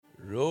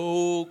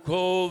Rock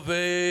of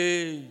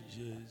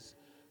ages,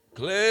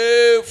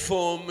 clear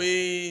for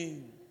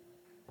me.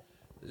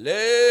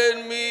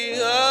 Let me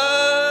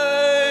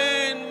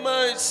hide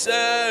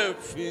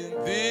myself in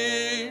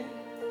thee.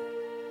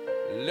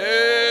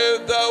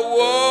 Let the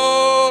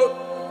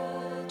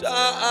water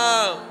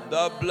and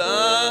the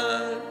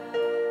blood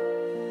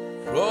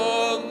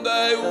from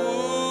thy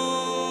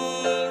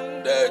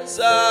wounded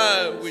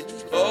side which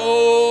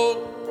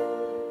flow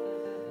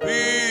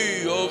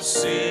be of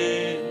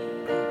sin,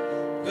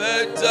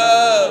 the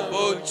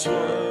double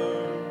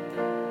turn,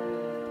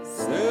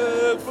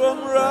 save from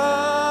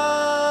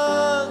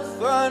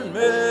wrath and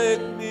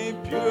make me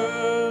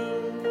pure.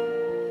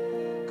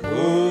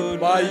 Could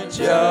my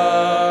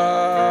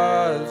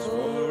tears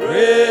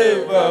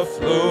forever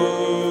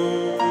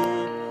flow?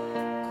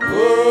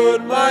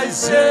 Could my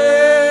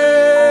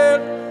sin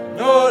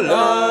no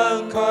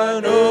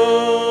longer know?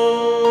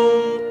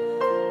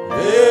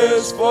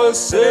 This for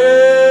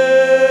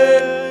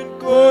sin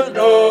could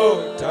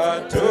not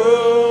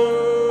atone.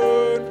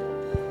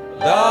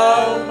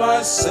 Thou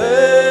must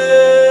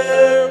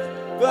save,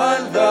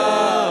 and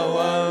thou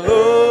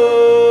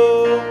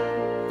alone.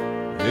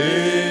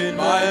 In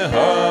my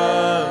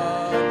hand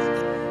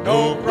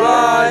no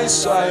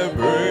price I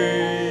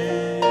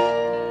bring,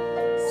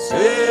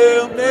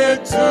 simply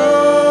to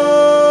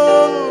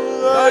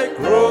thy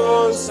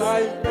cross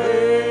I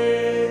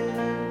bring.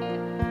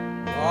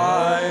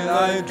 While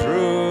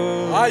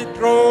I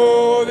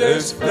draw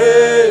this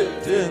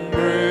fleeting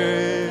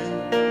breath,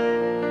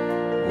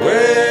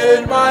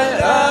 when my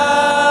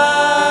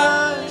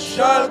eyes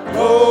shall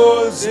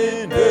close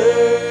in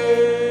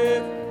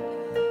death,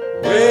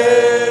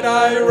 when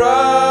I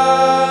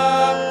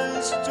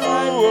rise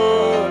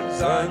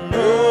towards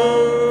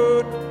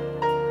unknown,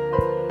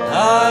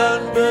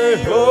 and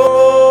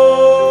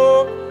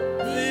behold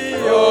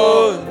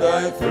beyond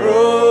thy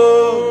throne,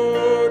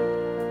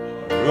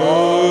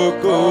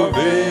 Rock of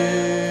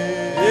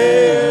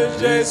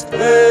ages,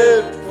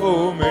 plead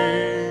for me.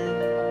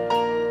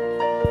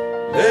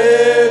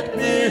 Let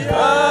me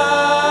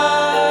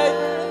hide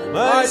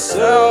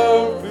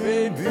myself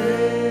in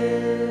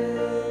thee.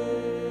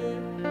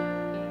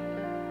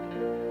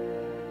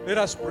 Let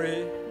us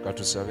pray.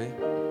 Katusabe.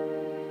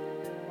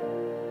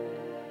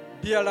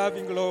 Dear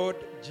loving Lord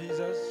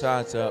Jesus,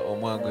 Taata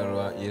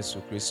omwagalwa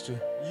Yesu Kristo,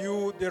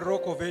 you, the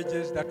rock of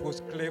ages that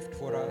was cleft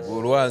for us.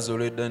 olwazi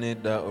olw'edda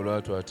n'edda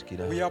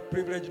olwatwatikira. We are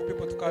privileged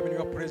people to come in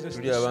your presence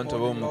Tuli this abantu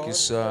morning, Lord.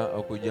 b'omukisa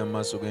okujja mu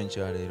maaso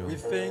g'enkyaleero. We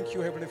thank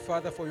you, Heavenly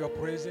Father, for your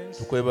presence.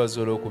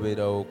 Tukwebaza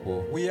olw'okubeerawo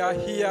kwo. We are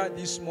here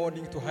this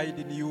morning to hide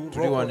in you,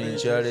 Tuli rock of wano ages,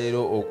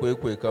 enkyaleero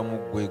okwekweka mu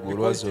ggwe gwe because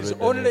olwazi it is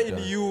olw'edda only in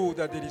n'edda. you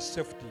that there is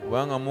safety.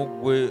 Kubanga mu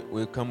ggwe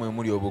wekka mwe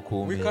muli We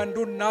obukuumi. can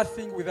do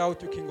nothing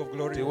without you, King of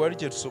Glory. Tewali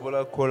kye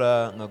tusobola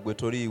kukola nga ggwe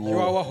You are toliiwo.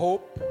 our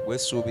hope, Gwe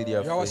ssuubi you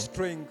are our lyaffe,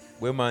 strength,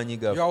 gwe maanyi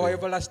you are our gaffe,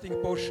 everlasting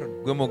portion.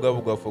 gwe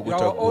mugavu gwaffe You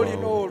are our all in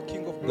ogutaggwaawo. all,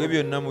 King of Gwe Glory.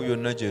 byonna mu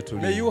byonna gye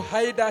tuli. May you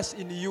hide us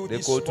in you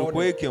this Leka morning.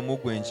 otukweke mu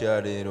ggwe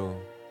enkyaleero.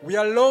 We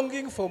are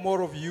longing for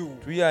more of you.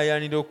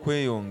 Tuyaayaanira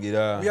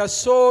okweyongera. We are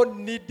so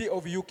needy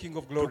of you, King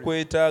of Glory.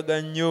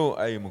 Tukwetaaga nnyo,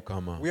 ayi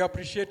Mukama. We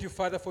appreciate you,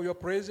 Father, for your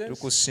presence.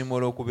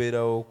 Tukusiimula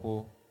okubeerawo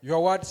kwo. Your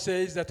word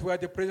says that where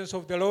the presence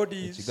of the Lord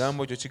is,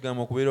 Ekigambo kyo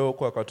kigamba okubeerawo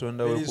kwa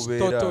Katonda there we is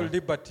kubeera. total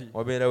liberty.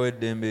 Wabeerawo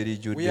eddembe We are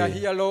erijjudde.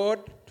 here, Lord,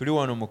 Tuli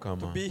wano to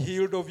Mukama. be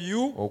healed of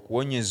you.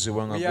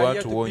 Okuwonyezebwa nga We are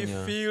here to be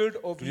gwatuwonya. filled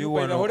of Tuli you by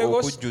the wano Holy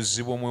Ghost.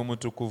 okujjuzibwa Omwoyo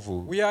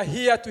Mutukuvu. We are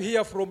here to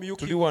hear from you,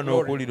 Tuli King of wano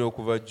Glory. okuwulira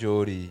okuva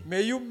gy'oli.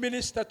 May you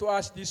minister to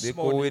us this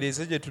Leka morning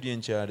oweereze gye tuli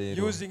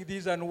enkyaleero. using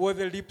these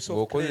unworthy lips of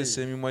clay.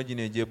 Ng'okozesa emimwa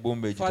gino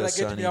egy'ebbumba Father,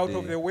 get me out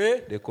of the egitasaanidde.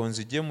 way Leka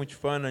onzigye mu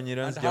kifaananyi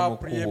era and nzija mu have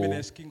kkubo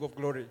preeminence, King of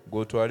Glory.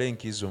 ng'otwale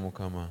enkizo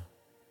Mukama.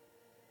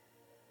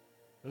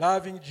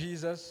 Loving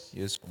Jesus,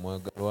 Yesu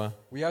omwagalwa,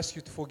 we ask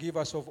you to forgive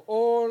us of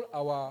all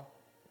our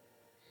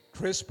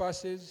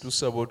trespasses,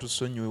 tusaba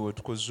otusonyiwe we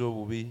tukoze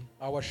obubi,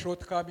 our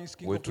shortcomings,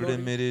 King we of Glory.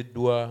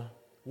 tulemereddwa,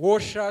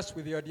 Wash us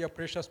with your dear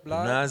precious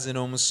blood onaaze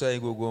n'omusaayi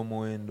gwe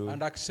gw'omuwendo,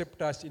 and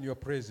accept us in your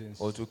presence.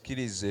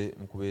 otukkirize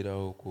mu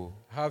kubeerawo kwo.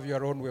 Have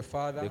your own way,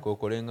 Father, Leka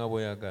okole nga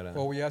bw'oyagala,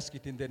 for we ask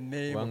it in the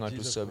name kubanga of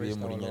Jesus tusabye Christ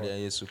mu our linnya lya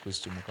Lord. Yesu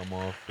Kristo Mukama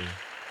waffe.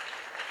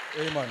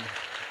 Amen.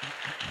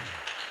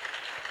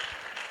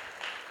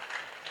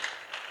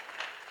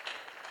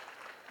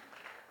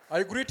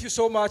 I greet you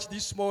so much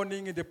this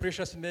morning in the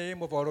precious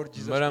name of our Lord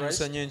Jesus Mbalamusa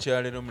Christ. nnyo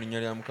enkyaleero mu linnya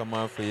lya Mukama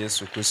waffe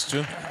Yesu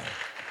Kristo.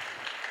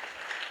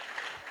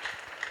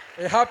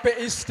 A happy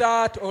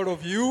Easter to all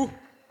of you.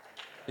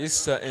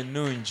 Easter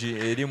ennungi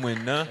eri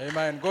mwenna.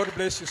 Amen. God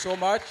bless you so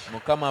much.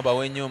 Mukama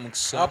abawe nnyo I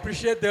omukisa.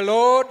 appreciate the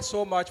Lord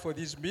so much for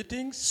these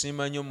meetings.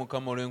 Siima nnyo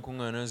Mukama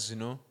olw'enkuŋŋaana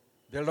zino.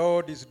 The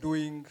Lord is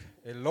doing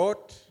a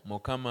lot.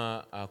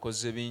 Mukama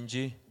akoze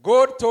bingi.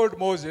 God told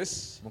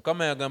Moses,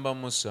 Mukama yagamba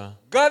Musa,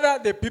 gather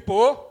the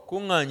people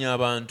kuŋŋaanya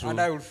abantu and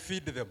I will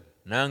feed them.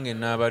 nange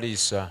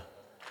nnaabaliisa.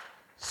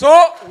 So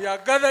we are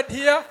gathered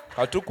here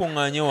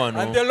Katukuŋŋaanye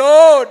and the wano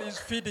Lord is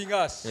feeding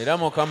us. era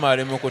Mukama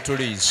ali mu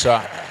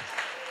kutuliisa.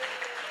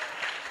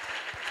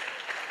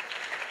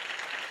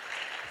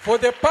 For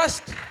the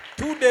past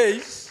 2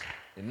 days,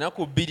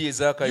 ennaku bbiri you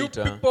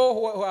ezakayita people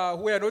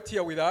who are not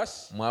here with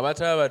us, mwe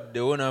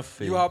abatabaddewo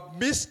naffe you have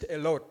missed a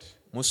lot.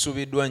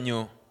 musubiddwa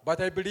nnyo But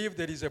I believe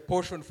there is a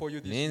portion for you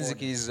this naye morning.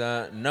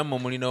 nzikiriza nammwe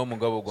mulinawo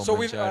mugabo So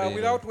gwammwe kyaleero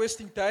without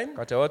wasting time,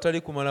 kati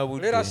awatali kumala let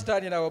budde us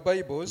stand in our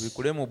Bibles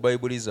tubikule mu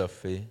bayibuli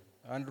zaffe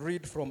and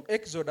read from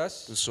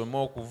Exodus, tusome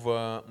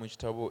okuva mu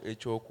kitabo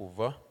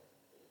ekyokuva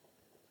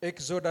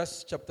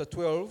Exodus chapter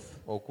 12,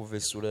 okuva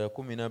essula ya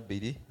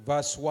 12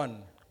 verse 1.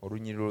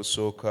 olunyiriro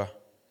olusooka.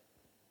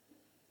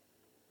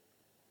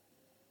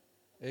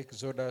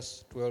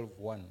 Exodus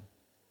 12:1.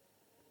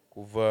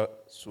 Kuva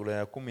sura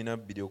ya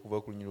 12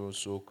 okuva ku lunyiriro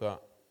olusooka.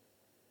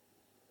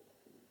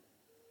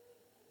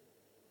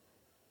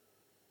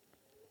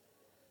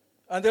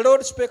 And the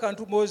Lord spake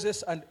unto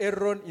Moses and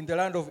Aaron in the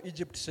land of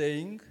Egypt,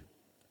 saying,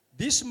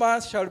 This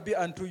month shall be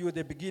unto you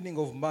the beginning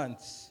of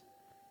months.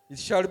 It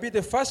shall be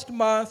the first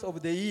month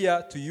of the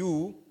year to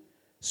you.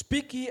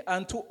 Speak ye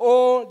unto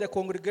all the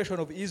congregation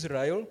of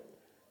Israel,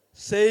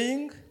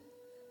 saying,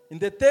 In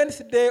the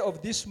 10th day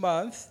of this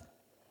month,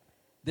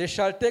 they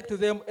shall take to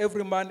them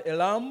every man a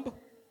lamb,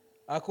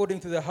 according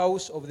to the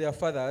house of their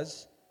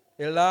fathers,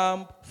 a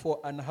lamb for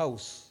an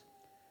house.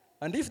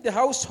 And if the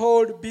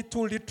household be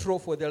too little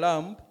for the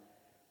lamb,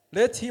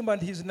 let him and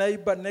his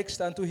neighbor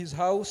next unto his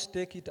house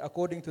take it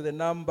according to the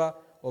number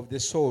of the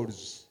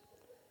souls.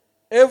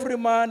 Every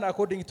man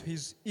according to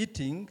his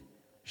eating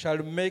shall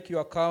make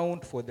your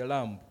account for the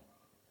lamb.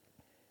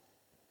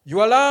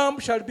 Your lamb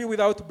shall be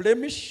without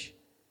blemish,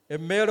 a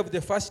male of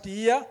the first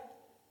year.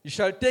 You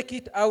shall take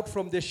it out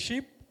from the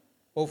sheep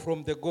or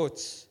from the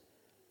goats,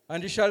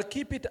 and you shall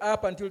keep it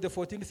up until the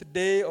 14th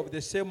day of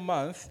the same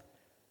month,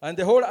 and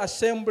the whole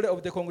assembly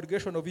of the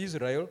congregation of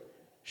Israel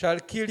shall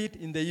kill it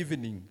in the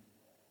evening.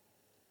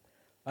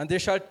 And they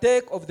shall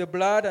take of the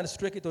blood and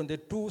strike it on the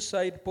 2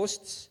 side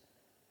posts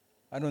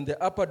and on the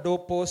upper door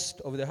post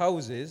of the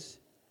houses,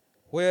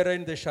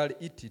 wherein they shall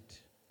eat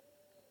it.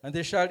 And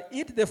they shall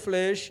eat the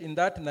flesh in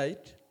that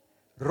night,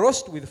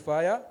 roast with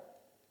fire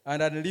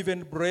and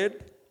unleavened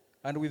bread,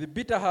 and with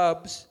bitter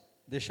herbs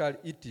they shall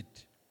eat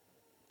it.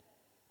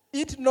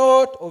 Eat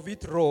not of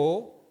it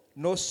raw,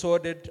 nor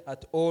sodded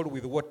at all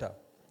with water,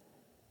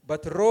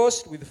 but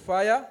roast with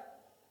fire,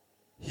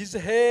 his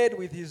head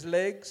with his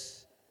legs,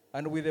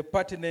 and with the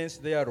pertinence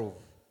thereof.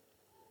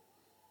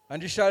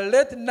 And you shall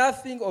let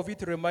nothing of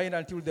it remain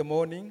until the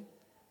morning,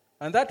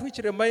 and that which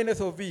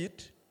remaineth of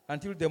it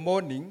until the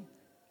morning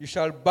you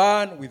shall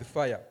burn with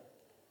fire.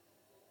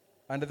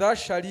 And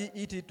thus shall ye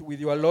eat it with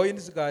your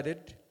loins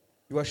girded,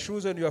 your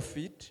shoes on your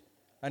feet,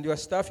 and your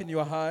staff in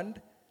your hand,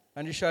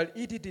 and you shall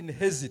eat it in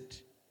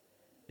Hezit.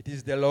 It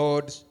is the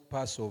Lord's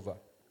Passover.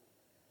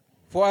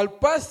 For I'll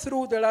pass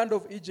through the land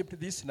of Egypt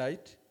this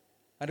night,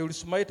 and will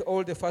smite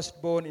all the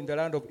firstborn in the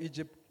land of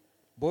Egypt,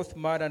 both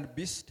man and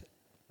beast,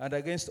 and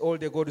against all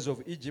the gods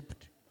of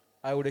Egypt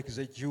I will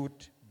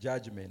execute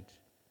judgment.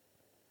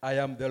 I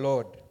am the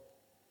Lord.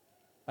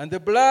 And the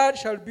blood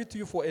shall be to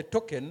you for a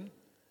token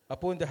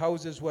upon the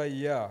houses where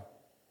ye are.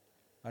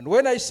 And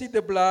when I see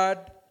the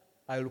blood,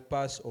 I will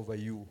pass over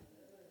you.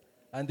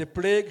 And the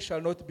plague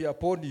shall not be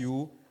upon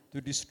you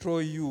to destroy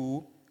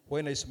you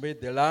when I smite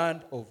the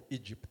land of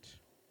Egypt.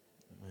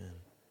 Amen.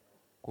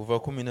 Kuva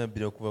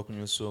 12 okuva ku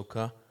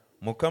nyusooka.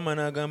 Mukama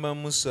n'agamba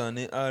Musa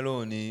ne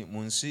Alooni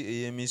mu nsi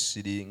ey'e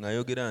Misiri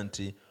ng'ayogera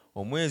nti,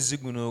 omwezi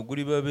guno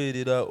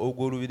gulibabeerera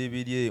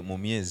ogw'olubiribirye mu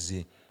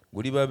myezi,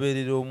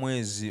 gulibabeerera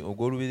omwezi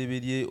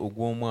ogw'olubiribirye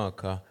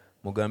ogw'omwaka.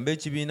 Mugambe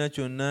ekibiina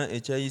kyonna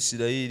ekya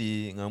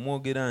Isirayiri nga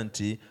mwogera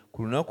nti,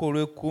 ku lunaku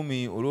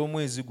olw'ekkumi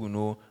olw'omwezi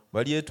guno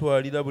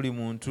balyetwalira buli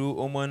muntu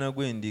omwana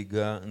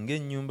gw'endiga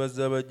ng'ennyumba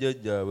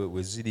z'abajjajjaabwe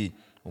bwe ziri,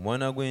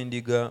 omwana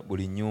gw'endiga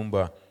buli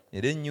nnyumba.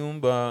 Era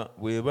ennyumba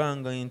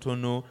bw'ebanga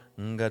ntono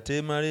nga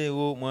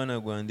teemaleewo mwana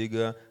gwa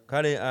ndiga,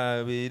 kale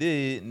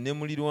abeere ne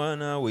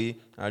mulirwana we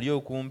ali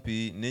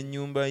okumpi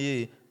n'ennyumba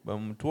ye,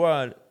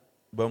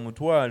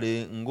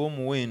 bamutwale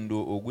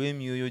ng'omuwendo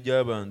ogw'emyoyo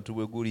gy'abantu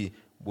bwe guli,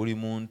 buli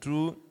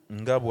muntu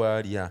nga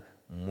bw'alya.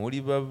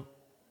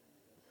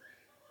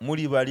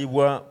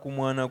 Mulibalibwa ku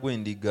mwana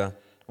gw'endiga.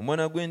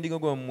 Omwana gw'endiga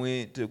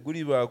gwammwe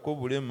tegulibaako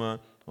bulema.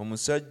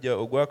 Omusajja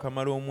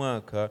ogwakamala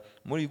omwaka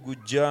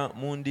muliguggya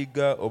mu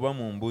ndiga oba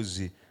mu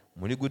mbuzi,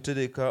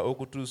 muligutereka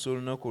okutuusa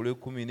olunaku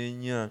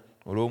olw'e14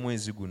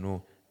 olw'omwezi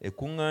guno.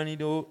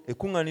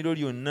 Ekkuŋŋaaniro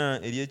lyonna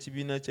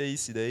ery'ekibiina kya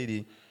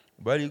Isirayiri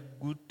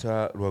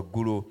baligutta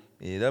lwaggulo,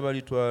 era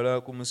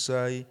balitwala ku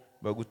musaayi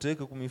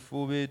baguteeke ku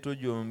mifuubeeto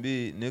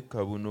gyombi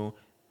n'ekkabuno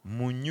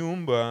mu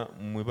nnyumba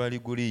mwe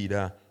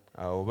baliguliira.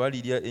 Awo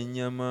balirya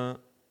ennyama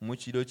mu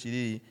kiro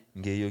kiri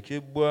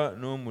ng'eyokebbwa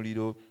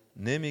n'omuliro,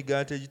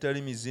 n'emigaati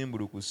egitali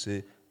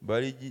mizimbulukuse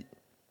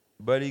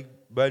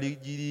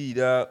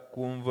baligiriira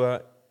ku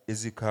nva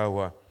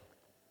ezikaawa.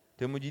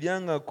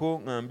 Temugiryangako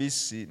nga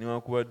mbisi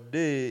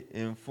newaakubadde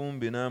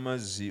enfumbe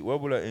n'amazzi,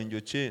 wabula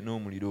enjokye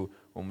n'omuliro,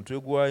 omutwe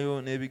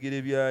gwayo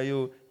n'ebigere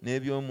byayo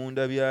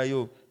n'eby'omunda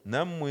byayo.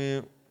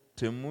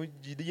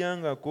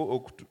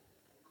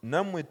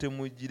 Nammwe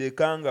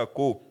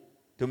temugirekangako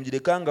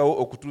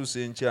temugirekangawo okutuusa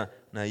enkya,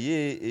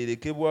 naye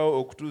erekebwawo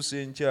okutuusa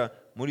enkya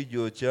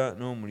muligyokya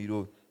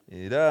n'omuliro,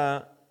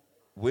 era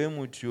bwe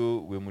mutyo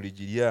bwe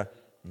muligirya,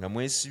 nga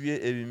mwesibye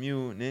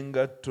ebimyu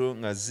n'engatto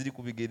nga ziri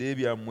ku bigere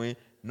byammwe,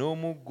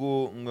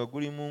 n'omuggo nga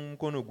guli mu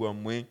mukono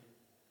gwammwe.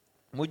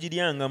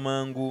 Mugiryanga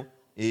mangu,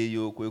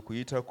 eyo kwe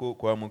kuyitako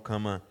kwa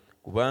Mukama.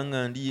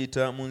 Kubanga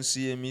ndiyita mu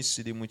nsi y'e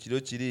Misiri mu kiro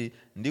kiri,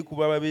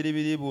 ndikuba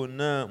ababeryeberye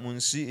bonna mu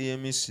nsi ey'e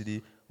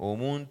Misiri,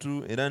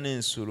 omuntu era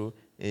n'ensolo,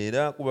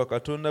 era ku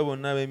bakatonda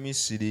bonna ab'e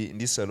Misiri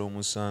ndisala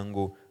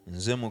omusango.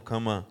 Nze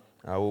Mukama.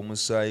 Awo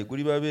omusaayi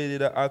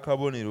gulibabeerera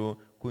akabonero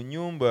ku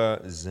nnyumba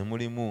ze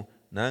mulimu,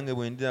 nange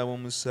bwe ndiraba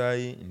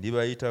omusaayi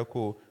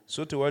ndibayitako,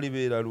 so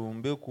tewalibeera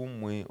lumbe ku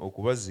mmwe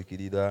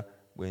okubazikirira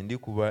bwe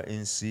ndikuba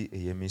ensi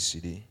ey'e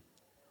Misiri.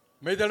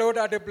 May the Lord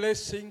add a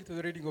blessing to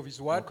the reading of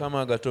His word.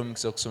 Mukama agatte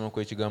omukisa kusoma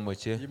kw'ekigambo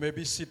kye. You may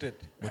be seated.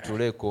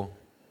 Mutuuleko.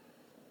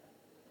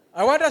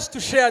 I want us to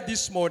share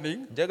this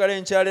morning Njagala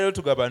enkyaleero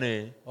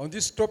tugabane on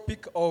this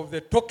topic of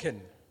the token.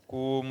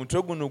 ku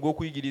mutwe guno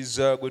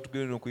gw'okuyigiriza gwe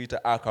tugenda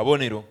okuyita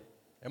akabonero.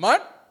 Amen?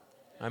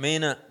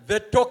 Amiina. The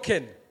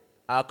token.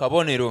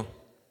 Akabonero.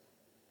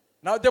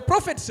 Now the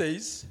prophet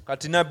says,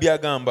 Kati nabbi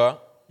agamba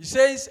he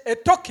says, a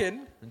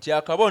token nti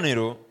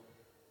akabonero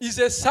is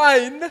a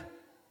sign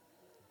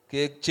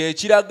kye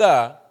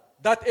kiraga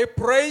that a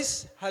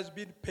price has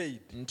been paid.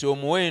 nti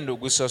omuwendo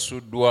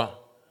gusasuddwa.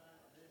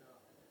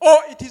 Or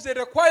it is a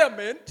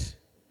requirement.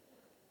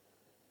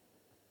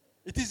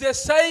 It is a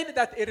sign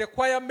that a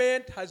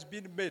requirement has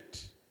been met.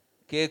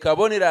 Ke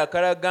kabonero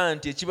akalaga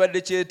nti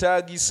ekibadde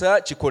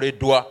kyetaagisa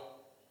kikoleddwa.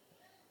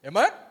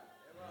 Amen?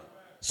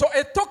 So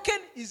a token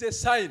is a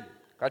sign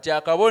Kati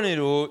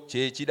akabonero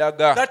kye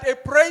kiraga that a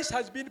price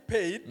has been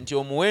paid nti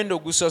omuwendo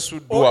or a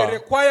gusasuddwa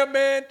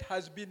requirement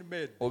has been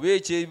made. oba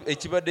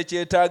ekibadde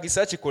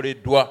kyetaagisa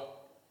kikoleddwa.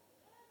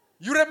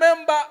 You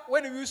remember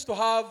when we used to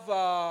have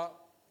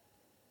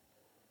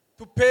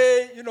to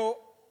pay,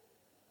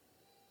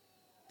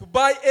 to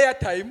buy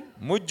airtime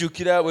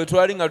Mujjukira bwe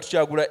twali nga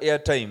tukyagula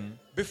airtime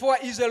before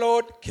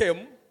EasyLoad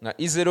came. nga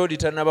EasyLoad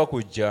tannaba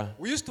kujja,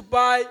 We used to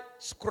buy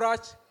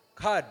scratch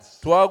cards.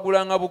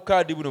 twagulanga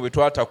bukaadi buno bwe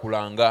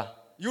twatakulanga.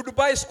 You'd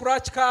buy a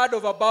scratch card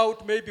of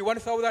about maybe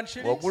 1,000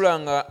 shillings.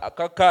 Wagulanga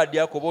akakaadi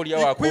ako oba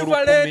olyawo ak'olukumi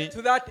Equivalent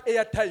to that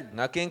airtime.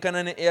 nga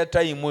kenkana ne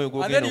airtime oyo And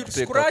gw'ogenda then you'd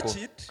okuteekako. scratch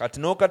it, Kati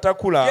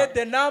n'okatakula Get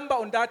the number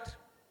on that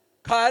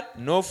card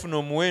n'ofuna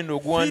omuwendo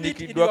Feed it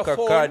oguwandiikiddwa in your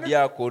kakaadi phone.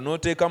 ako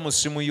n'oteeka mu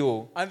ssimu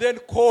yo, and then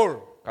call.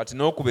 kati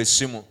n'okuba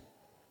essimu.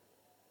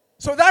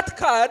 So that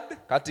card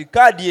Kati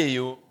kaadi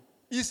eyo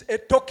is a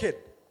token.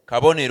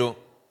 kabonero,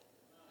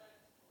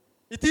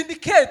 It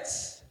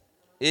indicates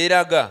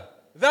eraga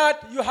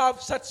that you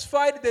have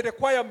satisfied the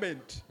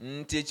requirement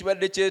nti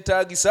ekibadde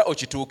kyetaagisa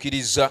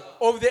okituukirizza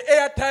of the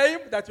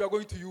airtime that you are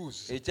going to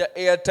use. ekya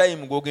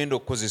airtime gw'ogenda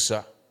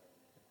okukozesa.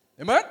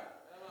 Amen?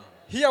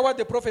 Hear what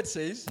the prophet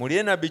says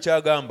Mulye nabbi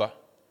kyagamba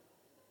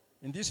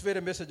in this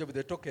very message of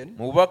the token.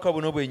 mu bubaka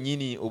buno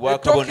bwennyini A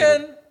obw'akabonero.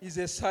 token is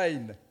a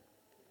sign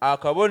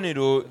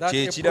Akabonero that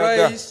kye a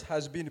kiraga price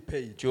has been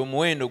paid. nti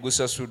omuwendo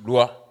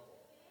gusasuddwa.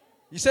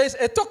 He says,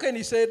 a token,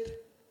 he said,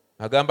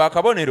 Agamba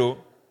akabonero,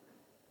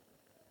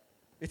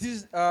 it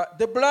is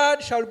the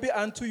blood shall be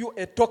unto you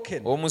a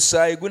token,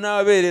 omusaayi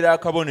gunaabeerera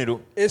akabonero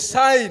a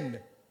sign.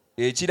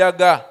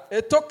 ekiraga.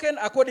 A token,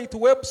 according to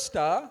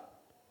Webster,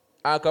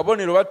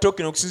 Akabonero oba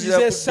token is okusinziira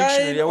ku a dictionary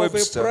sign ya of a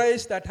Webster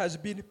price that has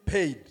been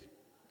paid.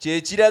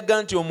 kye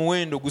kiraga nti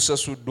omuwendo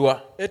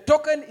gusasuddwa. A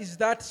token is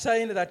that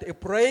sign that a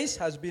price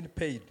has been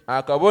paid.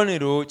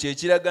 Akabonero kye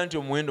kiraga nti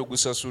omuwendo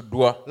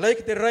gusasuddwa.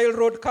 Like the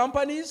railroad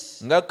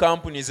companies Nga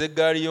kampuni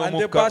z'eggaali and the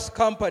y'omukka bus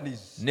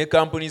companies. ne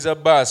kampuni za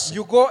baasi.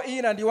 You go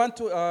in and you want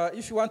to,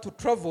 if you want to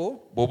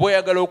travel, Bw'oba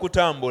oyagala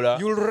okutambula,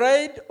 you'll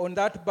ride on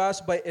that bus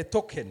by a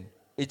token.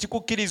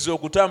 ekikukkiriza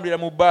okutambulira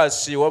mu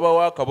baasi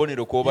wabawo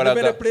akabonero In many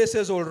k'obalaga.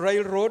 places or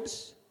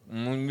railroads,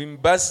 Mu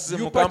baasi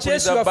You mu kampuni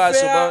purchase za your baasi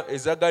fare. oba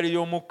eza ggaali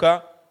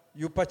y'omukka,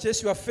 you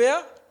purchase your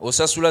fare,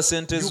 osasula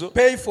sente you zo,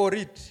 pay for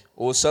it,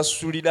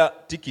 osasulira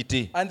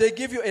tikiti. and they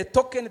give you a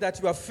token that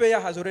your fare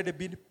has already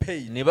been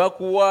paid. Ne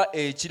bakuwa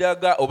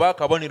ekiraga oba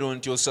akabonero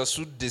nti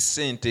osasudde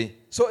ssente.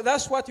 So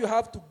that's what you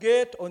have to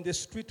get on the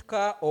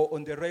streetcar or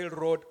on the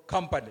railroad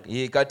company.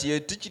 Ye kati ye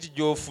tikiti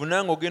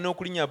gy'ofuna ng'ogenda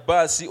okulinnya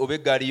baasi oba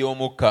eggaali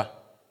y'omukka.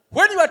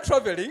 When you are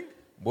traveling,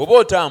 Bw'oba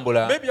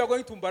otambula, maybe you are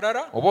going to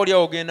Mbarara oba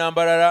olyawo ogenda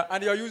Mbarara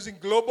and you are using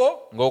Global,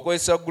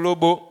 ng'okozesa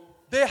Global,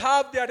 they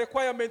have their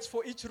requirements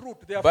for each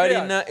route, their fares.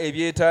 balina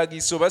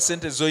ebyetaagiso oba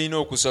ssente z'olina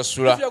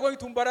okusasula. If you are going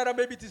to Mbarara,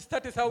 maybe it is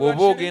 30,000 Bw'oba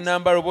shillings. ogenda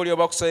Mbarara oba olyawo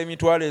bakusaba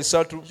emitwalo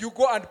 3, You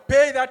go and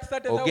pay that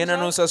ogenda 30,000.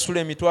 n'osasula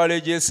emitwalo They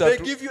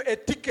egy'esatu, give you a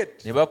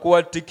ticket ne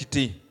bakuwa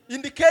tikiti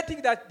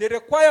indicating that the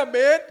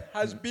requirement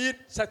has been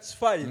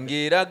satisfied.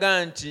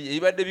 ng'eraga nti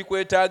ebibadde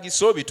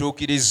bikwetaagisa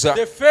obituukirizza.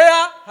 The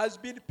fare has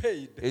been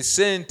paid.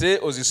 Essente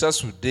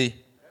ozisasudde.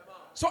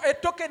 So a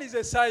token is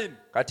a sign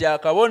Kati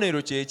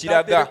akabonero kye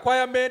that the kiraga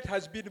requirement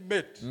has been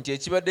met. nti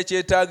ekibadde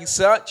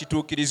kyetaagisa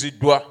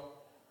kituukiriziddwa.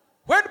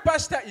 When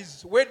pastor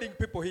is wedding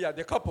people here,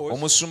 the couples,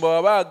 Omusumba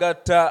waba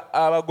agatta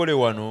abagole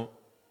wano,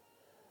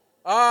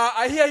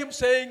 I hear him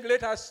saying,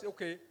 let us,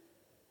 okay.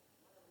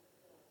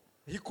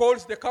 He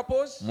calls the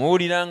couples.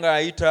 muwulira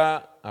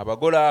ng'ayita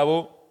abagole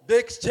abo They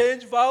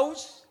exchange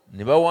vows.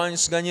 ne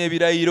bawanyisiganya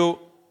ebirayiro.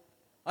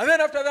 And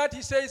then after that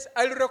he says,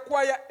 I'll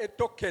require a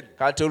token.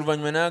 Kati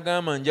oluvannyuma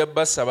n'agamba nja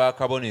basaba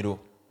akabonero.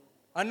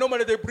 And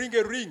normally they bring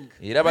a ring.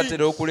 Era batera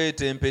Rings.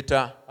 okuleeta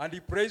empeta And he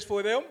prays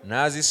for them.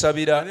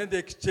 n'azisabira. And then they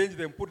exchange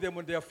them, put them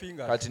on their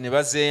fingers. Kati ne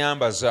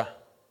bazeeyambaza.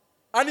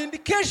 An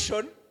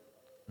indication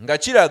Nga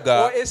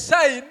kiraga or a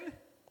sign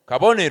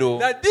kabonero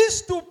that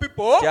these two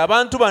people ti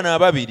abantu bano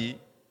ababiri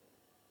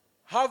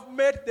have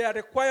met their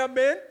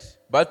requirement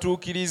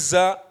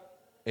batuukiriza of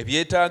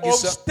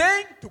ebyetaagisa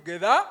staying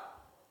together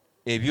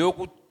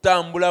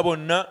eby'okutambula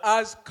bonna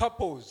as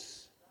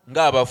couples,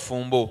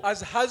 ng'abafumbo,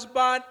 as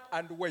husband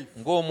and wife.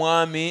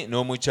 ng'omwami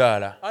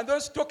n'omukyala. And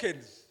those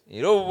tokens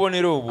Era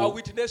obubonero are obwo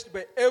witnessed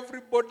by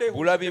everybody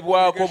who is in the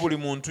bulabibwako congregation. buli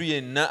muntu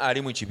yenna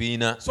ali mu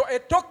kibiina. So a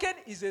token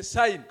is a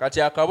sign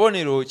Kati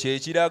akabonero kye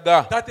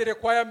kiraga that the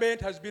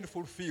requirement has been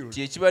fulfilled.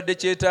 kye kibadde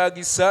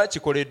kyetaagisa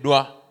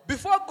kikoleddwa.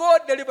 Before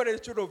God delivered the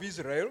children of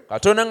Israel,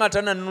 Katonda nga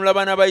tannanunula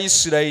baana ba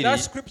Isirayiri, that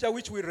scripture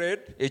which we read,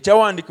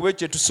 ekyawandiikibwa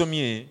kye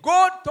tusomye,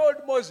 God told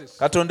Moses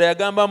Katonda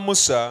yagamba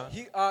Musa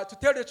to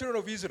tell the children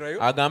of Israel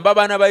agamba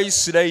abaana ba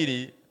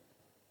Isirayiri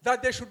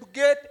that they should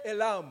get a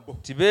lamb.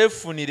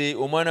 tibeefunire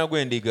omwana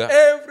gw'endiga.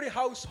 Every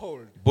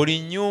household, Buli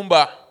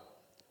nnyumba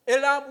a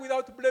lamb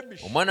without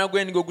blemish, omwana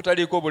gw'endiga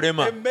ogutaliiko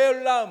bulema, a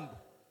male lamb.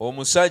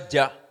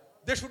 omusajja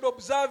They should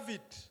observe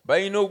it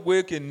balina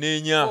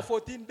ogwekenneenya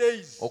for 14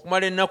 days.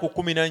 okumala ennaku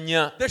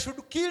 14. They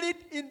should kill it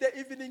in the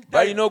evening time.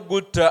 Balina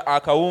okutta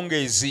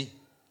akawungeezi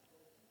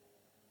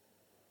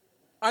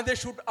And they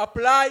should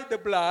apply the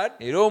blood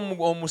era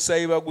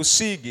omusaayi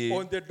bagusiige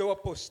on the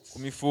doorposts. ku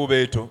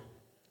mifuubeeto.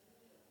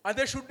 And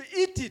they should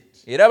eat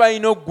it Era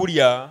balina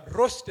okugulya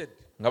roasted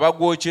nga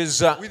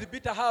bagwokyezza with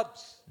bitter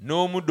herbs,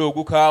 n'omuddo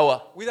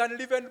ogukaawa with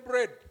unleavened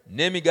bread.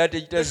 n'emigaati They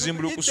should eat the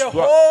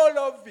egitazimbulukusiddwa. whole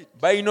of it.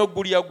 Balina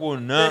okugulya The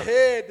gwonna,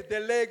 head, the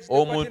legs, the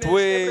omutwe,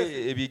 continents,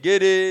 everything.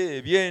 ebigere,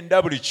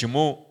 ebyenda, buli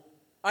kimu.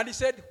 And he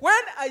said,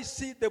 when I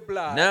see the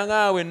blood,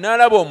 Nangaawe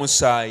naalaba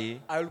omusaayi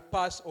I will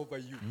pass over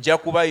you. nja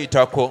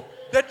kubayitako.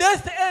 The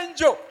death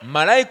angel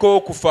Malayika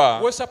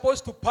w'okufa was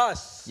supposed to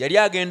pass yali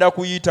agenda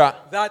kuyita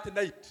that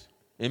night.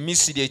 e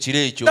Misiri ekiro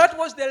ekyo. That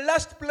was the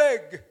last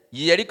plague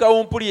Ye yali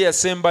kawumpuli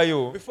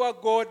eyasembayo before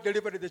God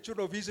delivered the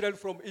children of Israel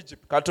from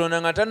Egypt. Katonda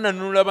nga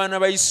tannanunula baana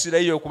ba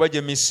Isirayiri okuba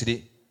gye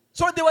Misiri.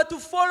 So they were to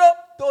follow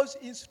those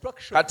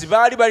instructions Kati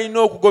baali balina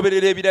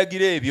okugoberera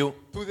ebiragiro ebyo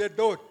to the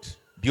dot.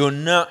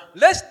 byonna.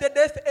 Lest the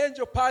death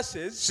angel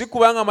passes Si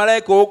kubanga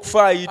malayika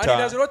w'okufa and he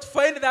does ayita not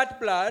find that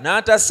blood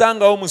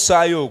n'atasangawo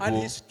musaayi and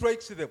ogwo he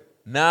strikes them.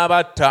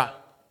 n'abatta.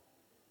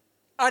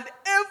 And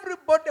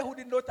everybody who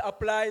did not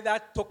apply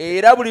that token,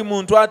 Era buli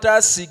muntu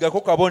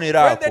ataasiigako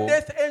kabonero when the ako,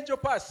 death angel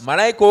passed,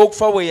 malayika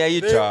w'okufa bwe they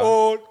yayita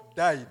all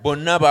died.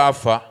 bonna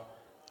baafa.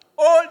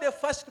 All the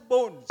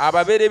firstborns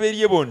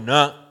Ababereberye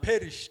bonna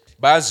perished.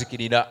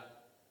 baazikirira.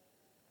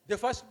 The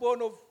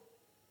firstborn of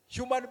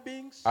human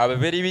beings,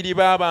 Ababereberye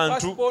b'abantu,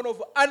 firstborn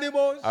of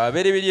animals,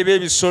 ababereberye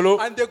b'ebisolo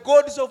and the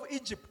gods of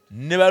Egypt,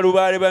 ne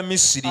balubaale ba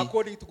Misiri,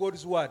 according to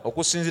God's word.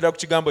 okusinziira ku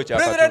kigambo kya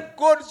Brethren, Katonda.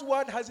 God's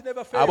word has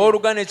never failed.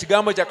 Abooluganda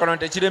ekigambo kya Katonda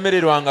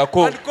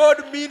tekiremererwangako. And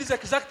God means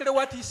exactly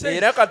what He says.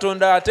 Era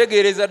Katonda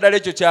ategeereza ddala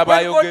ekyo ky'aba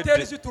When God tells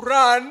ayogedde. you to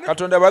run,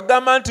 Katonda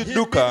bw'agamba nti He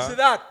dduka, means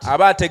that.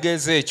 aba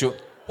ategeeza ekyo.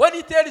 When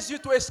He tells you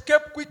to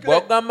escape quickly,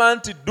 Bw'agamba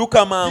nti dduka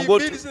He mangu,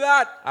 means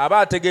that. aba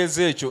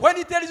ategeeza ekyo. When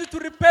He tells you to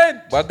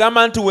repent,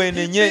 Bw'agamba nti He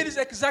weenenye, means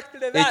exactly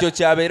ekyo that.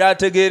 ky'abeera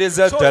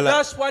ategeereza So ddala.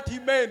 that's what He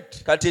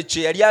meant. Kati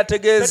ekyo yali The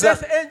ategeeza,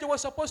 death angel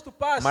was supposed to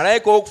pass.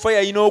 malayika w'okufa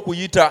yalina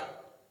okuyita.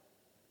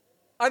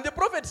 And the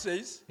prophet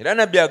says, Era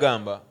nabbi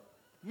agamba,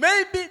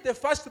 maybe the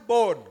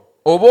firstborn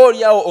oba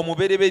oliawo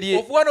omubereberye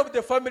of one of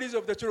the families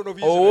of the children of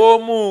Israel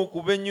ow'omu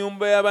ku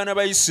b'ennyumba y'abaana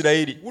ba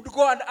Isirayiri would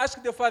go and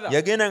ask the father,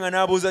 yagenda nga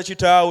n'abuuza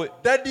kitaawe,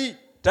 Daddy,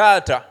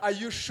 taata, are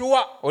you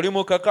sure oli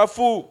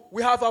mukakafu?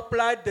 we have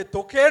applied the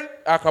token?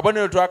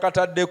 Akabonero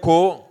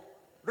twakataddeko?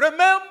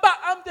 Remember,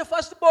 I'm the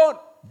firstborn.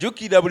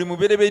 Jjukira buli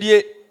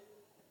mubereberye.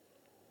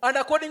 And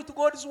according to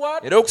God's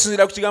word, Era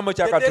okusinziira ku kigambo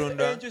the kya death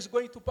Katonda, angel is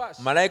going to pass.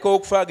 malayika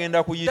w'okufa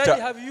agenda Daddy, kuyita.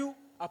 have you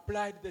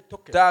applied the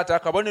token? Taata,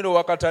 akabonero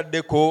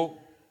wakataddeko?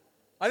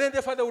 And then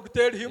the father would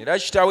tell him, Era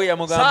kitaawe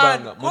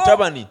yamugambanga, Son, go.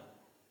 mutabani,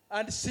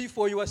 and see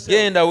for yourself.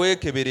 genda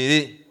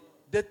weekeberere.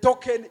 The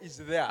token is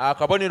there.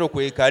 Akabonero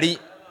kwe kali.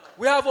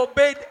 We have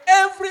obeyed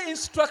every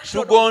instruction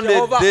of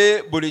Jehovah.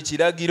 Tugondedde buli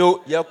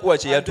kiragiro yakuwa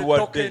kye And the yatuwadde.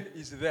 token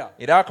is there.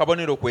 Era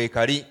akabonero kwe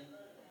kali.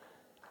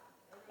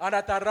 And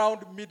at around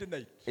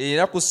midnight,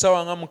 Era ku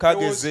ssaawa nga mukaaga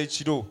There was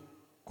ez'ekiro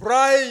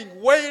crying,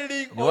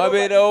 wailing, ne all over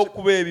wabeerawo Egypt.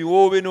 okuba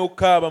ebiwoobe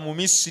n'okukaaba mu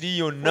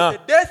Misiri When yonna. the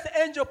death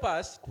angel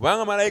passed,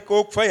 Kubanga malayika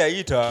w'okufa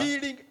yayita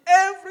killing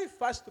every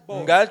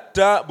firstborn,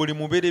 ng'atta buli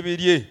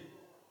mubereberye,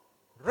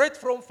 right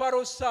from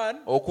Pharaoh's son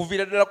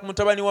okuviira ddala ku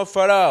mutabani wa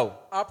Falaawo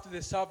up to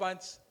the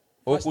servants'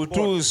 firstborn.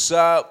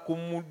 okutuusa ku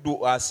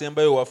muddu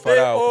asembayo wa They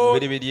Falaawo, all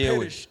mubereberye we.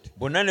 perished.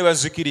 Bonna ne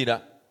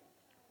bazikirira.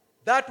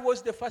 That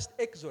was the first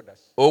Exodus.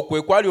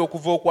 okwe kwali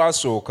okuva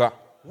okwasooka.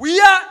 We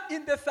are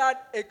in the third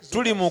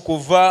Tuli mu Exodus.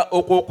 kuva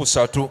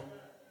okwokusatu.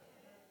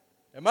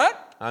 Amen?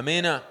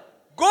 Amiina.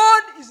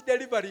 God is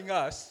delivering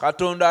us.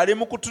 Katonda ali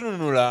mu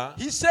kutununula.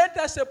 He sent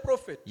us a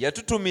prophet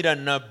Yatutumira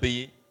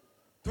nnabbi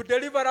to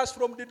deliver us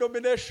from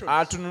denominations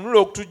atununula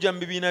okutujja mu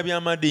bibiina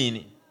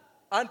by'amadiini,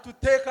 and to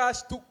take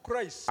us to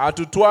Christ.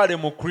 atutwale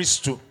mu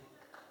Kristo.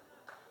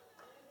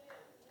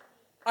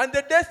 And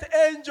the death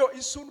angel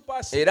is soon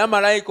passing Era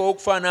malayika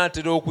w'okufa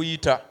n'atera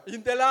okuyita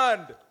in the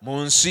land.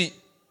 mu nsi.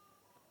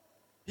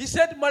 He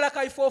said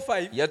Malachi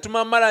 4:5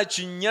 Yatuma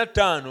Malaki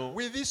 4:5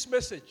 with this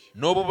message.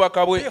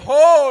 n'obubaka bwe.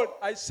 Behold,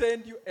 I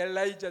send you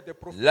Elijah the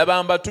prophet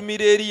Laba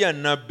mbatumira Eriya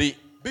nnabbi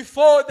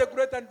before the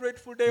great and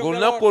dreadful day of the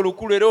ng'olunaku Lord,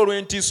 olukulu era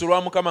olw'entiiso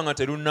lwa Mukama nga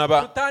to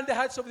terunnaba, turn the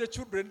hearts of the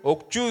children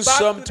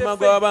okukyusa omutima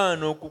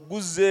gw'abaana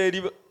okuguzza eri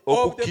of the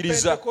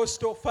okukkiriza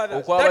Pentecostal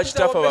fathers. okw'aba That is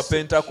kitaffe our aba message.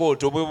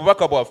 Pentakooto. Obwe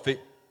bubaka bwaffe.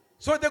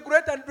 So the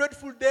great and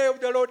dreadful day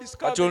of the Lord is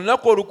Kati coming.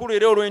 olunaku olukulu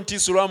era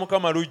olw'entiiso lwa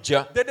Mukama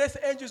lujja. The death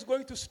angel is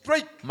going to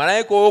strike.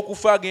 Malayika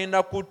ow'okufa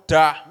agenda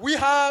kutta. We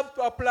have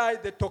to apply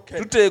the token.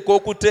 Tuteeka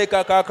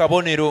okuteekako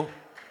akabonero.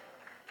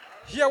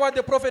 Hear what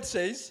the prophet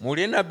says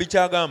Muwulire nnabbi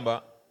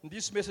ky'agamba in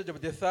this message of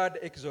the third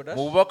Exodus.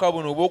 mu bubaka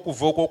buno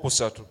obw'okuva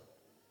okwokusatu.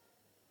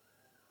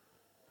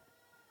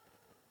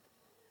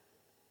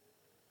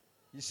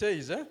 He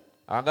says,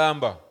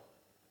 Agamba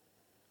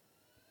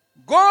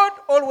God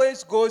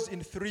always goes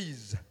in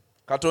threes.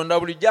 Katonda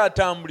bulijjo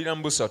atambulira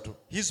mu busatu.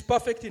 He's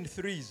perfect in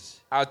threes.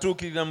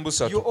 Atuukirira mu You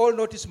busatu. all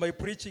notice my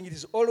preaching. It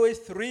is always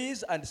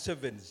threes and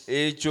sevens.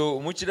 Ekyo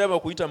mukiraba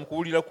kuyita mu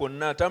kuwulira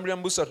kwonna, atambulira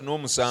mu busatu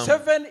n'omusanvu.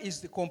 Seven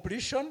is the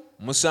completion.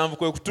 Musanvu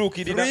kwe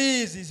kutuukirira.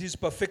 Threes is his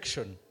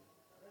perfection.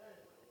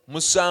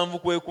 Musanvu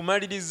kwe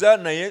kumaliriza,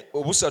 naye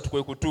obusatu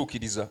kwe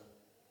kutuukiriza.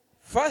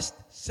 First,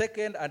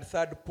 second, and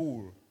third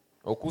pool.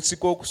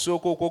 Okusika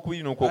okusooka, okwokubiri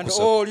And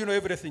n'okwokusatu. all, you know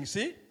everything.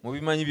 See?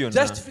 Mubimanyi byonna.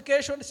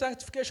 Justification,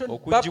 sanctification,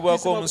 Okuggyibwako baptism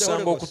of the Holy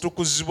omusango, Ghost.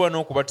 okutukuzibwa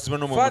n'okubatizibwa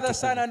n'Omwoyo Father,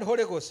 Son, Omutukuvu. and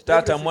Holy Ghost. Taata,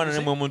 Everything, Mwana you ne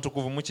see? Mwoyo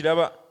Omutukuvu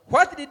mukiraba.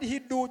 What did he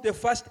do the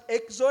first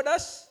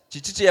Exodus?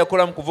 Kiki kye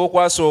yakola mu kuva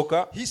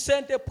okwasooka? He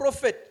sent a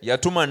prophet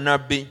Yatuma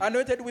nnabbi.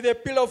 anointed with a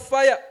pillar of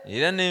fire,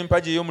 Era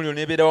n'empagi ey'omuliro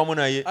n'ebeera wamu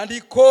naye. and he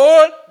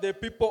called the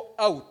people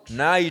out.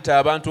 N'ayita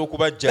abantu That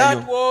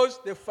okubaggyayo. was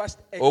the first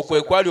Okwe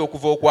Exodus. kwali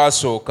okuva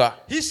okwasooka.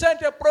 He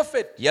sent a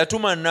prophet,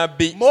 Yatuma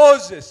nnabbi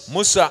Moses,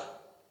 Musa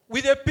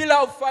with a pillar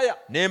of fire.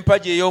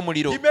 n'empagi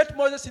ey'omuliro. He met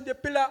Moses in the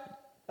pillar.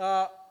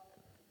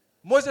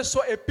 Moses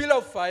saw a pillar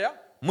of fire,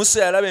 Musa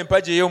yalaba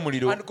empagi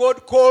ey'omuliro. and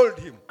God called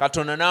him.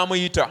 Katonda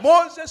n'amuyita.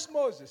 Moses,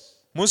 Moses,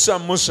 Musa,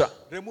 Musa,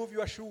 remove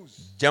your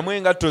shoes. gyamu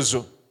engatto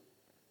zo.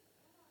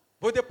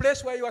 For the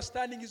place where you are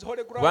standing is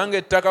holy ground. Kubanga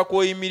ettaka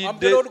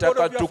kw'oyimiridde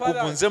ttaka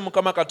ttukuvu. Nze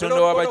Mukama The Katonda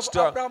Lord God of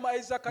w'abakitaabwe. Abraham,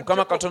 Isaac, and Mukama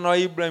Jacob. Katonda wa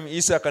Ibulayimu,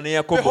 Isaaka ne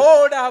Yakobo.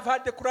 Behold, I have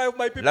heard the cry of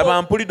my people.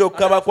 Laba mpulidde and I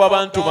okukaba have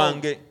kw'abantu come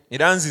down. bange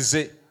era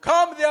nzize.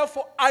 Come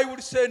therefore, I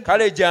will send you.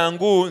 Kale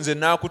jangu nze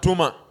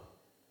n'akutuma.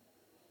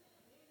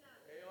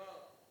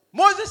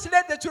 Moses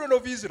led the children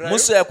of Israel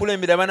Musa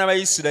yakulembera abaana ba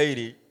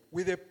Isirayiri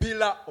with a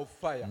pillar of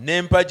fire.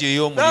 n'empagi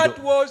ey'omuliro. That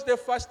was the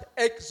first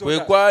Kwe Exodus.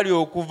 kwali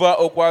okuva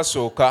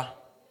okwasooka.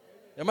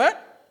 Amen?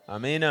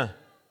 Amiina.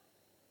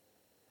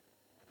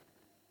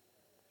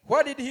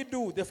 What did he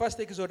do the first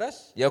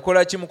Exodus?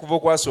 Yakola ki mu kuva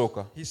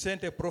okwasooka? He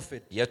sent a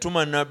prophet.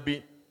 Yatuma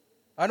nnabbi.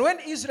 And when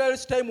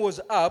Israel's time was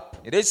up,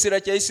 Era ekiseera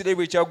kya Isirayiri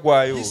bwe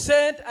kyaggwayo, he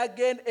sent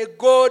again a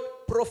God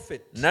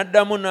prophet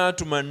n'addamu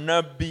n'atuma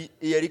nnabbi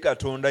eyali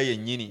Katonda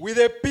yennyini, with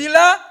a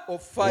pillar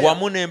of fire.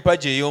 wamu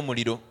n'empagi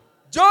ey'omuliro.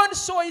 John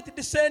saw it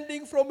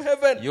descending from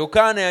heaven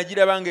Yokaana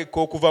yagiraba ng'ekka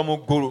okuva mu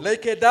ggulu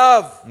like a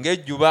dove.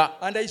 ng'ejjuba,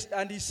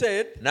 And he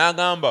said,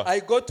 n'agamba, I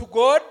go to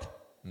God.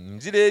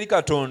 nzira eri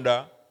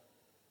Katonda,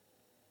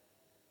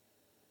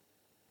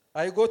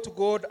 I go to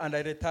God and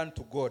I return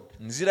to God.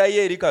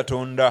 nzirayo eri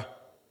Katonda.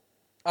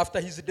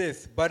 After his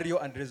death, burial,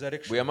 and Bwe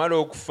resurrection, yamala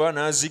okufa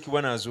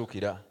n'aziikibwa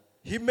n'azuukira.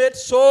 he met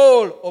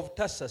Saul of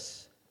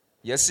Tarsus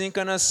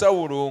Yasinkana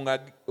Sawulo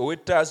ow'e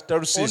on his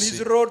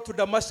Talusiisi road to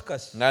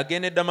Damascus.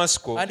 ng'agenda e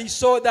Damasiko, And he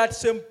saw that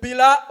same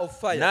pillar of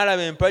fire.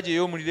 n'alaba empagi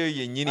ey'omuliro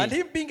eyo And yennyini.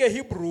 him being a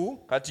Hebrew,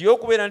 Kati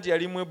y'okubeera nti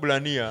yali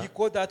Mwebulaniya, he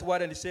called that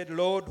word and he said,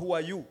 Lord, who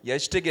are you?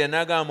 yakitegeera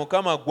n'agamba,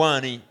 Mukama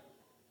gwani?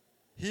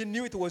 He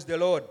knew it was the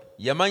Lord.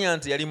 Yamanya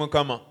nti yali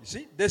Mukama. You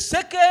see, the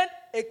second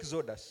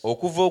Exodus,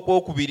 Okuva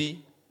okwokubiri,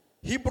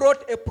 he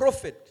brought a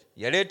prophet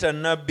yaleeta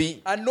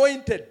nnabbi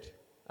anointed,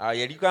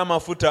 yaliko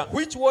amafuta,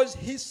 which was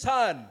his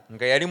son,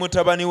 nga yali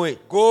mutabani we,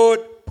 God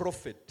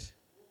prophet.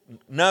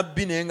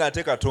 nabbi naye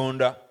ng'ate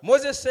Katonda.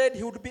 Moses said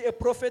he would be a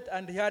prophet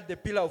and he had the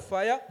pillar of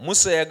fire.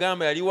 Musa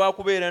yagamba yali wa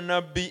kubeera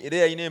nabbi era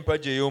yalina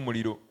empagi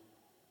ey'omuliro.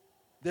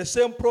 The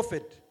same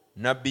prophet.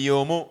 Nabbi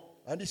y'omu.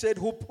 And he said,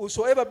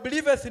 whosoever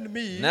believeth in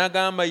me,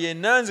 N'agamba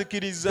yenna the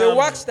nzikiriza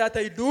works that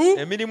I do,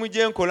 emirimu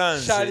gye nkola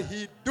shall nze,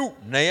 he do.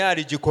 naye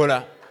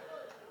aligikola.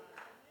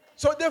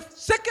 So the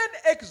second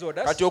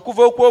Exodus Kati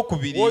okuva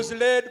okwokubiri was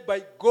led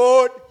by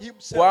God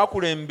himself.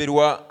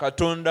 kwakulemberwa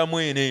Katonda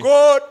mwene.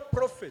 God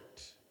prophet.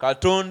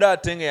 Katonda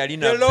ate nga yali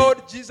the nabbi. Lord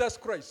Jesus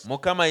Christ.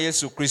 Mukama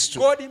Yesu Kristo.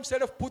 God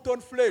himself put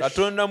on flesh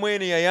Katonda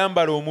mwene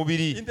yayambala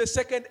omubiri in the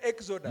second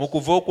Exodus. mu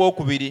kuva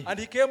okwokubiri. And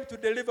he came to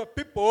deliver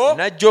people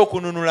N'ajja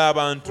okununula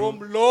abantu from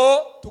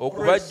law to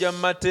okubajja grace. mu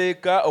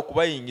mateeka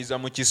okubayingiza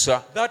mu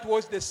kisa. That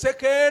was the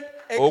second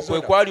Okwe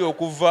Exodus. kwali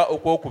okuva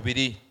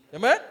okwokubiri.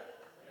 Amen?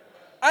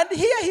 And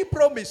here he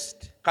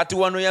promised Kati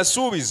wano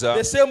yasuubiza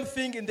the same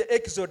thing in the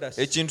Exodus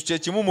ekintu kye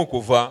kimu mu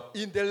kuva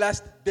in the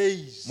last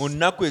days. mu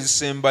nnaku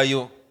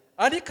ezisembayo.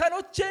 And he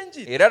cannot change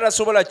it. Era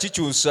tasobola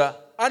kikyusa.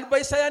 And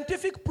by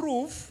scientific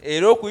proof,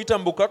 Era okuyita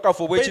mu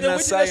bukakafu by the obw'ekina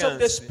witness of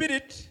the sayansi.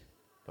 Spirit,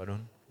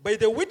 Pardon? by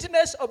the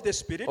witness of the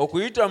Spirit,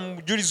 Okuyita mu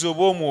bujulizi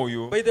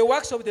obw'omwoyo, by the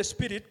works of the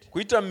Spirit,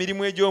 kuyita mu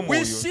mirimu we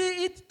egy'omwoyo,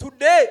 see it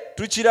today.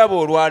 tukiraba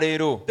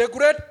olwaleero. The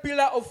great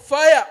pillar of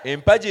fire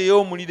Empagi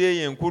ey'omuliro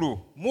eyo enkulu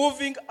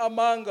moving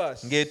among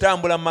us,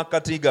 ng'etambula mu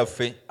makkati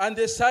gaffe. and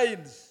the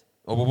signs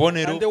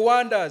Obubonero, and the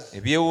wonders of the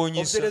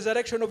ebyewuunyisa,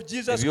 resurrection of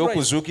Jesus Christ,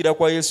 eby'okuzuukira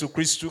kwa Yesu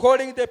Kristo,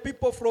 calling the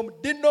people from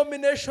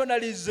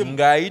denominationalism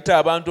ng'ayita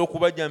abantu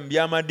okubajja mu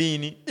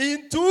by'amadiini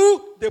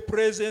into the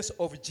presence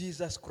of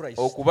Jesus Christ.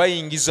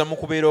 okubayingiza mu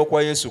kubeera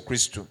okwa Yesu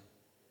Kristo.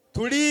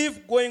 To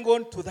live going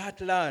on to that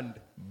land.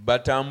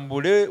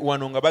 Batambule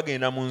wano nga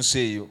bagenda mu nsi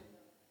eyo.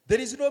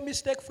 There is no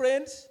mistake,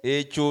 friends.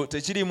 Ekyo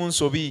tekirimu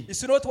nsobi.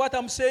 It's not what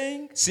I'm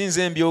saying. Si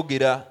nze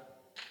mbyogera,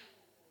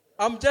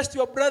 I'm just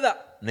your brother.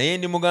 naye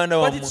ndi muganda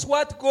But wammwe. it's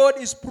what God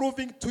is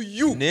proving to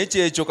you. Naye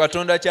kyekyo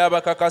Katonda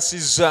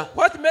ky'abakakasizza.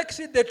 What makes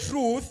it the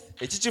truth?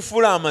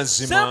 Ekikifuula Same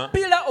amazima,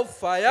 pillar of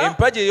fire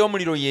empagi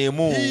ey'omuliro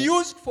y'emu he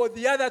used for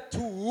the other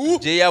two.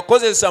 gye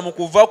yakozesa mu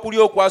kuva kuli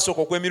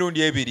okwasooka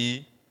okw'emirundi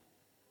ebiri,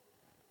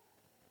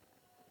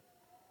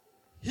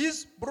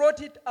 He's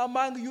brought it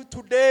among you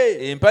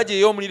today. empagi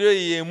ey'omuliro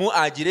y'emu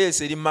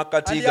agireese eri mu And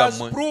makkati he has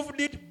gammwe, proved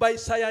it by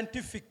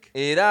scientific.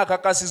 era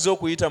akakasizza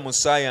okuyita mu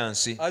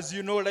sayansi. As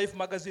you know, Life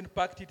magazine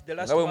packed it the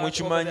last Nga bwe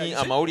month over there. mukimanyi, You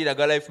see? amawulire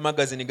aga Life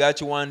Magazine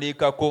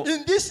gakiwandiikako.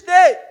 In this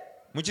day,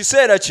 Mu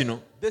kiseera kino,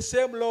 the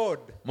same Lord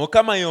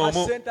Mukama has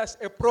y'omu sent us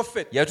a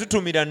prophet,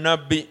 yatutumira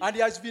nnabbi, and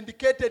he has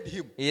vindicated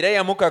him era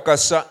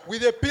yamukakasa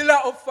with a pillar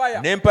of fire.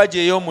 n'empagi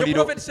The ey'omuliro.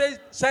 prophet says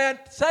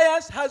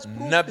science has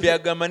proved Nabbi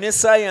it. agamba ne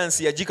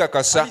sayansi And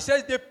yagikakasa. he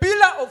says the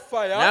pillar of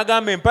fire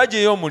N'agamba empagi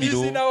is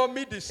ey'omuliro in our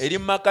midst. eri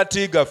mu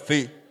makkati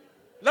gaffe.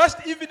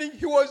 Last evening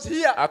he was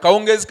here.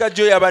 Akawungeezi ka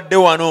jjo yabadde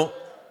wano.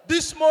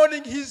 This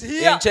morning he's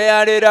here. Enkya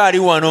ya leero ali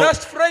wano.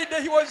 Last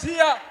Friday he was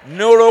here.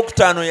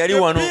 N'olwokutaano yali The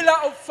wano. pillar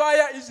of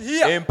fire is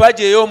here.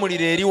 Empagi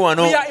ey'omuliro eri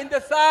wano. We are in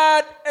the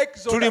third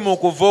Tuli mu Exodus.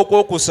 kuva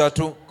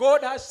okwokusatu.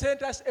 God has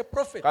sent us a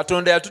prophet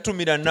Katonda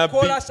yatutumira to nnabbi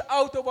call us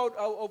out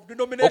of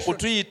denomination,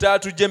 okutuyita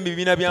atugye mu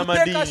bibiina to take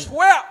by'amadiini, us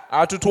where?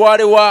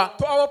 atutwale wa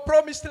To our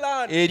promised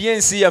land, eri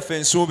ensi yaffe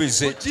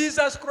ensuubize, to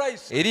Jesus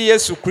Christ. eri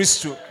Yesu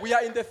Kristo. We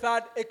are in the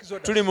third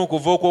Exodus. Tuli mu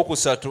kuva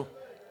okwokusatu.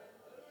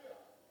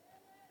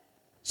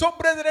 So,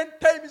 brethren,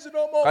 time is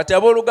no more. Kati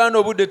abooluganda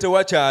obudde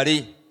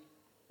tewakyali.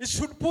 It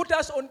should put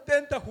us on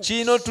tenterhooks,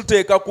 Kino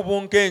tuteeka ku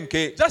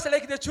bunkenke just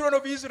like the children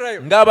of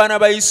Israel. ng'abaana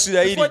ba Before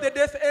Isirayiri. the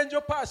death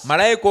angel passed,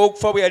 Malayika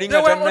ow'okufa bwe yali nga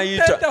They were on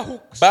tannayita,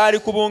 tenterhooks. baali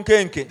ku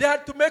bunkenke, they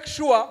had to make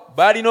sure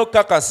baalina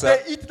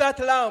okukakasa they eat that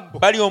lamb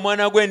bali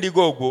omwana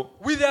gw'endiga ogwo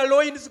with their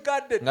loins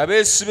guarded nga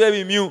beesiba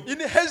ebimyu in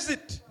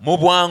haste, mu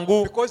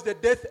bwangu, because the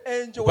death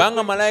angel was kubanga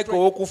going to malayika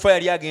strike. ow'okufa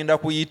yali agenda You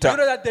kuyita.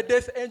 know that the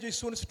death angel is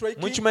soon striking.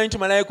 Mukimanyi nti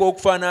malayika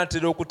ow'okufa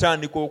anaatera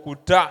okutandika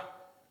okutta.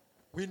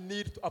 We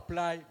need to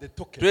apply the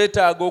token.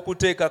 Twetaaga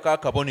okuteekako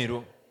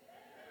akabonero.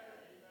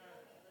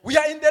 We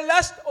are in the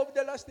last of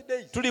the last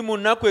days. Tuli mu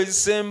nnaku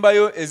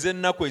ezisembayo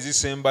ez'ennaku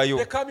ezisembayo.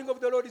 The coming of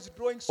the Lord is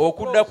drawing so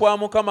Okudda close. kwa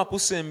Mukama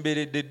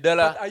kusemberedde But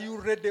ddala, are you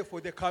ready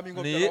for the coming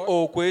of the naye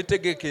Lord?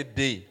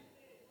 okwetegekedde.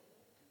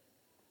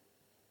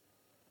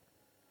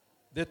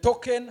 The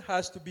token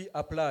has to be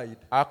applied.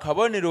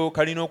 Akabonero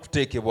kalina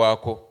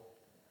okuteekebwako.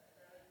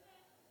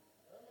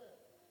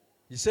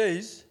 He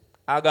says,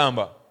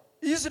 Agamba,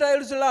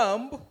 Israel's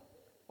lamb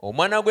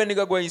omwana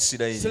gw'endiga gwa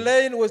Isirayiri,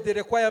 slain was the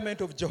requirement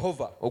of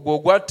Jehovah. ogwo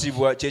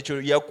ogwattibwa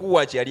kyekyo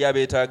yakuwa kye yali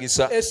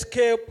abeetaagisa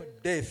Escape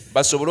death.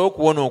 basobole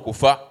okuwona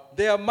okufa.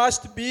 There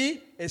must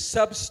be a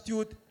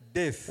substitute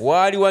death.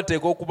 Waali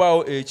wateeka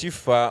okubaawo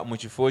ekifa mu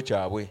kifo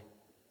kyabwe.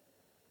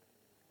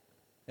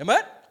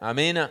 Amen?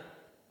 Amiina.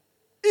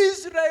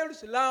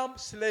 Israel's lamb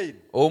slain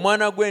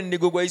Omwana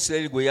gw'endiga gwa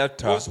Isirayiri gwe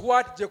yatta, was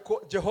what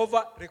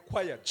Jehovah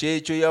required.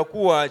 kyekyo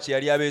yakuwa kye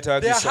yali There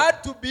abeetaagisa.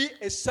 had to be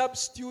a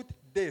substitute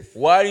death.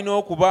 Waalina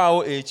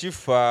okubaawo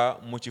ekifa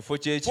mu kifo For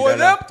them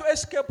ky'ekirala. to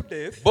escape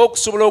death, Bo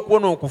okusobola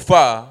okuwona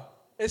okufa,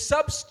 a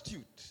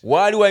substitute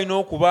waali walina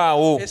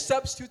okubaawo A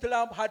substitute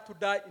lamb had to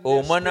die in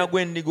their omwana stead.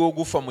 gw'endiga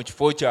ogufa mu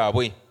kifo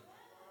kyabwe.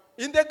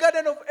 In the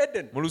Garden of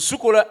Eden, Mu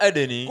lusuku lwa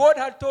Edeni, God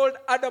had told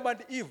Adam and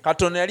Eve,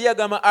 Katonda yali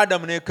yagamba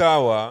Adamu ne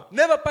Kaawa,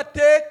 never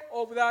partake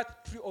of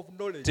that tree of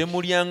knowledge.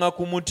 temulyanga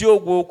ku muti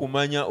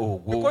ogw'okumanya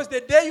ogwo, Because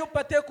the day you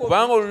partake of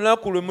kubanga it,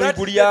 olunaku lwe that is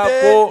the muligulyako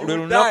day lwe you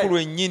lunaku die.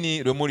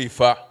 lwennyini lwe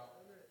mulifa.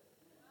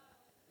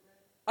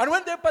 And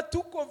when they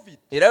partook of it,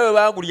 Era bwe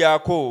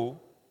baagulyako,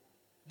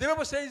 The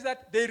Bible says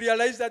that they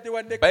realized that they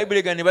were naked. bayibuli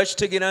ega ne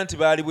bakitegeera nti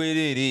baali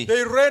bwereere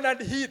They ran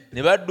and hid.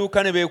 ne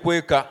badduka ne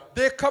beekweka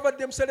They covered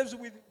themselves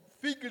with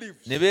fig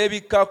leaves. ne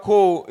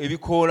beebikkako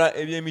ebikoola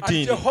And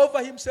eby'emitiini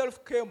Jehovah himself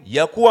came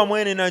yakuwa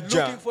mwene n'ajja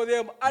looking for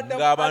them. Adam,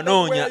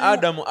 ng'abanoonya where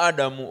are you?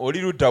 adamu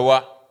oli ludda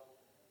wa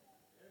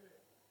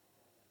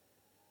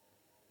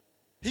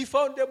He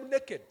found them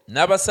naked.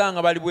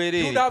 n'abasanga bali He would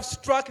bwereere have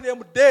struck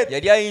them dead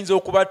yali ayinza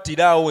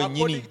okubattira awo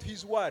according wennyini to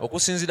his word.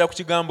 okusinziira ku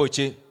kigambo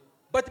kye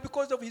But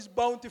because of his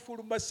bountiful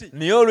mercy,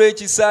 naye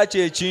olw'ekisa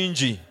kye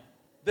ekingi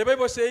the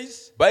Bible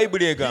says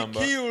bayibuli he egamba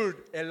killed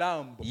a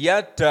lamb.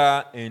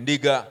 yatta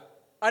endiga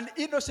An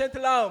innocent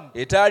lamb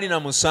etaalina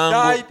musango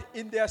died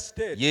in their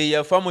stead. ye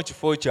yafa mu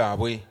kifo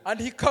kyabwe And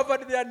he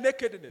covered their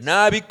nakedness.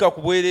 n'abikka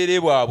ku bwereere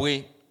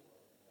bwabwe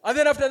And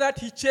then after that,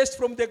 he chased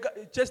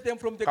them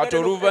from the kati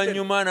Garden of Eden,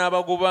 oluvannyuma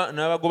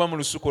n'abagoba mu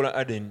lusuku lwa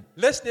adeni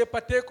lest they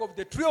partake of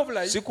the tree of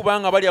life si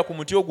kubanga balya ku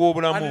muti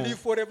ogw'obulamu and live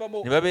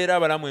forevermore. ne babeera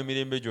abalamu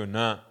emirembe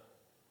gyonna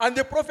And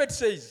the prophet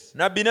says,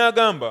 nabbi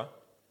n'agamba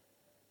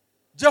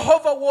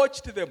Jehovah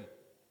watched them.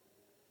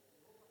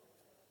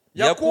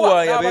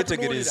 yakuwa n'abatunuulira.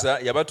 yabeetegereza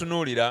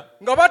yabatunuulira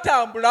Nga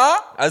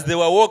batambula as they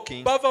were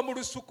walking bava mu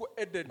lusuku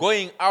Eden.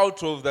 going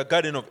out of the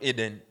garden of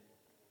eden.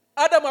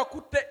 Adamu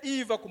akutte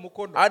Eva ku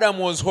mukono. Adam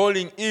was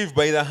holding Eve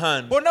by the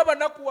hand. Bonna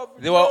banakuwavu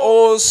They were nnyo,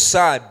 all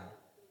sad,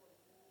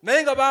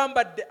 naye nga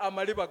bambadde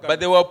amaliba but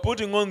they were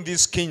putting on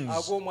these skins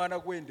ag'omwana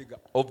gw'endiga.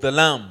 of the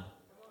lamb.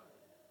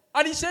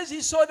 And he says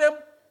he saw them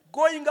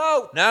going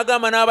out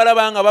N'agamba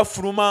n'abalaba nga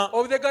bafuluma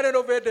of the Garden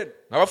of Eden.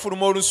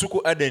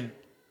 olusuku Aden,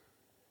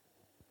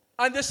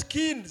 And the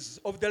skins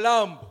of the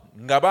lamb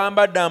nga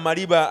bambadde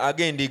amaliba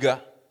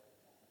ag'endiga.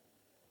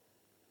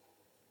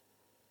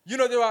 they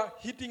were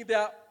hitting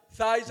their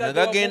thighs Nga and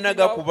they were gagenda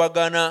moving out,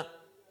 gakubagana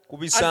ku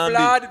and bisambi,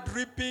 blood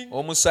dripping.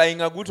 omusaayi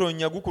nga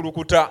gutonnya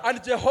gukulukuta.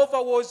 And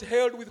Jehovah was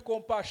held with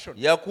compassion.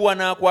 Yakuwa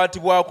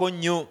n'akwatibwako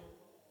nnyo.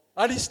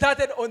 And he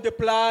started on the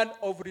plan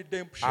of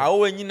redemption. Awo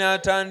wennyini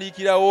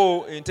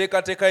atandikirawo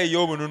enteekateeka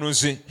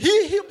ey'obununuzi.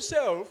 He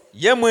himself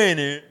Ye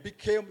mwene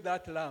became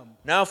that lamb.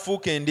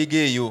 n'afuuka endiga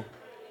eyo.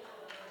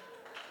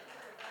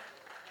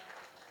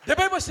 The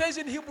Bible says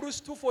in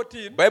Hebrews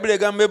 2:14, Bayibuli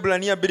egamba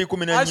Ebbulaniya as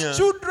 2:14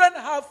 children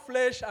have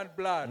flesh and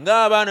blood,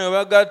 ng'abaana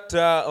bwe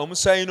bagatta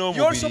omusaayi he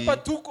also n'omubiri,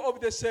 partook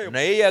of the same,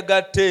 naye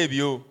yagatta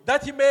ebyo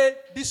that he may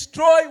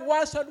destroy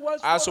once and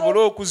once for asobole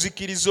all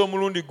okuzikiriza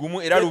omulundi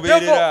gumu era The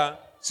lubeerera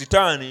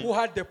sitaani who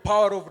had the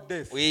power of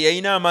death. ye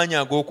yalina amaanyi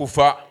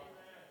ag'okufa.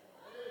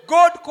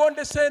 God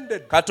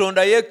condescended.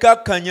 Katonda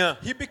yekkakkanya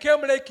He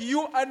became like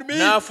you and me.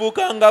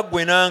 n'afuuka nga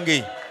ggwe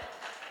nange,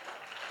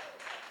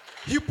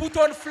 He put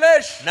on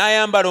flesh.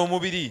 n'ayambala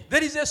omubiri.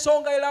 There is a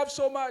song I love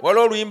so much.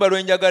 Waliwo oluyimba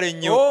lwe njagala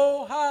ennyo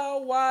Oh,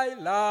 how I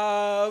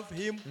love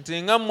him.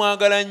 nti nga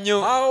mwagala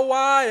nnyo How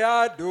I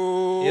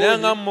adore era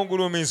nga him.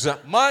 mmugulumiza.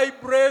 My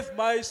breath,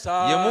 my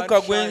Ye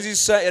mukka gwe sunshine,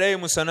 nzisa era ye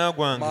musana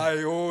gwange.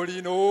 my all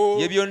in all.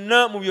 Ye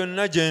byonna mu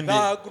byonna gye ndi.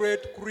 The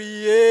great Ye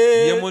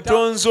creator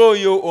mutonzi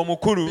oyo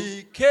omukulu.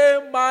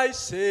 became my Ye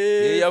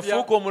savior,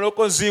 yafuuka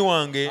omulokozi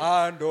wange.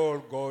 and all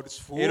God's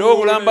Era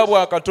obulamba fullness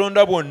bwa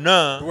Katonda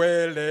bwonna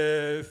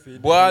dwelleth in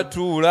him.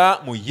 bwatuula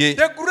mu ye.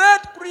 The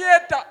great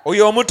creator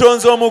Oyo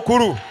omutonzi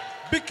omukulu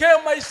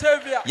became my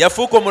savior,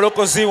 yafuuka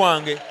omulokozi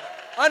wange.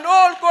 and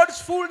all God's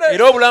fullness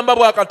Era obulamba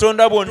bwa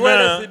Katonda bwonna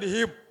dwelleth in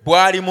him.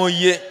 bwali mu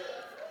ye.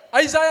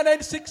 Isaiah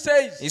 96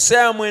 says,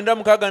 Isaaya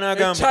 9:6 a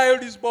n'agamba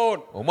child is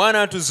born, omwana a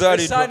son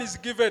atuzaaliddwa, is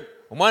given,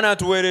 omwana and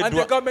the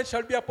atuweereddwa, government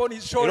shall be upon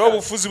his era shoulders,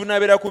 obufuzi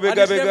bunabeera ku and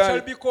his name shall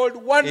begabega. be called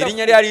Erinnya Wonderful,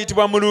 lye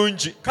aliyitibwa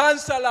mulungi,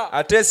 Counselor,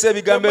 ateesa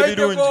ebigambo The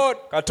mighty ebirungi, God,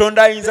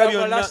 Katonda ayinza the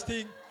byonna,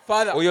 everlasting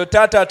Father. oyo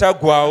taata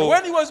ataggwaawo.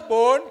 When he was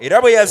born, Era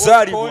bwe he was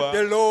yazaalibwa called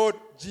the Lord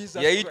Jesus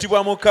Christ.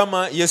 yayitibwa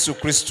Mukama Yesu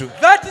Kristo.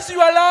 That is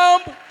your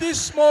lamb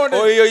this morning.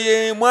 Oyo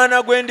ye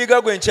mwana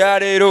gw'endiga gwe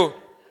nkyaleero.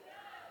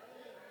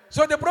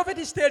 So the prophet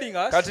is telling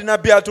us Kati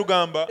nabbi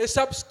atugamba a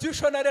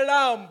substitutionary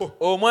lamb,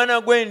 omwana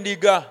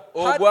gw'endiga Had to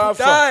ogwafa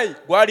die.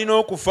 gwalina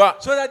okufa,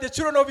 so that the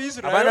children of abaana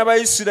Israel ba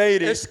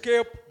Isirayiri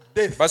escape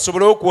death.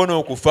 basobole okuwona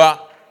okufa.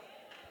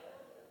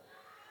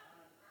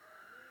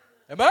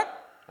 Amen?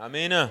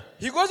 Amiina.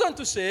 He goes on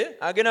to say,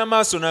 Agenda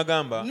maaso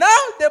n'agamba now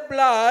the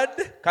blood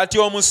kati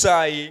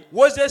omusaayi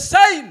was a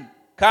sign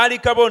kaali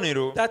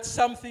kabonero that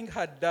something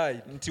had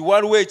died. nti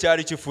waliwo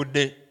ekyali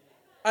kifudde.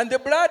 And the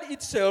blood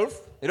itself,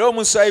 Era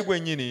omusaayi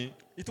gwennyini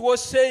it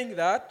was saying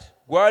that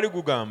gwali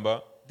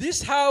gugamba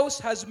this house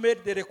has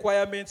met the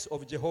requirements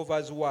of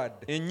Jehovah's word.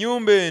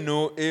 ennyumba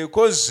eno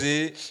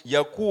ekoze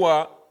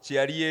yakuwa kye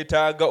yali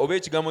yeetaaga, oba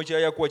ekigambo kya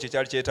yakuwa kye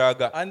kyali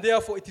kyetaaga. And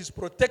therefore it is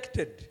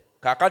protected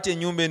Kaakati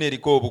ennyumba eno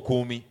eriko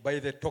obukuumi, by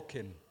the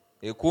token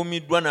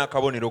ekuumiddwa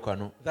n'akabonero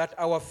kano that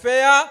our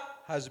fare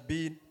has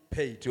been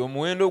paid. nti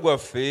omuwendo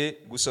gwaffe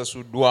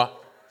gusasuddwa.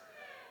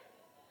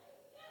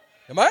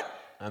 Amen?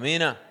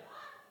 Amiina.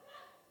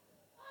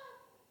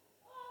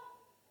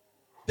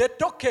 The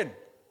token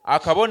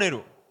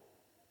Akabonero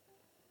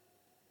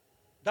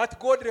that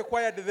God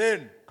required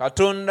then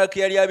Katonda ke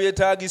yali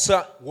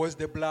abyetaagisa was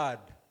the blood.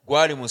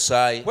 gwali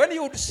musaayi. When he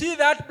would see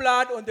that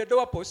blood on the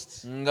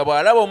doorposts, Nga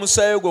bw'alaba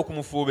omusaayi ogwo ku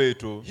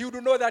mufuubeeto, he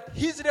would know that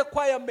his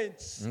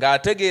requirements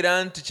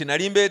ng'ategeera nti kye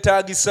nali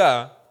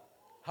mbeetaagisa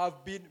have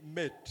been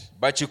met.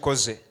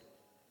 bakikoze.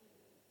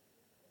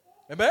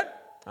 Amen?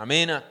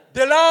 Amiina.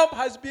 The lamb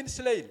has been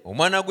slain.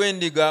 Omwana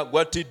gw'endiga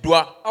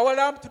gwattiddwa. Our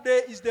lamb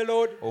today is the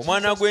Lord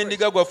Omwana Jesus Christ.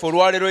 gw'endiga gwaffe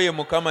olwaleero ye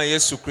Mukama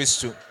Yesu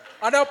Kristo.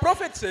 And our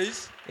prophet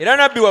says, Era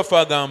nabbi waffe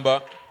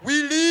agamba we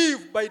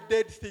live by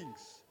dead things.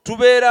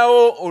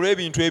 tubeerawo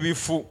olw'ebintu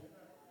ebifu.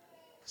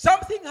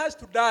 Something has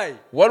to die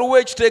Waliwo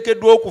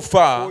ekiteekeddwa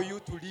okufa for you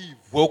to live.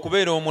 gwe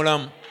okubeera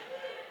omulamu.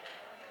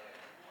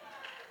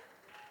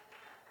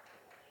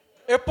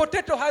 A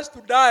potato has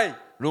to die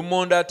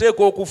Lumonde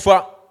ateekwa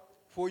okufa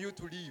for you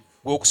to live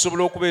gwe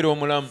okusobola okubeera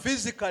omulamu.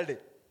 physically.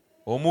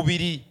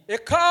 Omubiri. A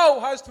cow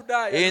has to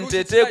die and lose Ente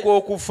its life eteekwa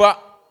okufa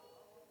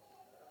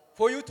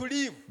for you to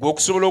live. gwe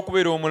okusobola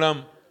okubeera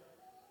omulamu.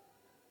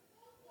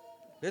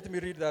 Let me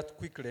read that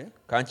quickly.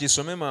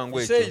 Kankisome mangu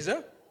He ekyo. says,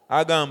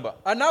 Agamba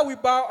and now we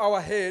bow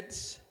our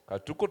heads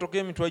katukotoka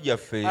emitwe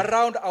gyaffe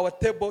around our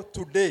table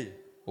today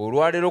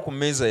olwaleero ku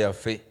mmeeza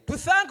yaffe to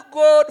thank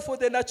God for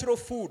the natural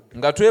food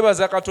nga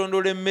twebaza Katonda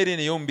olw'emmere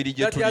n'ey'omubiri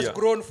gye that He has tulya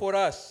grown for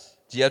us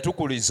gye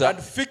yatukuliza and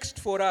fixed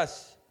for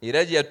us.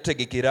 era gye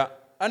yatutegekera.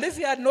 And if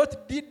He had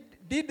not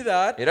did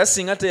that, Era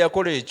singa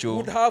teyakola we ekyo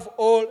would have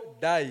all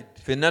died.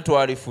 ffenna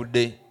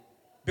twalifudde.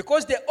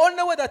 Because the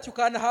only way that you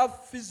can have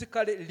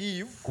physically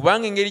live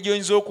Kubanga engeri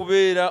gy'oyinza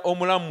okubeera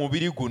omulamu mu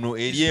mubiri guno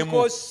is eri emu,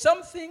 because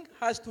something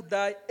has to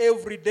die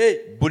every day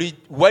buli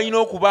walina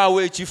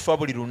okubaawo ekifa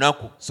buli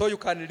lunaku so you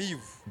can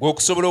live. gwe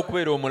okusobola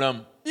okubeera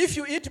omulamu. If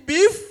you eat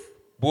beef,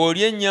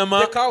 Bw'olya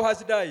ennyama, the cow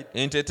has died.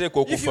 ente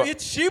eteekwa If you okufa.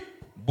 eat sheep,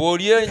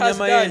 Bw'olya it has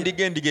ennyama died.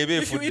 y'endiga, endiga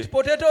eba if you efudde. eat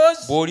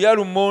potatoes, Bw'olya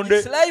lumonde,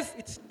 its life,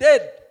 it's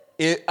dead.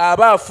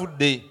 aba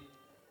afudde.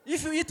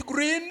 If you eat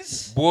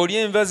greens,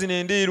 Bw'olya enva zino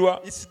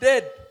endiirwa, it's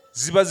dead.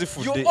 ziba You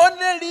zifudde.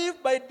 only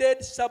live by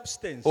dead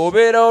substance.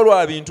 Obeerawo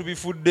lwa bintu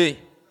bifudde.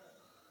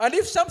 And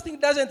if something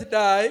doesn't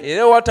die,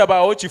 Era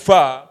watabaawo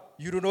kifa,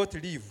 you do not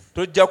live.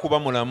 tojja kuba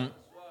mulamu.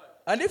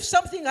 And if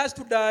something has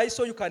to die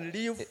so you can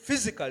live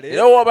physically,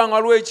 Era wabanga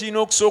waliwo ekirina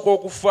okusooka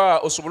okufa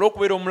osobole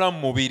okubeera omulamu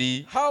mu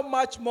mubiri, how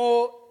much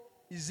more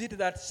is it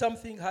that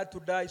something had to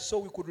die so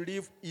we could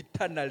live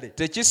eternally?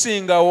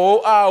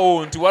 tekisingawo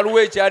awo nti waliwo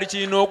ekyali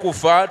kirina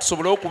okufa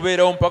tusobole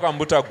okubeerawo mpaka mu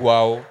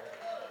butaggwaawo.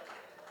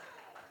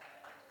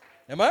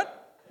 Amen?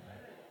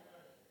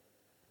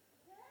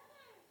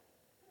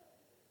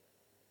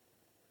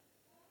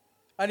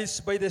 And it's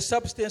by the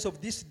substance of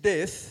this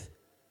death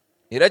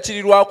Era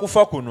kiri lwa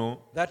kufa kuno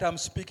that I'm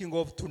speaking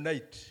of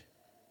tonight.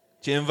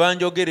 kyenva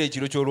njogera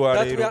ekiro That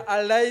we ky'olwaleero are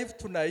alive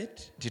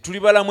tonight, nti tuli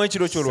balamu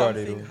ekiro something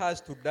ky'olwaleero.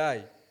 has to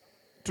die.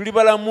 Tuli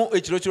balamu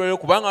ekiro ky'olwaleero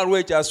kubanga waliwo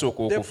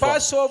ekyasooka The okufa.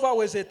 Passover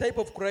was a type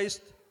of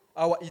Christ,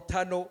 our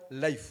eternal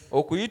life.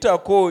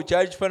 Okuyitako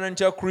kyali kifaananyi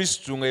kya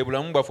Kristo nga ye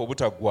bulamu bwaffe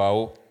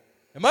obutaggwaawo.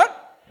 Amen?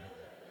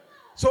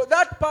 So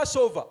that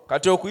Passover,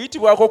 Kati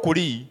okuyitibwako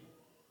kuli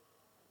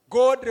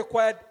God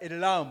required a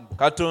lamb,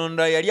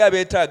 Katonda yali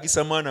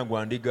abeetaagisa mwana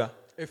gwa ndiga,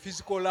 a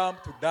physical lamb,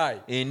 to die,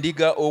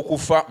 endiga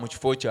okufa mu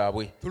kifo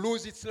kyabwe, to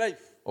lose its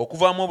life,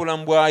 okuvaamu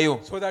obulamu bwayo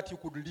so that you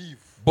could live.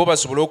 bo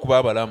basobole okuba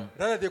abalamu.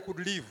 Rather, they could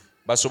live.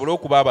 Basobole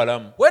okuba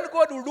abalamu. When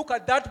God would look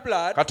at that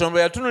blood, Katonda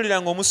bwe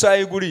yatunuliranga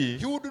omusaayi guli,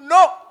 He would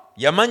know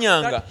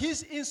yamanyanga that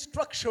His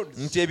instructions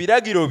nti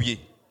ebiragiro bye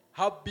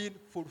have been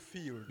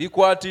fulfilled.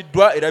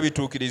 bikwatiddwa era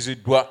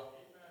bituukiriziddwa.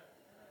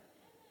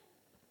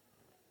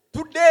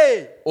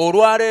 Today,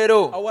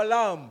 Olwaleero our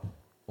lamb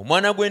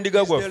omwana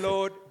gw'endiga is the gwaffe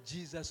Lord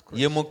Jesus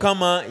ye Christ.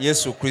 Mukama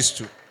Yesu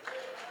Kristo.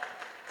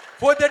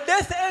 For the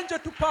death angel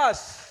to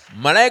pass,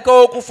 Malayika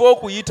w'okufa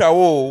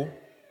okuyitawo,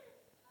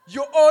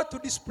 you ought to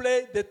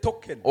display the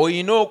token.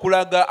 olina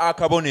okulaga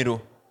akabonero,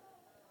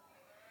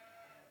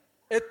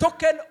 A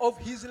token of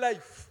his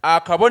life.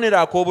 akabonero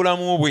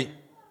ak'obulamu bwe.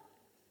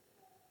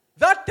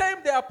 That time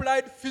they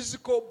applied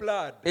physical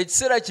blood,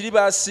 Ekiseera kiri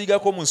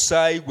baasiigako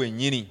musaayi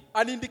gwennyini,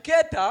 an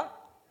indicator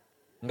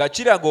nga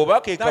kiraga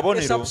oba ke that the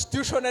kabonero.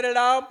 substitutionary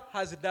lamb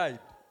has died.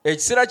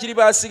 Ekiseera kiri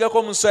baasiigako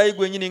omusaayi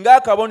gwennyini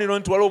ng'akabonero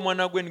nti waliwo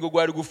omwana gw'endiga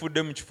gwali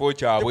gufudde mu kifo The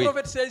kyabwe.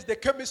 prophet says the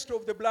chemistry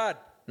of the blood.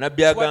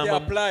 Nabbi That's what they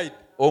agamba applied.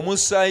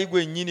 omusaayi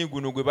gwennyini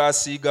guno gwe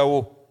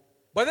baasiigawo.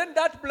 But then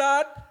that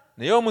blood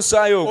Naye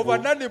omusaayi of ogwo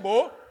an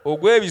animal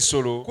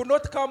ogw'ebisolo could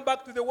not come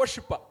back to the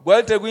worshipper.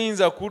 gwali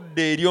teguyinza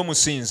kudda eri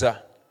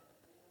omusinza.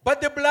 But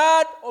the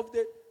blood of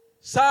the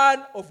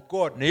Son of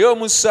God, Naye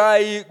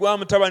omusaayi gwa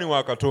mutabani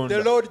wa the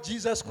Katonda Lord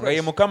Jesus nga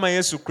ye Christ, Mukama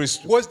Yesu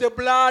Kristo was the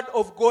blood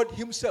of God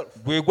himself.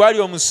 gwe gwali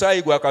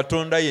omusaayi gwa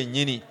Katonda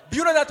yennyini. Do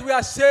you know that we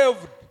are saved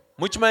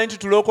Mukimanyi nti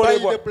by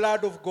tulokolebwa the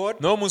blood of God?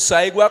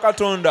 n'omusaayi gwa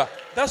Katonda.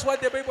 That's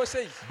what the Bible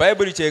says.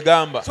 Bayibuli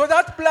kyegamba. So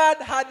that blood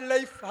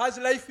has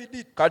life in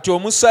it. Kati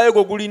omusaayi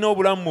gwo gulina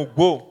obulamu mu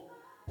gwo.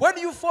 When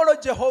you follow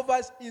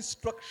Jehovah's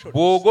instructions,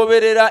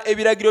 Bw'ogoberera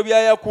ebiragiro bya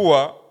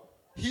yakuwa,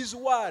 his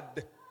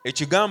word,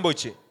 ekigambo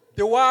kye,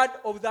 the word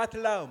of that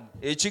lamb,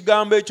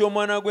 ekigambo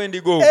eky'omwana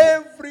gw'endiga ogwo,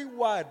 every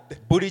word,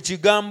 buli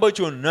kigambo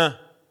kyonna,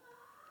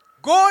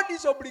 God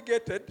is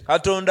obligated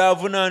katonda to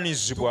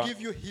avunaanyizibwa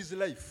give you his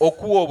life,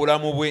 okuwa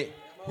obulamu bwe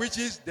which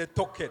is the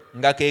token.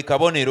 nga ke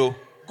kabonero.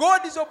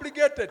 God is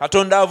obligated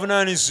katonda to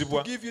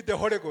avunaanyizibwa give you the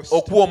Holy Ghost.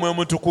 okuwa omwoyo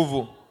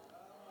mutukuvu.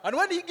 And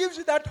when he gives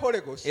you that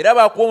Holy Ghost, era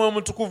baakuwa omwoyo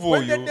mutukuvu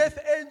when the oyo, death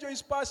angel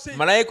is passing,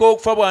 malayika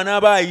w'okufa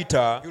bw'anaaba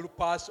ayita he will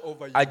pass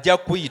over you. ajja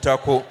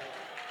kukuyitako.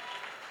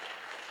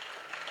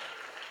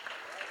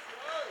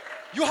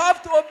 You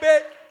have to obey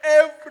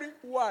every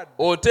word.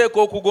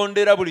 Oteeka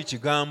okugondera buli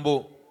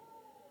kigambo.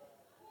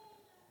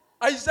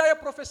 Isaiah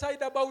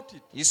prophesied about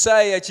it.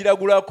 Isaaya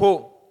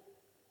yakiragulako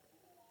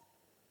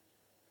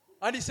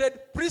And he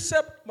said,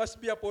 precept must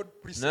be upon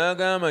precept.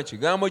 n'agamba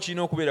kigambo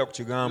kirina okubeera ku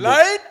kigambo,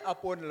 Line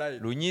upon line.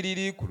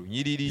 lunyiriri ku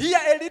lunyiriri, Here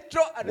a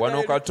little and there wano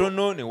a little.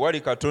 katono ne wali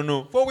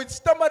katono. For with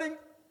stammering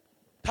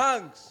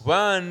tongues,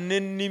 Kuba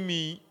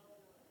n'ennimi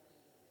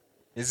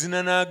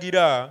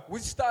ezinanaagira,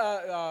 with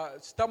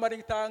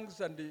stammering tongues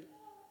and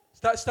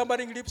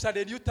stammering lips and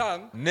a new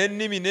tongue,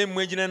 n'ennimi n'emmwe will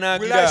I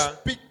eginanaagira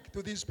speak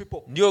to these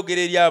people.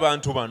 ndyogera eri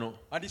abantu bano.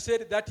 And he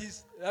said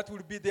that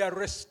will be their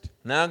rest,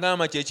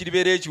 N'agamba kye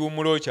kiribeera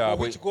ekiwummulo for kyabwe.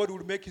 which God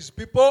will make his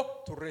people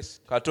to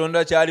rest.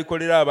 Katonda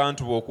kyalikolera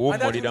abantu be And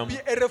that will okuwummuliramu. be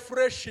a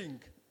refreshing,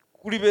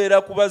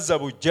 Kulibeera kubazza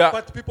bujja,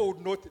 but people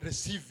would not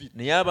receive it.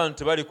 naye abantu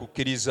tebali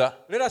kukkiriza.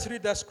 Let us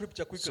read that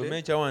scripture Some quickly.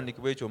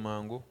 ekyawandiikibwa ekyo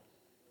mangu.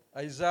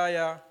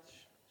 Isaiah,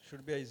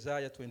 should be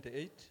Isaiah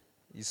 28.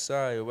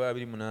 Isaaya oba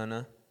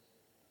 28.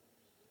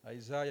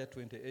 Isaiah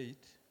 28.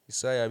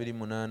 Isaaya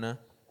 28.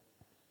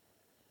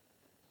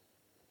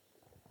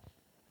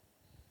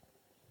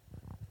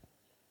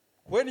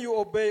 When you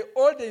obey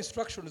all the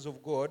instructions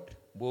of God,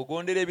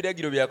 Bw'ogondera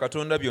ebiragiro bya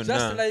Katonda just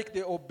byonna, like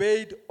they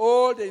obeyed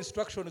all the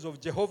instructions of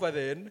Jehovah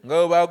then, nga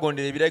bwe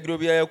baagondera ebiragiro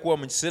bya Yakuwa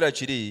mu kiseera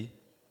kiri,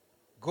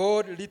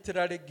 God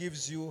literally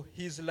gives you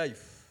his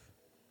life,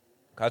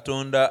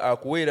 Katonda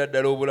akuweera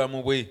ddala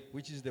obulamu bwe,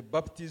 which is the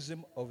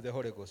baptism of the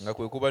Holy Ghost. nga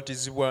kwe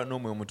kubatizibwa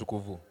n'Omwoyo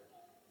Mutukuvu.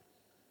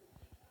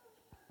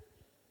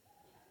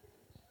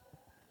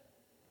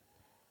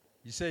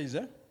 He says,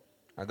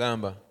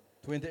 Agamba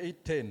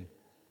 28:10.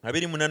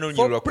 28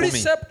 For olunyiriri lwa 10.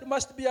 precept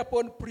must be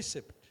upon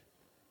precept,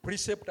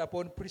 precept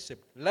upon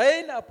precept,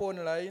 line upon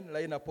line,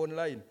 line upon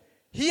line.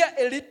 Here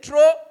a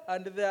little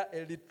and there a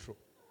little.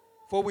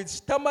 For with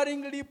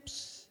stammering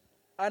lips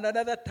and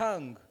another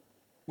tongue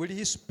will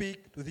he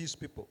speak to these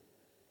people,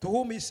 to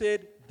whom he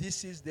said,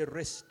 this is the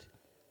rest,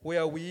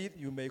 wherewith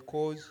you may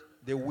cause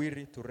the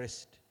weary to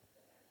rest.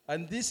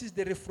 And this is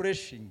the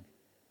refreshing,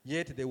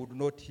 yet they would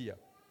not hear.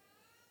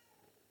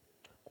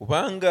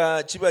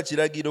 Kubanga kiba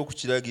kiragiro ku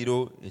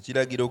kiragiro,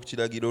 ekiragiro ku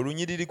kiragiro,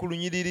 olunyiriri ku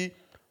lunyiriri,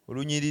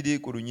 olunyiriri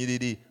ku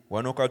lunyiriri,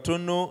 wano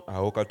katono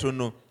awo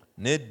katono.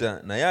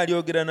 Nedda naye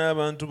alyogera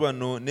n'abantu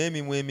bano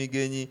n'emimwa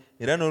emigenyi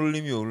era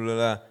n'olulimi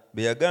olulala,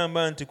 be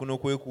yagamba nti kuno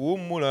kwe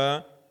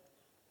kuwummula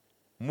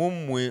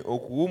mummwe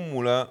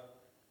okuwummula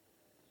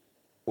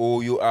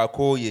oyo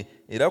akooye,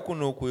 era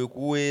kuno kwe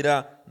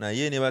kuweera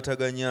naye ne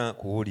bataganya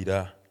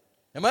kuwulira.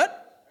 Amen?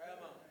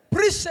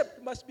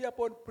 Precept must be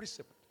upon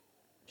precept,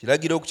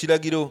 Kiragiro ku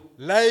kiragiro,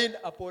 line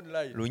upon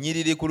line.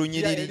 lunyiriri ku Here a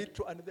lunyiriri,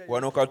 little and there a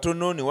wano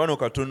katono ne wano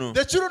katono.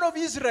 The children of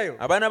Israel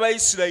Abaana ba were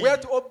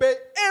Isirayiri to obey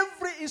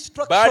every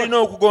instruction. baalina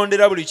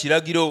okugondera buli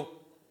kiragiro,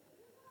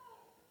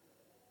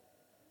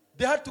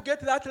 They had to get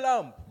that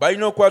lamb.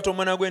 balina okukwata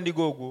omwana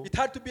gw'endiga ogwo, It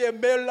had to be a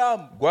male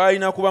lamb.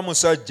 gwalina kuba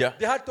musajja,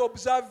 They had to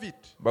observe it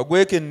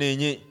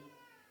bagwekenneenye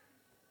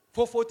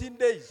for 14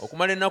 days.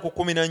 okumala ennaku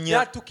 14. They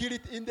had to kill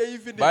it in the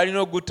evening. Baalina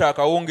okugutta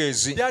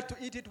akawungeezi, They had to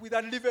eat it with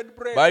unleavened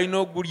bread. baalina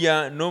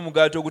ogulya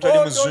n'omugaati ogutali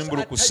All those are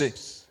muzimbulukuse.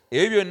 types.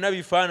 Ebyo byonna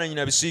bifaananyi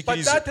na But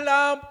bisiikirize, that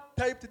lamb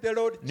typed the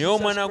Lord naye Jesus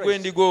omwana Christ.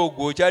 gw'endiga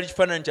ogwo kyali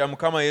kifaananyi kya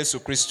Mukama Yesu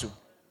Kristo.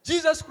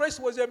 Jesus Christ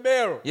was a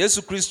male.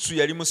 Yesu Kristo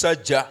yali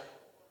musajja.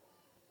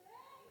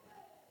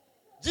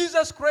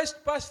 Jesus Christ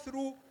passed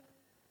through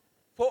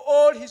for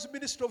all his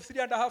ministry of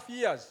 3.5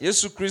 years.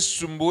 Yesu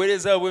Kristo mu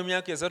buweereza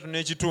bw'emyaka 3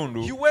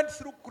 n'ekitundu He went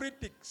through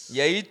critics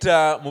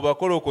yayita mu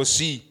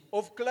bakolokosi,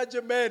 of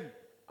clergymen,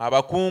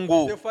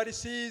 abakungu, the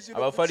Pharisees, criticized him,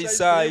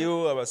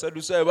 abafalisaayo,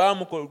 abasadusaayo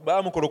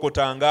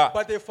baamukolokotanga,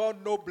 but they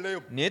found no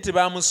blame. naye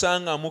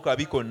tebaamusangamu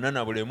kabi konna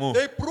na bulemu.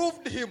 They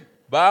proved him,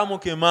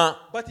 Baamukema,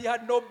 but he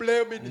had no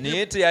blame in him.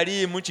 naye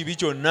teyaliimu kibi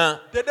kyonna.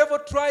 The devil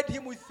tried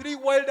him with 3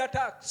 wild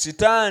attacks,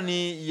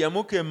 Sitaani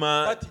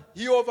yamukema but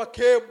he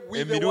overcame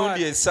with the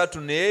emirundi word,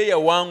 3 naye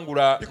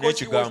yawangula because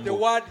he was the n'ekigambo,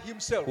 word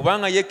himself.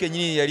 kubanga ye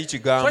kennyini yali So he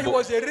kigambo.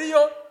 was a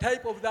real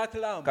type of that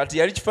lamb. Kati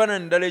yali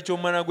kifaananyi ddala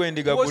eky'omwana He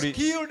gw'endiga was guli,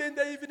 killed in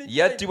the evening time,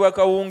 yattibwa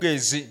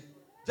kawungeezi,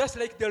 just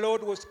like the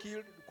Lord was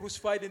killed,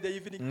 crucified in the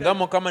evening nga time.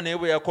 Mukama naye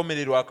bwe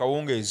yakomererwa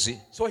akawungeezi.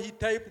 So he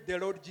typed the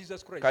Lord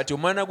Jesus Christ. Kati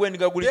omwana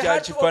gw'endiga guli They kyali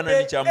had to kifaananyi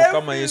obey kya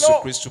Mukama every Yesu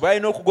law. Kristo.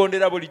 Balina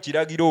okugondera buli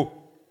kiragiro,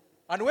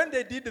 And when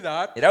they did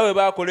that era bwe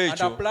baakola and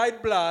ekyo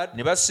applied blood,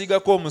 ne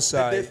basiigako the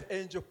omusaayi, death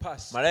angel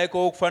passed. malayika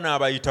w'okufa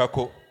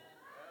n'abayitako.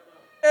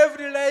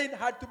 Every line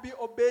had to be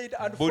obeyed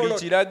and buli followed.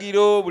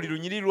 kiragiro buli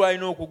lunyiriri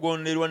lwalina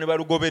okugonderwa ne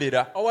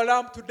balugoberera. Our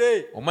lamb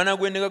today Omwana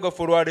gw'endiga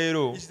gaffe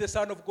olwaleero is the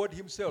Son of God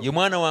himself. ye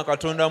mwana wa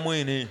Katonda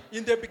mwene.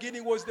 In the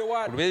beginning was the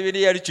Word.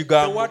 Olubereberye yali The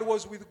kigambo, Word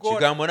was with God.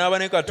 kigambo n'aba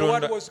ne The Word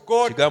Katonda, was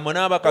God. kigambo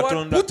n'aba The Word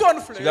Katonda, put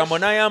on flesh kigambo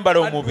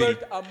n'ayambala and omubiri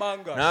dwelt among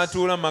us.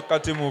 n'atuula mu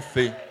makkati mu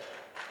ffe.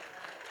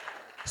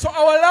 So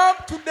our lamb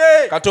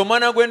today Kati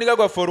omwana gw'endiga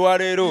gwaffe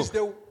olwaleero is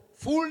the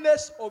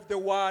fullness of the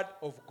Word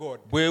of God.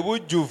 bwe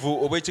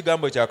bujjuvu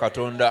obw'ekigambo kya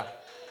Katonda.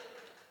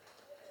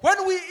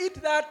 When we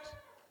eat that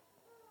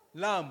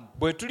lamb,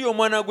 Bwe tuli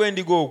omwana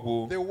gw'endiga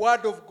ogwo the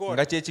Word of God,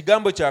 nga kye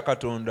kigambo kya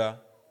Katonda,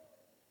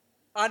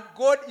 and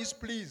God is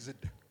pleased,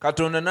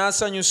 Katonda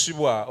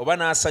n'asanyusibwa oba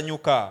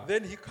n'asanyuka,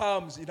 then he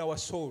comes in our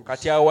souls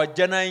kati awo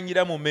ajja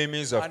n'ayingira mu mmeeme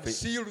and zaffe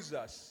seals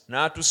us,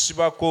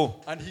 n'atusibako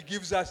and he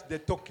gives us the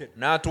token,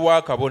 n'atuwa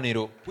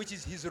akabonero which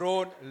is his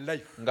own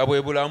life. nga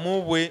bwe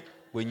bulamu bwe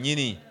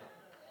bwennyini.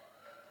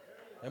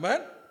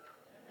 Amen?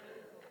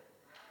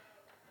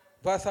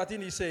 Verse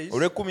 13 he says,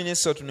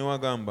 Olw'e-13 ne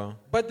wagamba,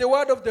 but the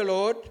word of the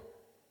Lord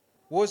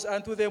was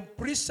unto them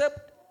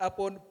precept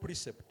upon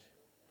precept,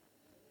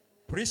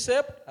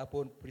 precept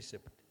upon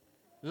precept,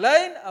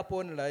 line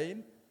upon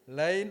line,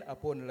 line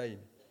upon line,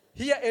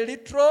 here a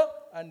little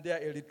and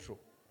there a little,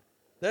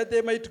 that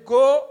they might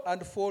go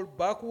and fall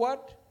backward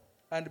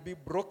and be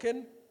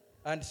broken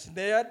and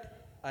snared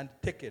and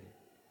taken.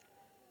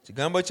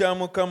 Kigambo kya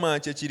Mukama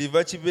kye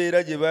kiriva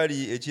kibeera gye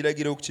bali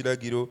ekiragiro ku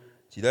kiragiro,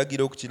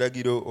 kiragiro ku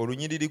kiragiro,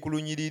 olunyiriri ku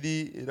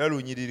lunyiriri, era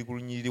lunyiriri ku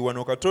lunyiriri,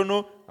 wano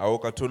katono awo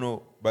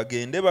katono,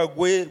 bagende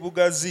bagwe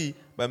bugazi,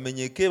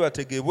 bamenyeke,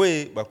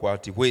 bategebwe,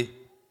 bakwatibwe.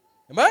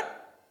 Amen?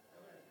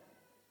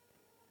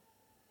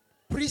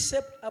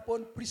 Precept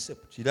upon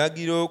precept,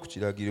 Kiragiro ku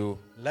kiragiro,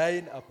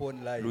 line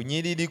upon line,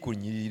 lunyiriri ku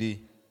lunyiriri,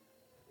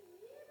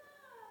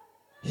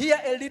 here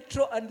a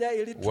little and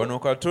there a little, wano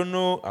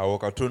katono awo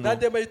katono, that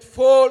they might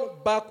fall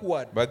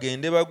backward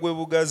bagende bagwe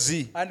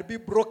bugazi, and be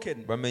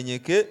broken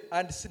bamenyeke,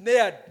 and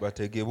snared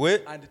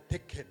bategebwe, and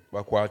taken.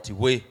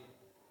 bakwatibwe.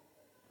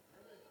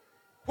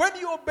 When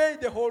you obey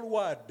the whole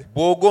word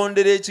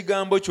Bw'ogondera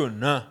ekigambo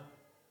kyonna,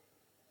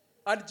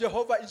 and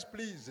Jehovah is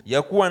pleased,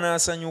 yakuwa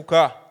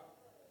n'asanyuka,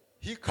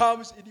 he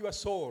comes in your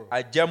soul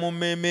ajja mu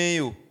mmeeme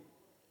yo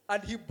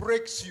and he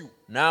breaks you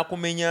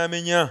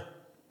n'akumenyaamenya,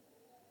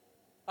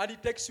 and he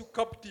takes you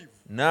captive.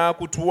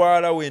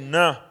 n'akutwala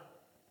wenna,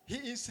 He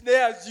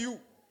ensnares you,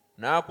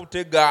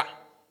 n'akutega,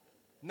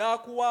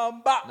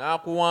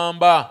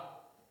 n'akuwamba,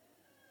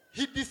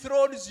 he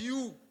dethrones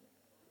you,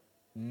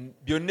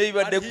 byonna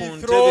ebibadde and ku he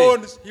ntebe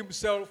thrones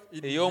himself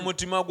in you.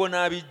 ey'omutima gwo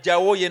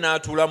n'abiggyawo, ye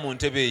n'atuula mu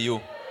ntebe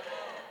eyo.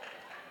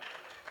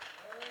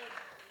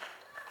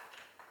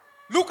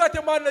 Look at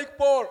a man like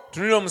Paul,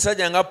 Tunulira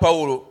omusajja nga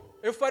Pawulo,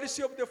 a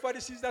Pharisee of the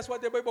Pharisees, that's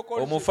what the Bible calls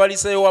him.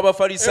 omufalisaayo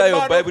w'abafalisaayo, A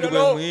man of Bayibuli the bwe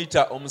law.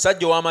 muyita,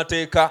 omusajja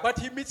ow'amateeka, But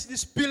he meets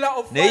this pillar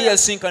of naye fire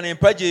yasinkana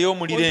empagi on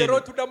ey'omuliro the eno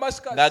road to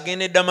Damascus.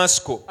 ng'agenda e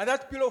Damasiko. And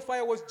that pillar of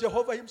fire was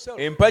Jehovah himself.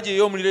 Empagi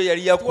ey'omuliro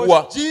yali It yakuwa,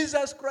 was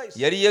Jesus Christ.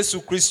 yali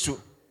Yesu Kristo.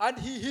 And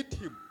he hit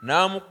him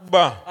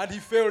N'amukuba and he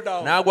fell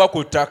down. n'agwa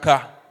ku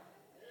ttaka.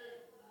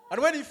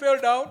 And when he fell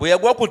down, Bwe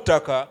yagwa ku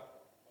ttaka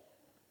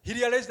he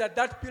realized that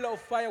that pillar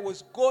of fire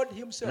was God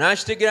himself.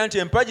 n'akitegeera nti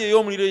empagi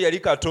ey'omuliro yali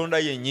Katonda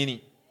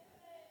yennyini.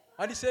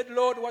 And he said,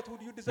 Lord, what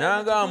would you desire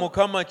me to N'agamba, do?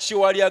 Mukama, kiki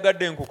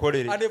waliagadde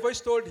nkukolere? And a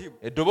voice told him,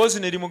 Eddoboozi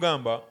ne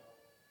limugamba,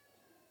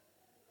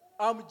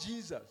 I'm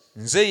Jesus.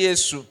 nze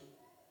Yesu.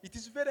 It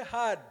is very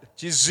hard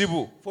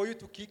Kizibu for you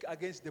to kick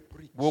against the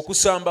pricks.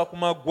 bw'okusamba ku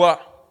maggwa.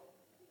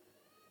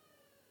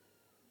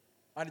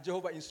 And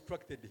Jehovah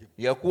instructed him.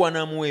 Yakuwa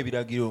n'amuwa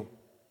ebiragiro.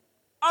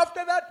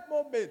 After that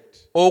moment,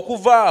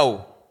 Okuva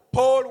awo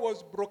Paul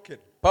was broken.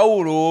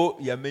 Pawulo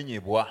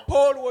yamenyebwa.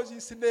 Paul was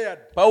ensnared.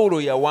 Pawulo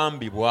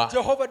yawambibwa.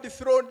 Jehovah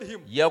dethroned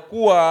him.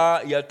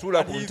 Yatuula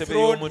And ku he ntebe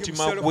throned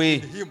y'omutima himself gwe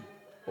in him.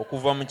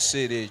 okuva mu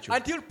kiseera ekyo.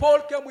 Until Paul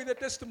came with a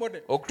testimony.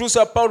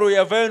 Okutuusa Pawulo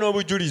yavaayo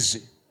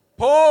n'obujulizi.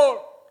 Paul,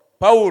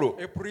 Pawulo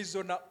a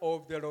prisoner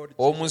of the Lord Jesus.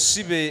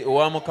 omusibe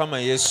owa Mukama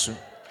Yesu.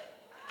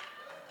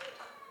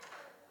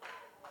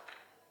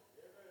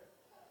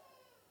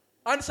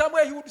 And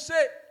somewhere he would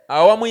say,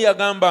 Awamu I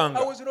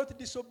yagambanga, was not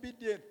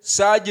disobedient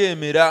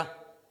saajeemera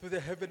to the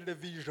heavenly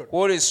vision.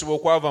 kwolesebwa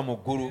okwava mu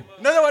ggulu.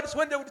 In other words,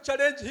 when they would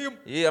challenge him,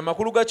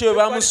 Amakulu gakyo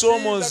bwe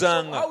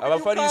baamusoomoozanga,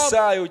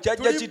 Abafalisaayo,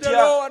 kyajja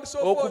kitya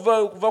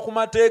okuva ku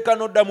mateeka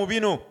n'odda mu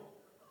bino?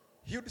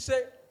 he would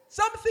say,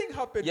 something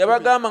happened to me.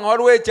 Yabagamba nga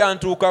waliwo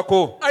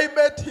ekyantuukako. I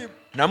met him.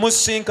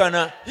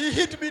 Namusinkana, He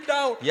hit me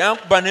down.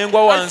 yankuba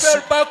n'engwa I wansi,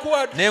 fell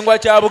backward. n'engwa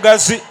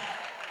kyabugazi.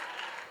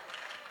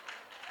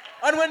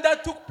 And when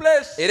that took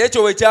place, Era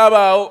ekyo bwe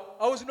kyabaawo,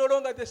 I was no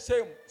longer the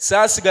same.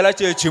 saasigala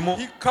kye kimu.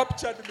 He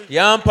captured me.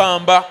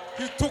 Yampamba.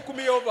 He took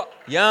me over.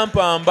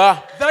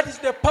 Yampamba. That is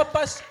the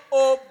purpose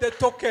of the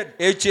token.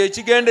 Ekyo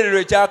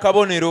ekigendererwa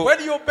eky'akabonero.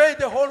 When you obey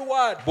the whole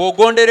word,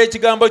 Bw'ogondera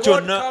ekigambo God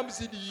kyonna,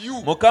 comes in you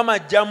Mukama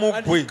ajja mu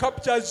and He ggwe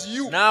captures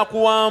you.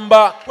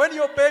 n'akuwamba. When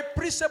you obey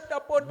precept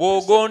upon precept,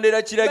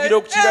 Bw'ogondera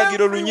kiragiro ku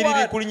kiragiro,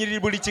 lunyiriri ku lunyiriri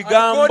buli and God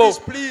kigambo, is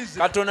pleased,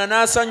 Katonda He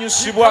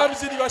n'asanyusibwa,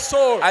 comes in your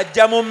soul.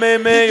 ajja mu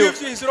mmeeme He eyo,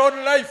 gives you His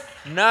own life.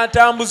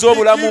 n'atambuza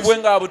obulamu bwe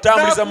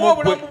ng'abutambuliza mu N'akuwa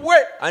ggwe. obulamu bwe.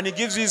 And he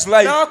gives you his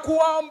life,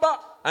 N'akuwamba.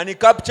 and he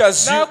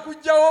captures you,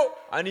 N'akuggyawo.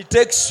 and he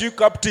takes you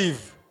captive.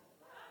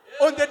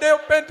 On the day of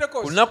Ku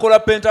Pentecost, lunaku lwa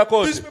these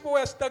Pentecost, people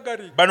were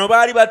staggering. bano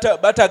baali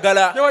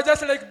batagala, They were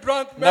just like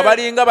drunk nga men.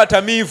 balinga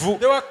batamiivu,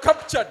 They were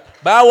captured.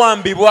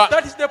 baawambibwa.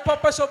 That is the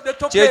purpose of the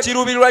Kye token.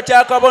 kiruubirirwa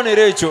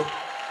ky'akabonero ekyo.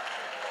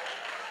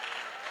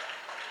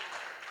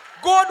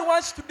 God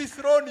wants to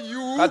dethrone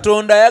you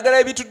Katonda ayagala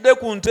ebitudde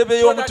ku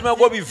ntebe so that y'omutima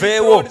gwo He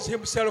biveewo, dethrones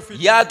Himself in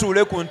you.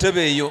 yaatuule ku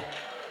ntebe eyo.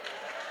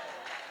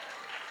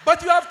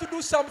 But you have to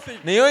do something.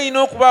 Naye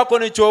olina okubaako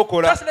ne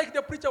ky'okola. Just like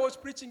the preacher was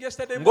preaching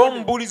yesterday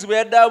morning, Ng'omubuulizi bwe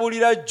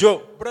yaddaabulira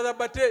jjo, Brother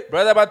Bate,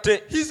 brother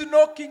Batte he's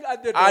knocking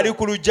at the ali door.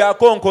 ku luggi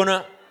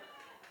akonkona,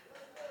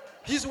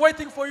 He's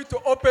waiting for you to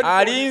open for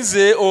him.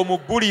 alinze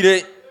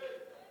omuggulire.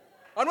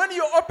 And when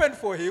you open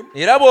for him,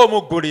 Era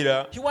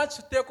bw'omuggulira, he wants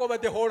to take over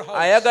the whole house.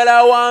 ayagala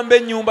awambe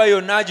ennyumba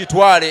yonna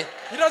agitwale.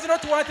 He does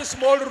not want a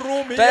small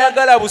room here.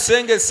 Tayagala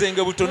busengesenge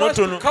He wants to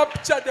butonotono.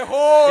 capture the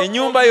whole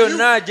Ennyumba of you.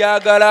 yonna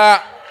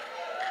agyagala.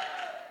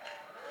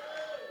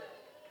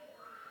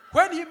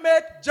 When he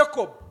met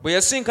Jacob Bwe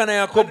yasinkana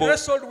and Yakobo,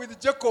 wrestled with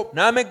Jacob,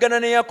 n'ameggana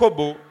ne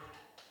Yakobo,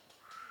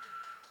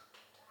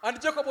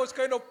 and Jacob was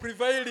kind of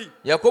prevailing,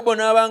 Yakobo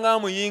n'abanga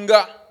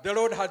amuyinga, the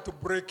Lord had to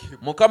break him.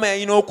 Mukama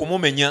yalina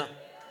okumumenya.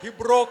 He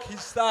broke his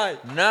thigh.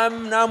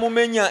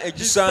 N'amumenya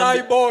His thigh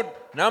ekisambi, bone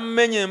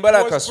n'amumenya was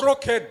embalakaso,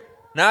 broken.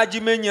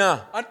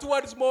 n'agimenya. And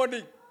towards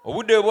morning,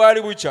 Obudde bwe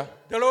bwali bukya,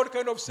 the Lord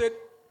kind of said,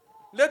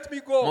 let me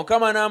go.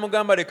 Mukama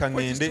n'amugamba leka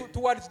Which is ŋŋende,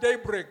 towards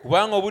daybreak.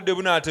 kubanga obudde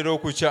bunaatera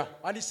okukya.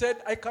 And he said,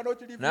 I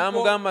cannot leave you go.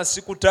 N'amugamba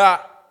sikuta.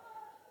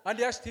 And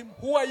he asked him,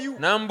 who are you?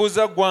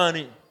 N'amubuuza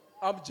gwani?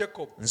 I'm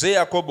Jacob. Nze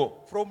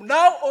Yakobo. From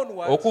now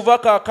onwards, Okuva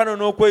kaakano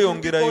you will be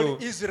n'okweyongerayo,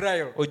 called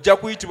Israel. ojja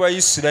kuyitibwa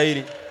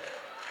Isirayiri.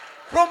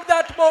 From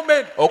that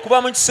moment,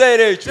 Okuva mu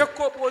kiseera ekyo,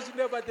 Jacob was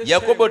never the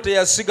Yakobo same.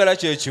 teyasigala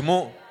kye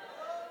kimu.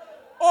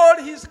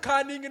 All his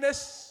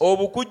cunningness,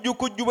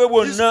 Obukujjukujju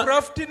bwe his bwonna,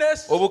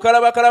 craftiness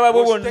obukalabakalaba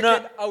bwe was bwonna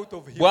taken out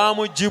of him.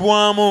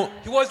 bwamuggyibwamu.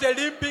 He was a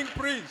limping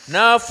priest,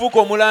 N'afuuka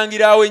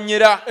omulangira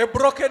awennyera. a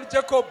broken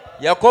Jacob.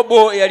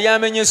 Yakobo yali The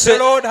amenyese,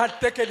 Lord had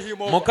taken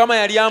him over. Mukama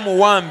yali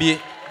amuwambye.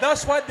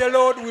 That's what the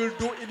Lord will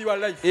do in your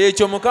life.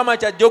 Ekyo Mukama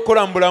kyajja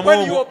okukola mu bulamu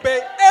When you bwo. obey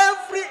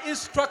every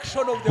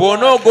instruction of the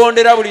Bw'ona word,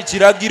 ogondera buli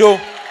kiragiro,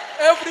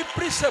 every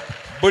precept,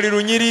 buli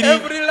lunyiriri,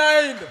 every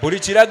line, buli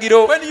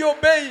kiragiro, when you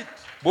obey it,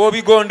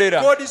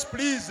 bw'obigondera, God is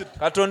pleased.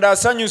 Katonda He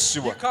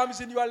asanyusibwa, comes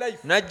in your life,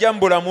 n'ajja mu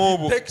bulamu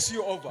bwo, takes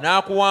you over.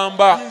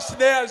 n'akuwamba, He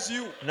ensnares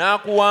you,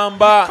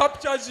 n'akuwamba,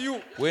 captures you,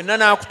 wenna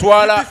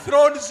n'akutwala,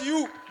 dethrones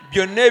you.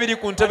 byonna ebiri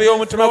ku ntebe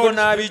y'omutima gwo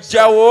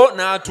n'abiggyawo,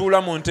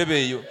 n'atuula mu ntebe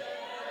eyo.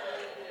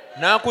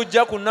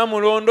 N'akuggya ku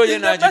nnamulondo ye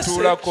In the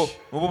n'agituulako. message,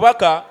 Mu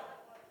bubaka,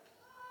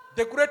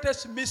 The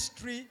greatest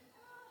mystery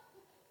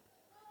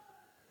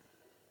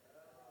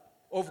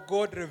of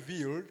God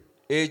revealed,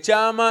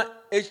 ekyama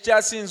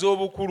ekikyasinza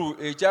obukulu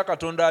ekya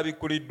Katonda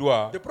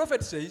abikkuliddwa, the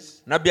prophet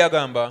says, nabbi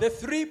agamba, the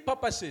three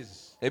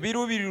purposes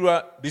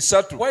ebiruubirirwa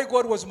bisatu why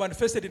God was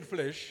manifested in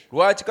flesh,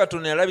 lwaki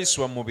Katonda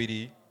yalabisibwa mu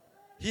mubiri.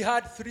 he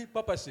had three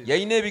purposes.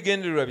 Yalina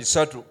ebigendererwa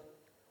bisatu.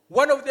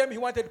 One of them, he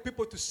wanted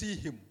people to see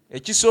him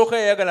Ekisooka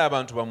yayagala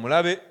abantu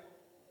bamulabe,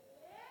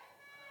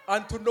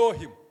 and to know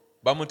him.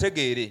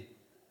 bamutegeere.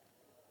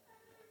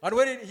 And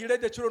when he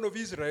led the children of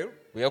Israel,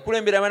 Bwe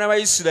yakulembera abaana ba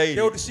they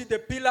Isirayiri, would see the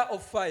pillar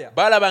of fire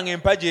baalabanga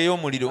empagi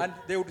ey'omuliro, and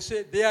they would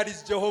say, there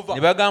is ne Jehovah.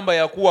 bagamba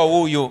yakuwa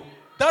wuuyo.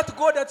 That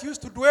God that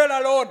used to dwell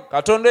alone,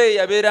 Katonda oyo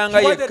yabeeranga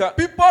he wanted yekka,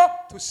 people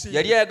to see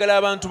yali him. ayagala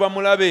abantu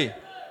bamulabe.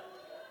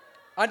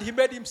 And he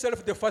made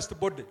himself the first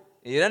body,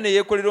 Era ne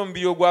yeekolera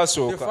omubiri the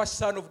ogwasooka. first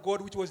son of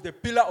God, which was the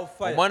pillar of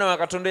fire. Omwana wa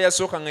Katonda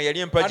eyasooka nga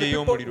yali And empagi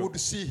people ey'omuliro. would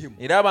see him.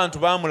 Era abantu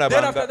Then after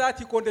baamulabanga. that,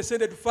 he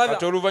condescended Kati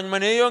further. oluvannyuma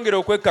ne yeeyongera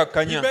He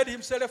okwekkakkanya. made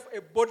himself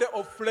a body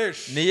of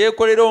flesh. Ne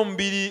yeekolera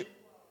omubiri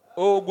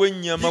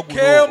ogw'ennyama He guno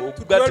came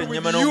to okugatta dwell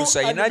ennyama with you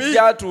n'omusaayi, and me.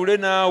 n'ajja atuule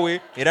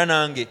naawe era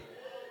nange.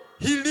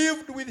 He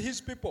lived with his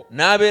people.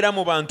 N'abeera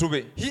mu bantu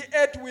be, He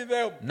ate with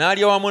them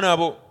n'alya wamu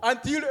nabo,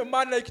 until a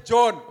man like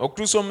John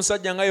okutuusa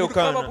omusajja nga would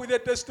come up Yokaana with a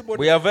bwe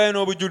testimony. yavaayo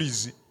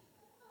n'obujulizi.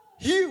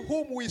 He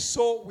whom we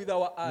saw with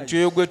our eyes, Nti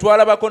oyo gwe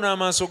twalabako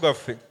n'amaaso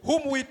gaffe,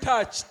 whom we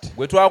touched,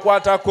 gwe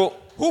twakwatako,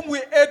 whom we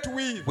ate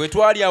with, gwe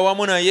twali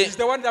awamu naye, is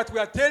the one that we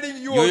are telling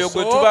you y'oyo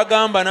gwe also,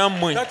 tubagamba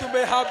nammwe, that you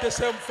may have the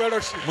same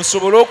fellowship.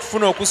 musobole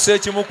okufuna okussa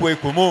ekimu kwe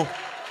kumu.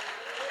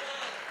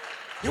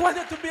 He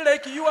wanted to be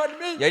like you and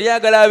me. yali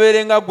ayagala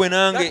abeere nga ggwe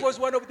That nange. was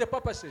one of the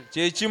purposes.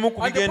 Kye kimu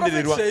ku And the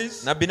bigendererwa. prophet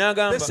says, Nabbi The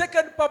n'agamba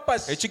second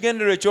purpose,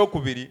 ekigendererwa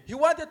ekyokubiri he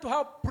wanted to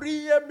have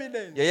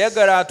preeminence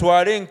yayagala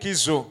atwale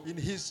enkizo in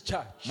his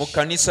church. mu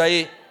kkanisa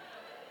ye.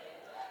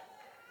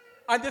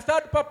 And the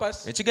third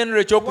purpose,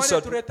 Ekigendererwa he wanted to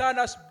ekyokusatu return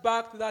us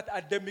back to that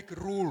Adamic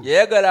rule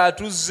yayagala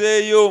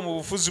atuzzeeyo mu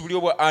bufuzi buli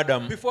obwa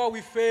Adamu before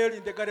we fell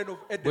in the Garden of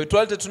bwe Eden.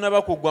 twali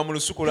tetunaba kuggwa mu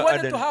lusuku He lwa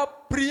wanted to Adeni. have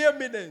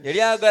preeminence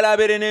Yali ayagala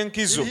abeere in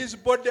n'enkizo his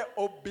body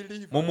of mu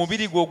believers.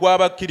 mubiri gwe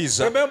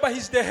ogw'abakkiriza. Remember,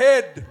 he's the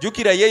head.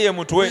 Jjukira ye ye We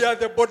mutwe, are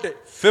the body.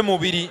 ffe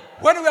mubiri.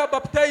 When we are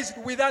baptized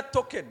with that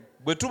token,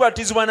 Bwe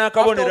tubatizibwa after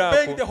n'akabonero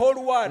obeying the ako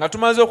whole word, nga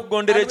tumaze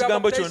okugondera and we are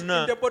ekigambo baptized in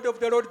kyonna the body of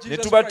the Lord ne Jesus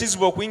Christ,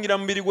 tubatizibwa okuyingira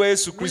mu mubiri gwa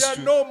Yesu we are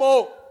Kristo, no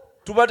more.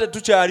 tuba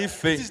tetukyali It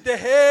ffe. is the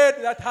head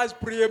that has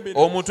preeminence.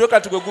 Omutwe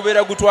kati gwe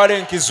gubeera gutwala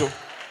enkizo,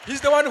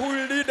 He's the one who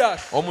will lead us.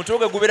 omutwe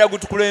gwe gubeera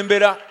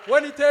gutukulembera.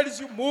 When he tells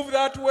you move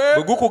that way,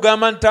 Bwe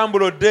gukugamba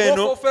ntambula odde go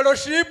eno, for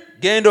fellowship,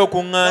 genda that's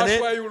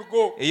okuŋŋaane, where you will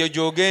go. eyo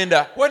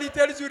gy'ogenda. When he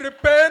tells you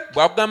repent,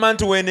 Bw'akugamba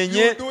nti you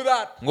weenenye, will do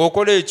that.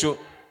 ng'okola ekyo.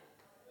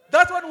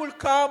 That one will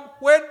come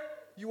when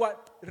you are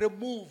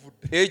removed.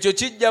 Ekyo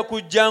kijja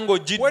kujja When you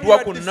ng'ogiddwa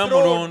are ku dethroned.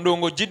 nnamulondo,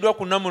 ng'ogiddwa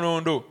ku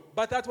nnamulondo.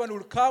 But that one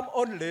will come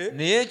only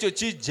Naye ekyo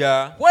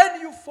kijja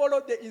when you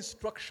follow the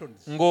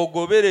instructions.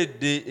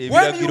 ng'ogoberedde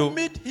When you ebiragiro,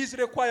 meet his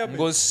requirements.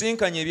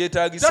 ng'osinkanye Just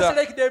ebyetaagisa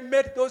like they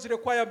met those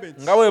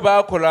requirements nga bwe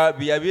baakola bye in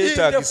the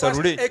yabeetaagisa first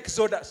lule,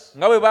 Exodus.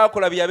 nga bwe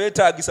baakola bye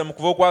yabeetaagisa mu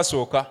kuva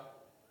okwasooka.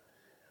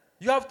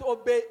 You have to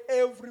obey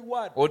every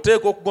word.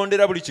 Oteekwa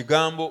okugondera buli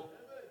kigambo.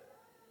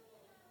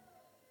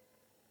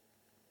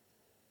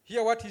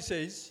 Hear what he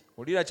says.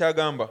 Olira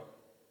ky'agamba.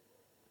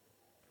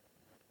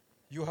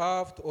 You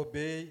have to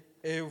obey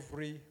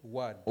every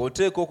word.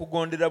 Oteekwa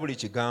okugondera buli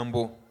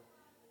kigambo.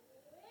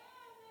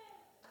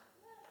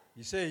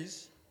 He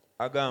says,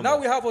 Agamba. now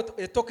we have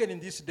a token in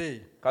this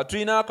day.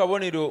 Katulina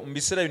akabonero mu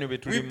biseera bino bye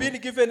We've tulimu.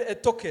 been given a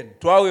token,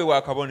 Twaweebwa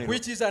akabonero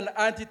which is an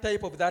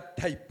antitype of that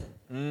type,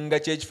 nga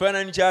kye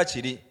kifaananyi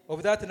kyakiri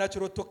of that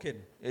natural token.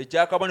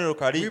 eky'akabonero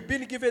kali. We've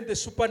been given the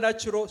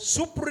supernatural,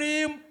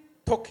 supreme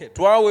token.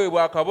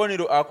 Twaweebwa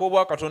akabonero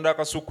ak'obwakatonda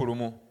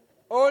akasukkulumu.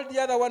 All the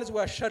other ones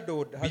were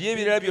shadowed. Biri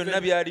ebirala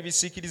byonna byali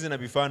bisiikirize na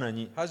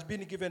bifaananyi. Has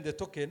been given the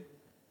token.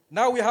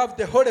 Now we have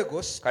the Holy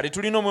Ghost Kati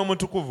tulina Omwoyo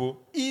Mutukuvu,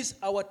 is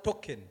our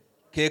token.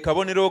 ke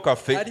kabonero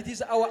kaffe, And it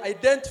is our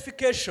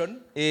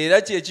identification era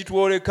kye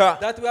kitwoleka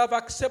that we have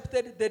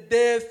accepted the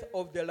death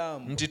of the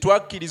Lamb. nti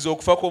twakkiriza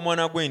okufa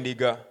kw'omwana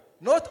gw'endiga.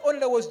 Not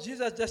only was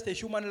Jesus just a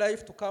human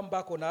life to come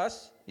back on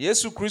us,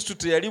 Yesu Kristo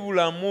teyali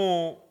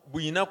bulamu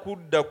buyina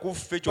kudda ku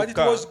ffe but it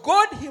kyokka, was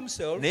God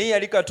Himself naye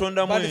yali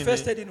Katonda mwene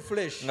manifested in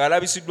flesh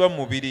ng'alabisiddwa mu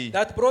mubiri,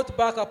 that brought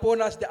back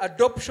upon us the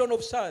adoption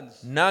of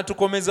sons.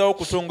 n'atukomezawo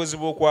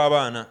okutongozebwa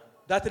okw'abaana.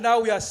 That now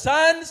we are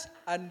sons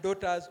and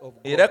daughters of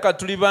Era God. ka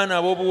tuli baana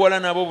ab'obuwala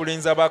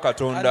n'ab'obulenzi aba And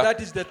Katonda.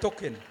 that is the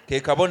token.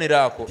 Ke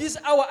kabonero ako. This is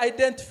our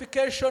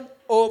identification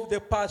of the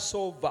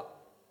Passover.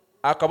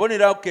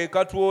 Akabonero ako ke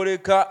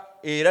katwoleka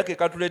era ke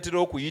katuleetera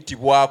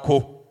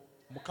okuyitibwako.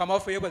 Mukama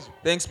waffe yeebazibwe.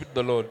 Thanks be to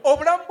the Lord.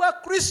 Obulamu bwa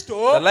The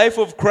Kristo life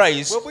of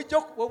Christ,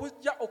 bwe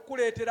bujja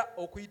okuleetera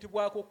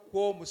okuyitibwako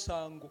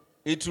kw'omusango.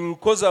 it will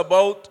cause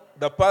about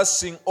the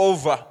passing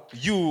over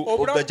you of the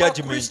Obulamu bwa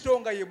judgment. Kristo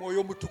nga ye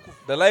Mwoyo Mutukuvu.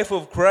 The life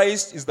of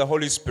Christ is the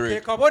Holy Ke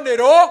Spirit.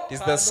 kabonero It is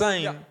the kanoonya.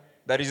 sign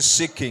that is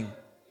seeking.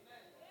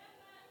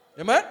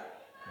 Amen?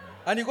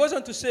 And he goes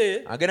on to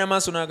say, Agenda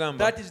maaso n'agamba,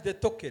 that is the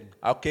token.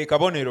 ako ke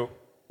kabonero,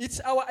 It's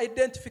our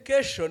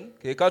identification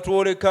ke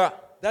katwoleka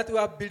that we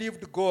have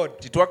believed God.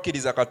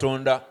 titwakkiriza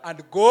Katonda,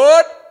 And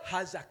God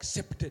has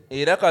accepted.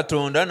 era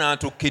Katonda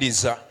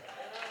n'atukkiriza.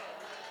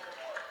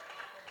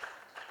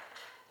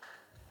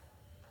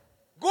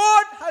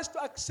 God has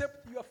to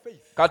accept your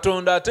faith.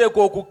 Katonda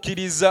ateekwa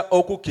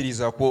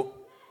okukkiriza kwo.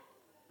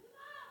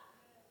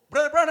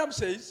 Brother Branham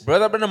says,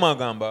 Brother Branham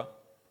agamba,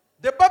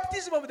 the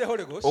baptism of the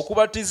Holy Ghost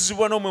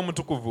okubatizibwa n'Omwoyo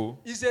Mutukuvu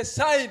is a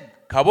sign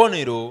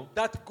kabonero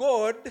that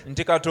God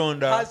nti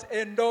Katonda has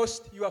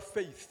endorsed your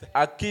faith,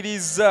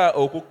 akkiriza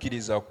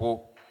okukkiriza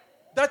kwo,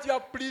 that you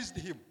have pleased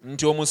Him.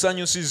 nti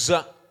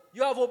omusanyusizza,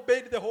 You have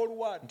obeyed the whole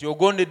word. nti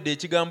ogondedde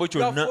ekigambo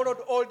You have kyonna, followed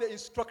all the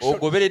instructions.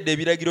 ogoberedde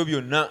ebiragiro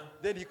byonna.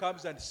 Then He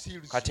comes and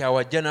seals you. Kati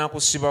awajja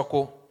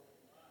n'akusibako.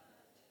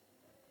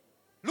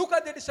 Look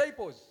at the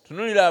disciples.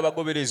 Tunulira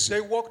abagoberezi,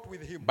 They walked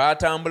with Him.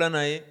 baatambula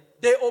naye,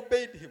 They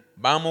obeyed Him.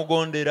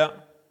 baamugondera,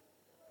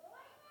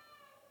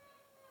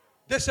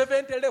 The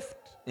 70 left.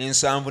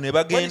 ensanvu ne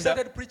When He bagenda.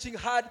 started preaching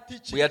hard Bwe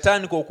teaching.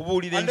 yatandika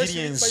okubuulira Unless enjiri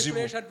you eat my enzibu,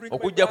 flesh and drink my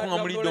okuggyako blood, nga you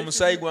have mulidde no life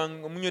omusaayi in you.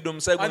 gwange, munywedde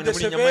omusaayi And gwange ne the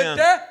mulinya nyama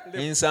 70 yange, left.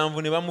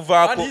 ensanvu ne And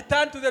bamuvaako, He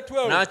turned to the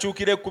 12.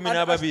 n'akyukira 12 And asked,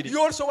 n'ababiri,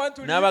 you also want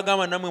to leave?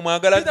 n'abagamba nammwe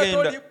mwagala Peter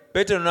told genda. him,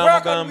 Peetero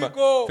 "Where can n'amugamba, we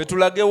go?" ffe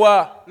tulage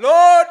wa?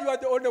 Lord, you are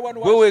the only one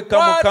who Gwe has wekka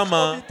words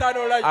Mukama of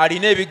eternal life.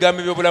 alina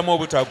ebigambo by'obulamu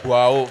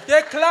obutaggwaawo.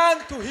 They clung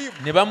to Him.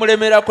 Ne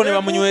bamulemerako, ne They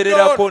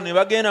bamunywererako, moved ne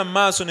bagenda mu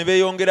maaso, ne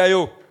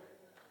beeyongerayo.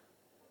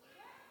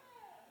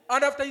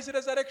 And after his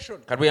resurrection,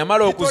 kati bwe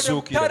yamala he told them,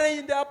 okuzuukira tarry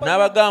in the upper room.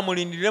 n'abagamba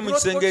mulindirire mu Do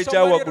not kisenge go to ekya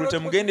Samaria, waggulu do not go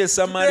temugende to e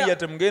Samaliya Judea.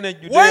 temugende e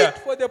Judeya Wait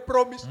for the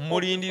promise of the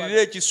mulindirire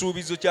Father.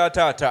 ekisuubizo kya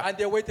taata And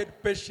they waited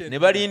patiently. ne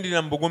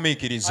balindirira mu And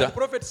bugumiikiriza the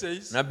prophet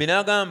says, nabbi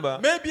n'agamba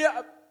maybe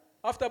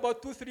after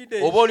about 2-3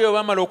 days, oba oli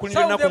bamala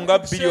okulinda some of ennaku them nga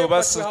could bbiri say, oba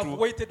 "But we have ssatu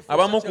waited for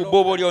abamu such a ku long bo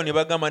oba oli awo ne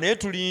bagamba naye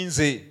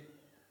tulinze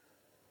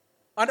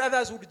and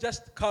others would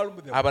just calm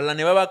them. abalala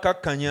ne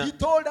babakakkanya He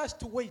told us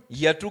to wait.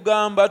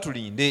 yatugamba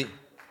tulinde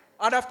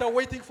And after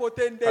waiting for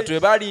 10 kati bwe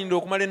days, baalinda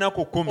okumala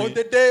ennaku on 10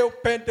 the day of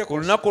ku Pentecost,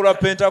 lunaku lwa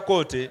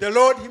pentakoote the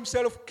Lord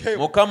himself came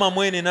mukama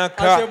mwene as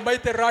n'akka a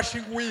mighty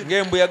rushing wind.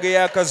 ng'embuyaga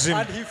ey'akazimu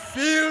And he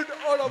filled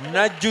all of them.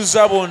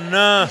 n'ajjuza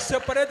bonna He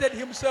separated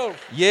himself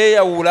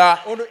yeeyawula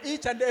on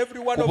each and every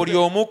one ku of buli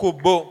them. omu ku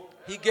bo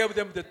He gave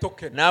them the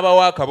token.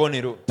 n'abawa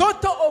akabonero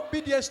Total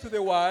obedience to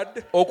the word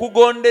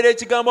okugondera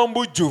ekigambo mu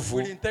bujjuvu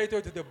will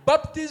entitle to the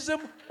baptism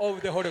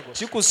of the Holy Ghost.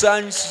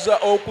 kikusaanyisiza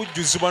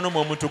okujjuzibwa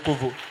n'omwoyo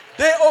mutukuvu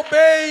They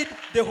obeyed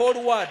the whole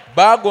word,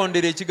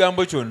 baagondera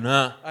ekigambo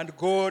kyonna and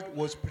God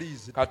was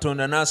pleased.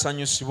 katonda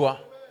n'asanyusibwa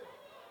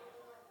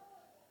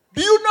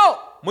Do you know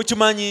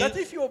mukimanyi that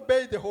if you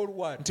obey the whole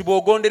word, nti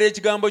bw'ogondera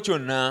ekigambo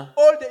kyonna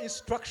all the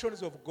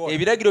instructions of God,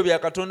 ebiragiro bya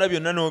katonda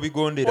byonna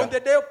n'obigondera on the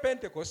day of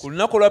Pentecost, ku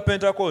lunaku lwa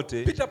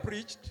pentakoote Peter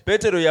preached,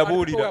 peetero and people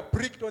were yabuulira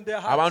pricked on their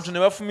abantu hearts ne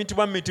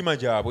bafumitibwa mu mitima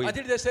gyabwe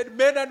until they said,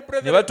 men and ne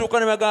brethren, batuuka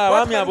ne bagamba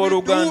What abaami can we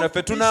abooluganda do ffe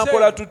to be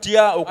tunaakola saved?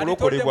 tutya And he told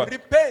okulokolebwa them,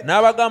 repent.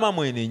 n'abagamba be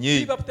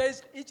mwenenye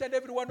baptized each and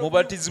every one of you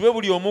mubatizibwe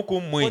buli omu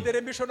ku mmwe for the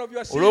remission of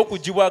your sins,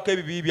 olw'okugibwako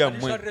ebibi and you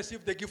byammwe shall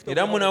receive the gift of era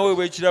the Holy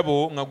munaaweebwa Ghost.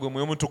 ekirabo nga gwe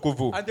mwoyo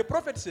mutukuvu And the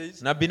prophet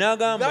says, nabbi that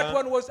n'agamba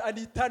one was an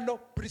eternal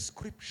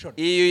prescription.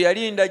 eyo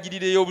yali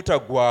ndagiriro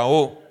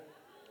ey'obutaggwaawo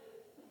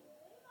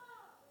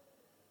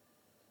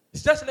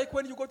It's just like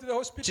when you go to the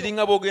hospital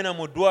kiringa bw'ogenda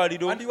mu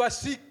ddwaliro and you are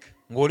sick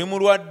ng'oli and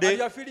mulwadde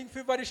you are feeling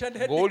feverish and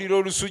headache, ng'owulira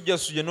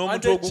olusujjasujja and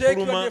n'omutwe they check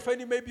you and ogukuluma they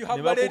find maybe you have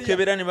ne malaria,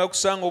 bakukebera ne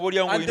bakusanga oba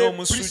olyawo and ng'olina they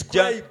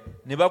omusujja prescribe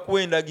ne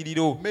bakuwa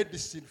endagiriro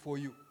medicine for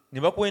you. ne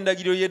bakuwa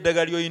endagiriro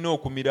y'eddagala ly'olina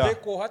okumira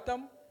Take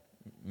Coartem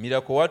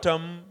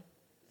mirakowatamu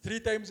 3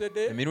 times a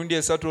day, emirundi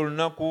 3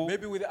 olunaku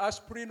maybe with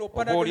aspirin or oba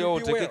Panadol, olyawo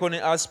you'll be well. oteekeko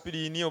ne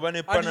aspirini oba ne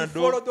And you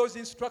follow panado those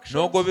instructions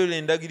n'ogoberera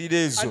endagiriro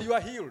ezo and you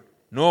are healed.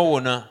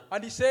 n'owona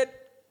And he said,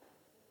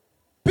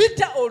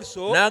 Peter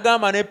also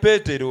n'agamba ne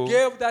peetero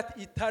gave that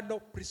eternal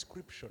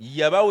prescription.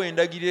 yabawa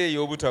endagiriro If you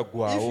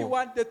ey'obutaggwaawo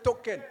want the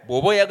token,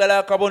 bw'oba oyagala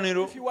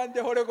akabonero if you want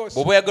the Holy Ghost,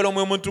 bw'oba oyagala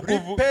omwoyo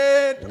mutukuvu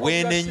repent of your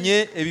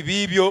weenenye sins,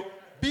 ebibi byo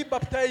be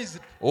baptized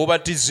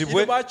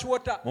obatizibwe in much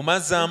water. mu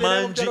mazzi In the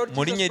name of the amangi Lord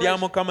mu Jesus linnya erya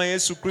Christ. mukama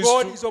yesu God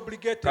kristo is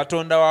obligated.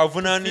 katonda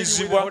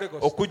waavunaanyizibwa To fill you with the Holy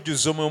Ghost.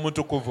 okujjuza omwoyo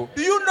mutukuvu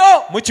Do you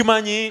know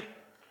mukimanyi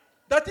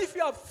that if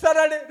you have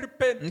thoroughly nti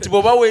repented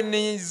bw'oba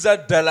weenenyiza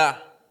ddala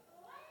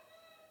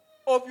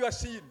of your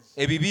sins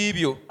ebibi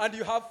byo and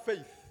you have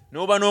faith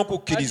n'oba and you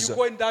n'okukkiriza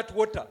go in that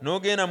water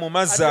n'ogenda mu and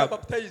mazzi you are ago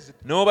baptized,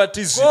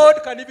 n'obatizibwa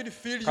God can even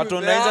fill you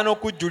katonda ayinza there.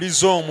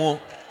 n'okujjuliza omwo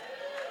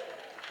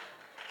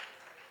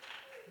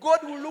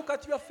God will look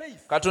at your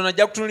faith. katonda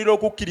ajja kutunulira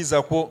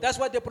okukkiriza kwo That's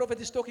what the prophet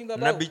is talking about.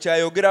 nabbi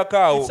kyayogerako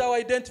awo It's our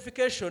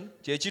identification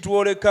kye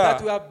kitwoleka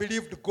that we have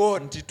believed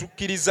God, nti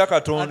tukkiriza and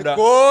katonda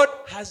God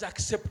has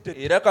accepted.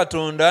 era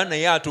katonda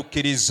naye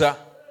atukkiriza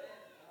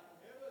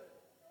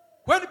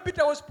When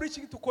Peter was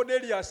preaching to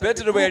Cornelius, and the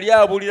peetero bwe group, yali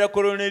abuulira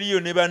koloneriyo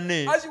ne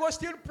banne as he was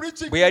still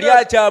preaching, bwe to yali them,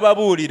 I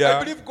akyababuulira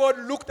believe God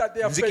looked at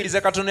their faith.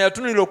 nzikiriza katonda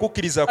yatunulira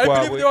okukkiriza I believe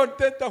kwabwe they were on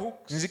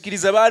tenterhooks.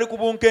 nzikiriza baali ku I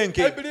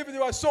bunkenke believe they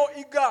were so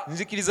eager.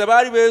 nzikiriza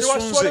baali They were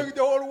beesunze swallowing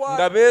the whole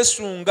nga word.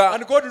 beesunga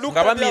And God looked nga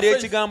at their bamiira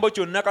faith. ekigambo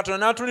kyonna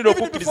katonda n'atunulira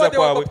Even okukkiriza before they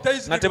were kwabwe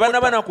baptized nga in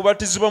tebannaba water. na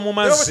kubatizibwa mu The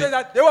Bible mazzi says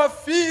that they were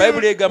filled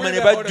bayibuli egamba with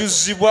ne the Holy Ghost.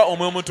 bajjuzibwa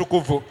omwoyo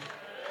mutukuvu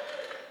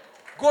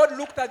God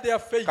looked at their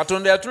faith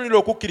katonda yatunulira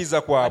okukkiriza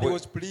and he kwabwe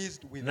was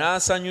pleased with them.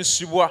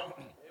 n'asanyusibwa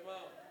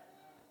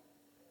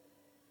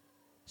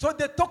So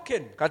the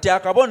token kati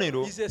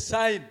akabonero is a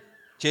sign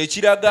kye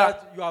kiraga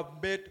that you have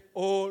met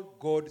all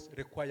God's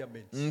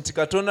requirements. nti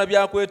katonda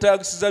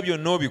byakwetaagisiza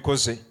byonna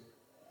obikoze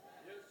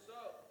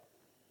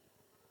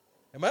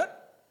Amen?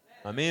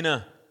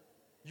 amiina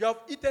You have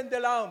eaten the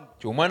lamb.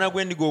 ky'omwana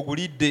gw'endiga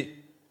ogulidde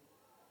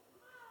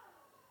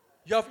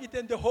You have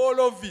eaten the whole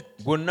of it.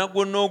 gwonna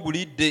gwonna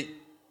ogulidde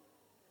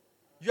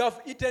You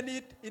have eaten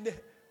it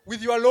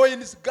with your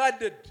loins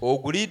guarded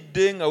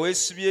ogulidde nga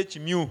weesibye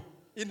ekimyu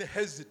in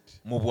Hezit.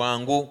 mu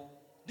bwangu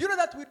Do you know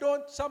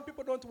that some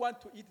people don't want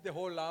to eat the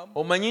whole lamb?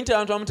 omanyi nti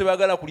abantu abamu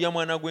tebaagala kulya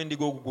mwana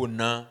gw'endiga ogwo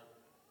gwonna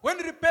When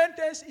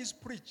repentance is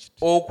preached,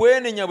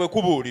 okwenenya bwe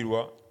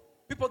kubuulirwa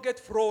people get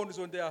frowns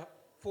on their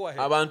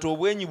forehead. abantu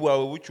obwenyi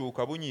bwabwe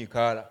bukyuka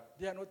bunyiikaala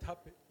They are not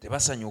happy.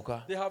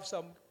 tebasanyuka They have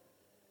some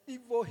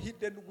evil,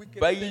 hidden, wicked things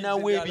in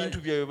balinawo their ebintu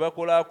life. byabwe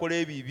bakolaakola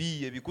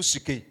ebibi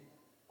ebikusike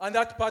And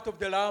that part of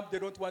the lamb they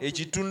don't want to eat.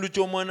 ekitundu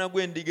ky'omwana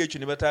gw'endiga ekyo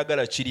ne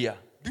bataagala kirya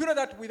Do you know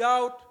that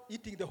without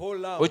eating the whole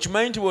lamb,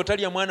 okimanyi nti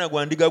bw'otalya mwana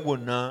gwa ndiga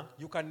gwonna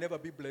you can never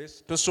be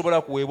blessed?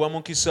 tosobola kuweebwa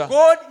mukisa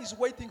God is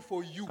waiting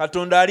for you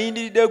katonda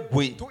alindiridde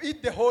ggwe to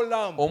eat the whole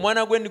lamb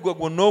omwana gw'endiga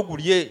gwonna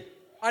ogulye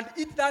and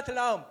eat that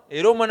lamb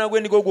era omwana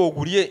gw'endiga ogwo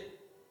ogulye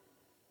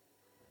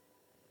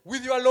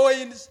with your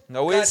loins nga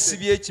girded.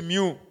 weesibye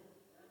ekimyu.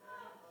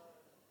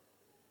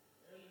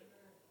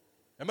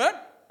 Amen?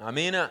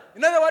 Amiina.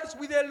 In other words,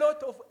 with a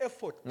lot of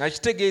effort. Nga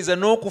kitegeeza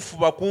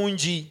n'okufuba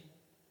kungi.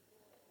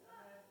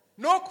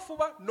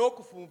 N'okufuba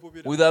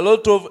n'okufumvubira. With a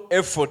lot of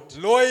effort.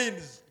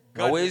 Loins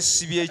Nga girded.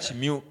 weesibye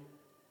ekimyu.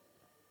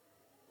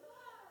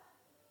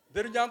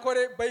 The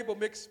Runyankore Bible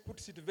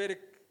puts it very.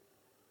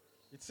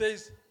 It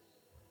says,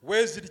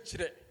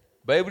 "Wezirikire."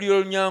 Bayibuli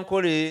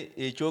y'Olunyankole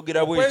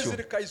ekyogera bw'ekyo.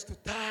 Wezirika is to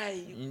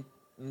tie.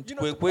 Nti You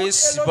kwe know, to put a lot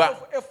kwesiba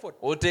of effort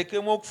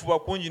oteekemu okufuba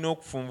kungi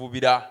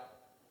n'okufunvubira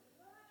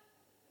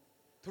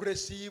to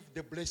receive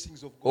the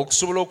blessings of God.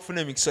 okusobola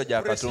okufuna emikisa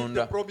gya To receive the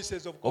Katonda,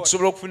 promises of God.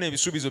 okusobola okufuna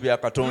ebisuubizo bya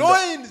Katonda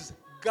Loins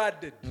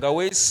girded. nga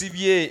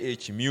weesibye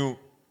ekimyu.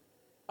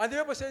 And the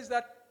Bible says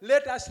that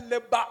let us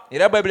labor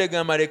Era Bayibuli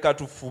egamba leka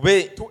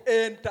tufube to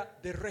enter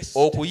the rest.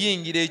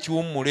 okuyingira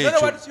ekiwummulo In other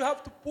ekyo. words, you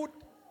have to put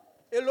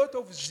a lot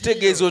of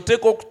Kitegeeza zeal.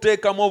 oteeka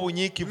okuteekamu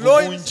obunyiikivu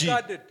Loins bungi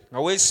girded. nga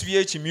weesibye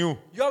ekimyu.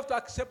 You have to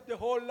accept the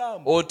whole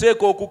lamb.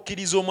 Oteeka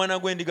okukkiriza omwana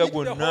gw'endiga Eat the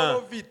whole gwonna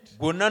of it.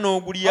 gwonna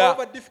n'ogulya,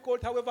 However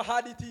difficult, however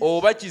hard it is,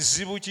 oba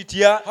kizibu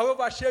kitya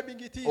however shaming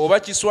it is, oba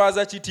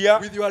kiswaza kitya,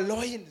 with your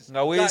loins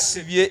nga girded.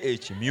 weesibye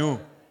ekimyu.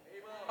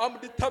 I'm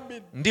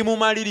determined Ndi to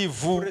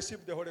mumalirivu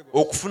receive the Holy Ghost.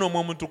 okufuna Omwoyo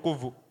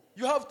Omutukuvu.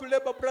 You have to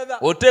labor, brother.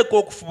 Oteeka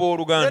okufuba Let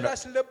oluganda.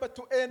 us labor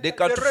to enter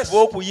Leka the rest.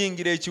 tufube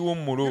okuyingira You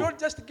ekiwummulo. don't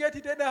just get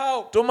it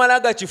anyhow. Tomala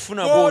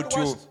gakifuna God bw'otyo.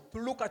 wants to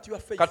look at your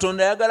faith.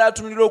 Katonda ayagala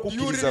atunulira You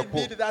okukkiriza really kwo.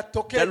 need that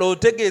token. Ddala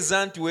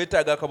otegeeza nti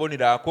weetaaga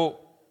akabonero ako.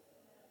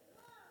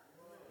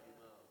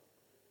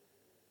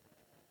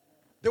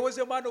 There was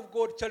a man of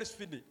God, Charles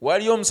Finney.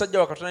 Waliyo omusajja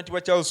wa Katonda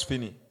ayitibwa Charles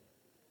Finney.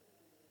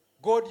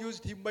 God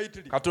used him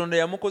mightily. Katonda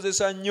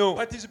yamukozesa nnyo.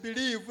 But it's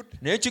believed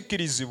Naye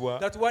kikkirizibwa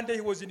that one day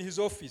he was in his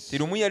office ti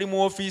lumu yali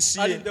mu ofiisi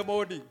early ye in the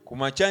morning ku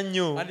makya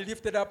nnyo and he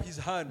lifted up his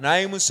hand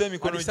n'ayimusa and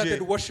emikono he started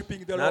gye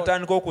worshiping the Lord.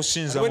 n'atandika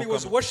okusinza And when he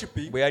was Mukama.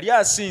 worshiping, Bwe yali he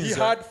asinza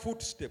heard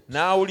footsteps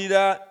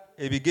n'awulira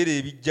ebigere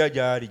ebijja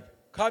gy'ali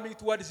coming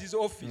towards his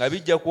office. nga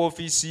bijja ku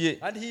ofiisi ye.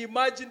 And he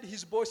imagined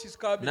his boss is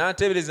coming.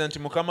 N'ateebereza nti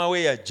mukama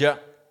we yajja.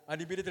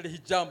 And immediately he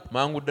jumped.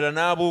 Mangu ddala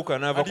n'abuuka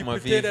n'ava And ku he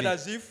pretended maviivi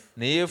as if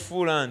ne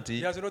yeefuula he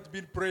nti has not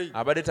been praying.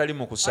 abadde tali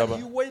mu kusaba.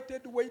 And he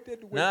waited.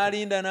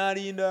 N'alinda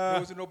There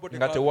was nobody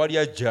nga coming. tewali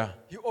ajja.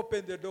 He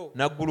opened the door.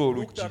 N'aggula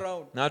Looked oluggi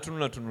around.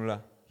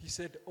 n'atunulatunula He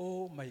said,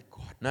 "Oh my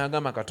God."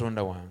 n'agamba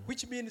Katonda wange.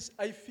 Which means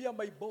I fear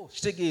my boss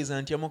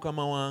Kitegeeza ntya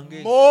mukama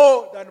wange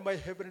more than my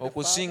heavenly Father.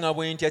 okusinga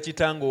bwe ntya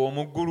kitange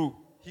ow'omu ggulu.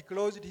 He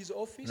closed his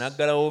office.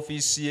 N'aggala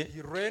ofiisi ye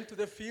He ran to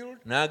the field.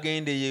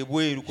 n'agenda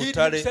ey'ebweru ku Hid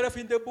ttale himself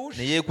in the bush.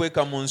 ne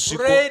yeekweka mu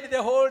nsiko Prayed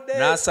the whole day.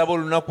 n'asaba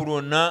olunaku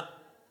lwonna.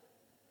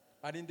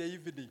 And in the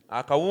evening,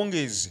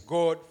 Akawungeezi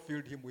God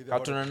filled him with the Holy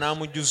Katonda Ghost.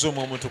 n'amujjuza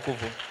Omwoyo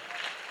Omutukuvu.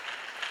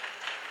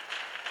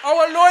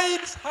 Our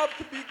loins have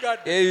to be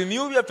guarded.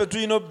 Ebimyu byaffe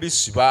tulina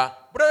obisiba.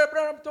 Brother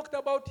Branham talked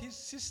about his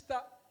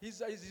sister,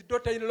 his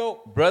daughter-in-law.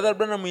 Brother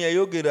Branham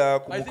yayogera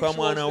ku I think muka she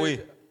was mwana we.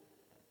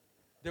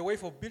 the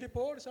wife of Billy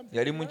Paul or something.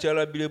 Yali like that,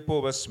 mukyala Bilepo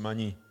oba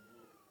simanyi.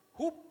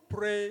 who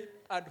prayed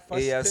and fasted.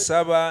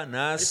 Eyasaba forget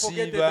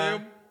the n'asiiba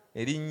name.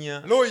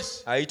 erinnya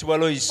Lois ayitibwa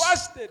Lois.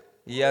 fasted.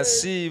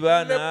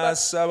 Yasiiba prayed, labored.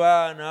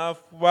 n'asaba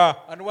n'afuba.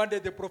 And one day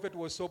the prophet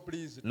was so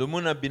pleased. Lumu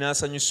nabbi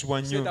n'asanyusibwa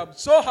He said, nnyo. "I'm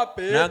so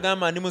happy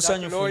N'agamba ndi that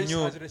musanyufu Lois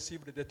nnyo has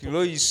received the ti token."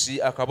 Lois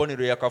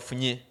akabonero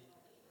yakafunye.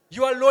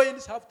 Your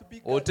loins have to be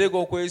guarded. Oteeka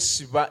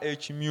okwesiba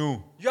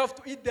ekimyu. You have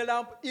to eat the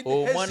lamb in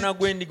Omwana haste.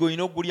 gw'endiga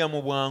olina ogulya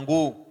mu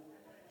bwangu.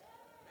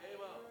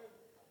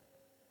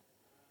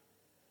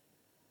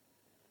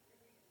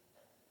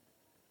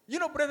 You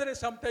know, brethren,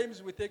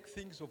 sometimes we take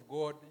things of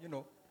God,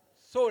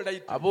 so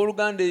lightly.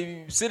 Abooluganda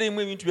ebiseera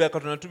ebimu ebintu bya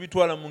Katonda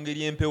tubitwala mu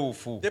ngeri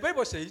empewufu. The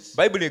Bible says,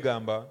 Bayibuli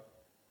egamba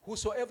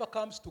whosoever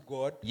comes to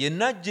God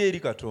yenna ajja eri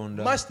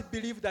Katonda must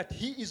believe that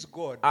he is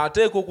God.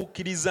 ateeka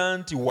okukkiriza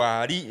nti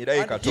waali era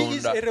ye And he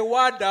is Katonda. a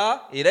rewarder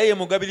Era ye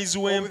mugabirizi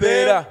of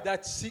w'empeera them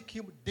that seek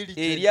him eri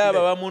diligently. abo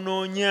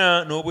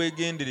bamunoonya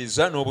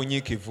n'obwegendereza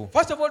n'obunyiikivu.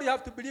 First of all, you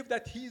have to believe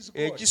that he is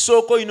God.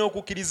 Ekisooka olina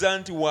okukkiriza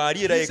nti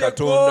waali era ye He's a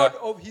Katonda. God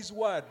of his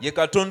word. Ye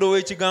Katonda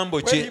ow'ekigambo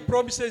When he kye.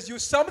 promises you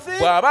something,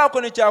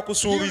 Bw'abaako ne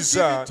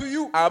kyakusuubiza He will give it to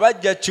you. aba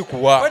ajja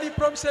kikuwa. when he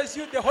promises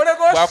you the Holy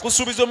Ghost,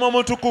 Bw'akusuubiza Omwoyo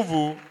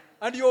Omutukuvu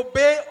and you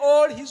obey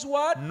all his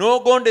word,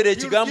 n'ogondera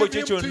ekigambo give kye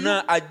him to kyonna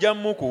you. ajja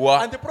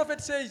mukuwa. and the prophet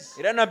says,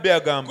 Era nabbi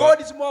agamba God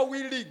is more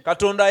willing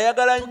Katonda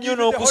ayagala to nnyo give you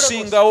the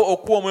n'okusingawo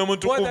okuwa Omwoyo more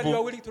than you are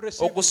Omutukuvu willing to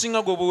receive.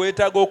 okusinga gwe bwe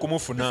weetaaga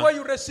okumufuna. Before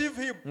you receive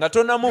him, Nga you have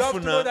to know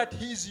tonnamufuna that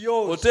he is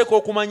yours. oteeka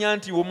okumanya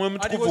nti Omwoyo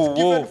And he Omutukuvu was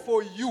given wo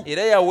for you.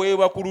 era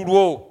yaweebwa ku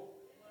lulwo.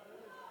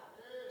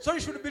 So you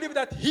should believe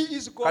that he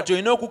is God. Kati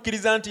olina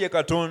okukkiriza nti ye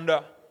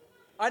Katonda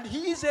And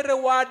he is a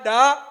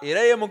rewarder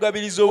era ye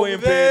mugabirizi of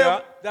ow'empeera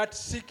them that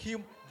seek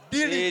him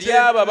eri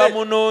abo diligently.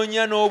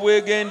 bamunoonya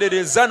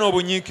n'obwegendereza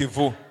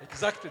n'obunyiikivu.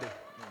 Exactly.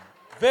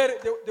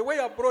 The way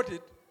I brought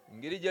it,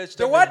 Engeri gya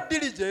the word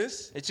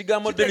diligence,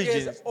 ekigambo kitegeeza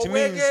diligence means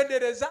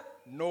obwegendereza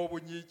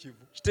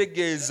n'obunyiikivu.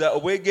 Kitegeeza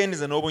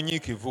obwegendereza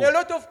n'obunyiikivu. A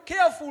lot of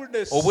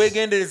carefulness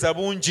Obwegendereza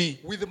bungi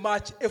with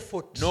much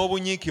effort.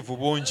 n'obunyiikivu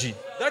bungi.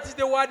 That is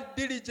the word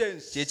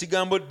diligence.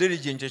 Kyekigambo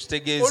diligent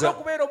ekitegeeza.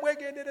 Okubeera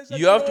omwegendereza.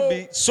 You have to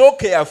be so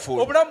careful.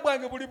 Obulamu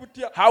bwange buli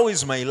butya. How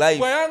is my life?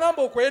 Bwe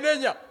yangamba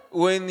okwenenya.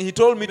 When he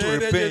told me to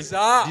repent,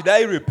 did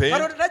I repent?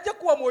 Kano tajja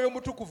kuwa mwoyo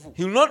mutukuvu.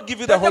 He will not give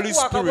you the Holy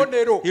Spirit.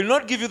 He will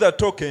not give you the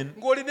token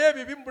Ng'olina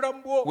ebibi mu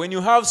bulamu bwo. when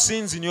you have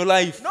sins in your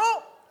life. No.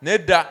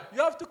 Nedda.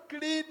 You have to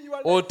clean your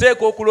life.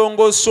 Oteeka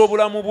okulongoosa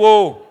obulamu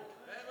bwo.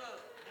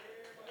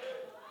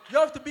 You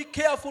have to be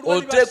careful when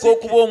you are Oteeka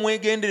okuba seeking.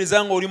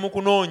 omwegendereza ng'oli mu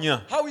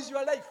kunoonya. How is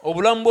your life?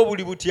 Obulamu bwo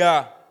buli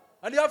butya.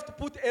 And you have to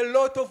put a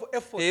lot of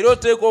effort. Era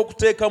oteeka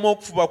okuteekamu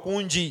okufuba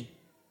kungi.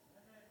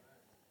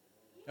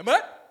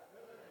 Amen?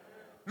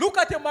 Look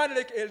at a man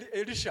like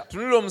Elisha.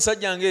 Tunulira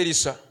omusajja nga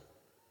Erisa.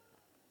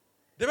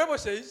 The Bible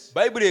says,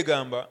 Bayibuli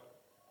egamba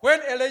when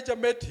Elijah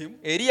met him,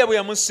 Eriya bwe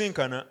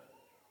yamusinkana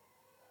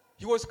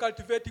he was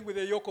cultivating with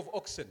a yoke of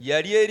oxen.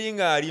 yali eri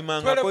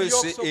ng'alima 12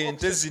 ng'akozesa yokes of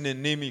ente oxen. zino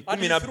ennimi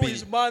And he threw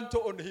his 12.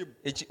 mantle on him.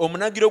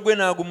 Omunagiro gwe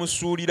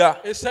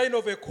n'agumusuulira, A sign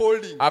of a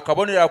calling.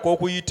 akabonero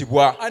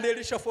ak'okuyitibwa. And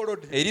Elisha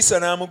followed him. Erisa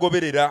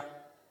n'amugoberera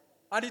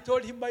And he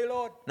told him, my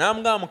Lord,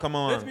 n'amugamba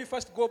mukama let wange, me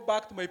first go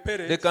back to my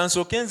parents leka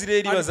nsooke nzire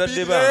eri and bazadde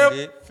bid bange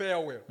them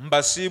farewell.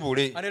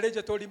 mbasiibule. And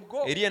Elijah told him,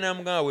 go. Eriya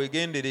n'amugamba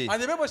weegendere.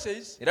 And the Bible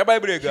says, Era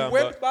Bayibuli he egamba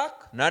went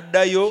back,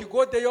 n'addayo, he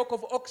got the yoke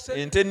of oxen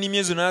ente ennimi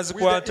ezo with the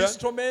n'azikwata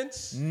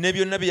instruments, ne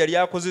byonna bye yali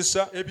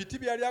akozesa, ebiti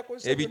byali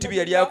akozesa ebiti byonna bye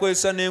yali byonna,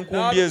 akozesa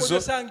n'enkumbi ezo,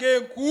 n'abikozesa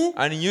ng'enku,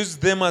 and used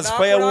them as n'akola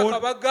firewood,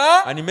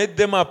 akabaga, and he made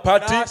them a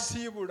party,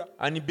 n'asiibula.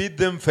 and he bid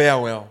them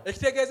farewell.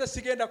 Ekitegeeza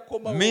sigenda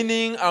kukomawo.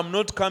 Meaning, I'm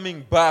not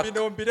coming back.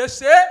 Bino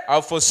mbirese,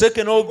 I've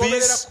forsaken all ngoberera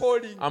this.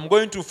 calling. I'm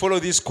going to follow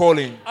this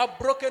calling. I've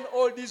broken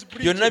all these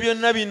Byonna bridges.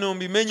 byonna bino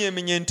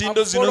mbimenyeemenye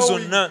entindo I'm zino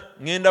following zonna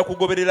ŋŋenda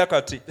kugoberera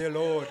kati. The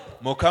Lord.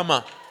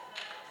 Mukama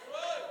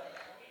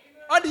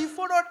And he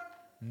followed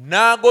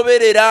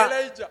n'agoberera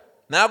Elijah.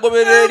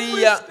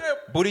 Eriya.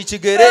 step. Buli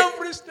kigere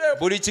Every step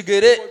buli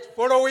kigere was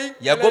following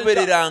Elijah.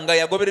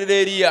 yagoberera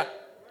Eriya.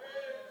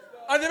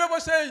 And the Bible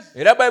says,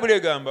 Era Bayibuli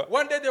egamba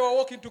one day they were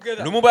walking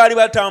together, lumu baali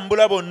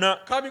batambula bonna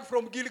coming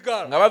from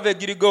Gilgal. nga bava e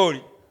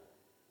Girigooli.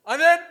 And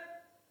then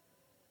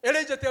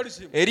Elijah tells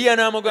him, Eriya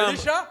n'amugamba,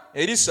 Elisha,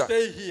 Erisa,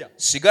 stay here.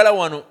 sigala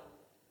wano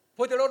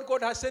For the Lord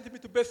God has sent me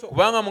to Bethel.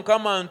 kubanga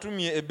Mukama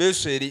antumye e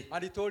Beseri.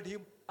 And he told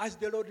him, as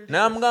the Lord lives,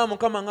 N'amugamba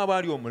Mukama nga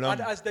bw'ali and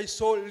omulamu, as thy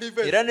soul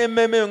liveth, era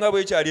n'emmeeme yo nga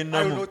bw'ekyali I will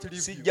ennamu, not leave you.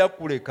 sijja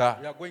kuleka,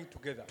 we are going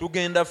together.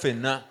 tugenda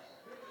ffenna.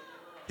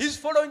 He's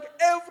following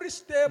every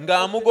step. of the-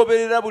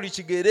 Ng'amugoberera buli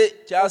kigere,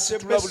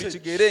 kyasitula buli message.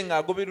 kigere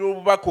ng'agoberera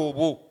obubaka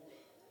obwo.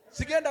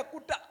 Sigenda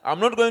kutta. I'm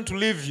not going to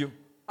leave you.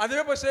 And the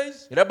Bible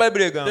says, Era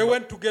Bayibuli they egamba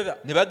went together.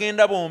 ne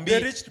bagenda bombi,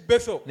 They reached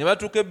Bethel. ne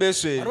batuuka e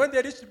Beseri. And when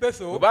they reached Bwe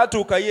Bethel,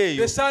 baatuukayo eyo,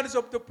 the sons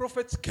of the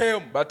prophets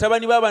came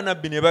batabani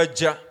b'abanabbi ne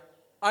bajja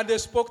and they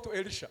spoke to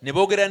Elisha. ne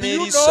boogera Do ne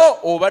you Erisa, know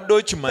obadde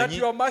That okimanyi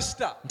your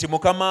master nti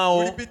mukama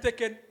will wo be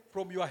taken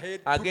from your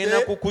head agenda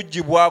today?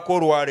 kukuggibwako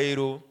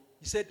olwaleero.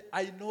 He said,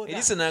 I know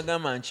Erisa that.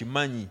 n'agamba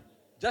nkimanyi,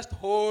 Just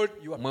hold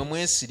your mwe peace.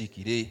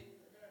 mwesirikire.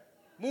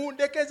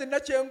 Mundeke nze Leave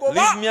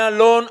nakyengoba. me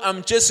alone,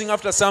 I'm chasing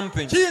after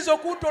something. Kiyinza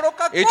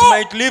okuntolokako. It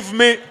might leave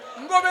me.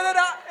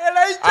 Ngoberera I'm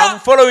Elijah.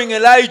 following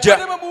Elijah.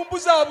 Ate bwe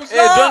mumbuzaabuza.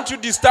 Hey, don't you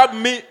disturb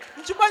me.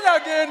 Nkimanyi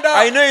agenda.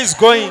 I know he's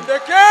going,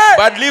 Mundeke.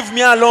 but leave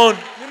me alone.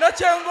 Nina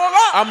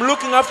kyengoba. I'm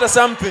looking after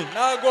something.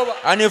 N'agoba.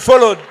 And he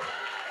followed.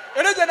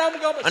 Elijah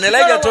n'amugamba, And "Sigala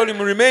Elijah wano. told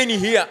him, remain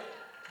here.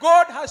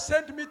 God has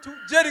sent me to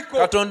Jericho."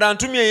 Katonda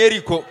antumye e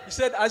Yeriko. He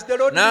said, as the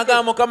Lord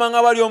N'agamba liveth, Mukama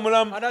nga bali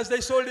omulamu. and as they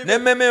saw liveth,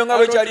 N'emmeeme yo nga I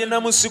will bwe not kyali leave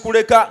ennamu you.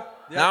 sikuleka.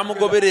 They are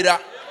N'amugoberera.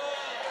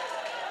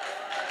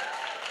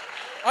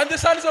 And the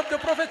sons of the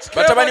prophets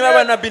came Batabani again.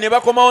 b'abannabbi ne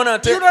bakomawo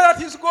Do you nate. know that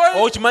he's going?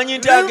 Okimanyi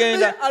nti Leave me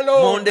agenda.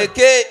 alone.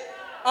 Mundeke,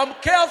 I'm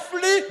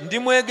carefully, ndi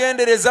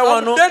mwegendereza I'm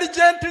wano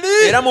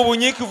diligently era mu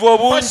bunyiikivu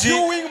obungi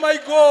pursuing my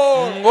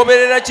goal.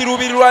 ngoberera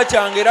kiruubirirwa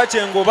kyange era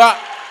kyengoba.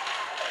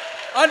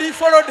 And he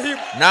followed him.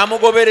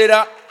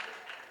 N'amugoberera.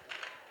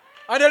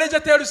 And Elijah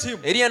tells him,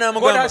 Eriya God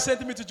n'amugamba, has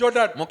sent me to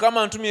Jordan.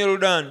 Mukama antumye e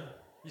Yoludaani.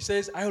 He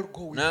says, I will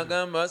go with you.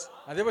 N'agamba,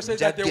 And the Bible says nja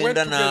that they went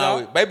kgenda naawe.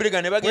 together. Bayibuli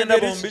ga ne When bagenda they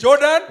bombi. reached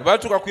Jordan, Bwe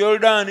baatuuka ku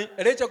Yoludaani,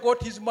 Elijah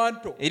got his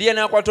mantle Eriya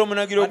n'akwata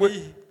omunagiro and gwe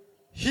he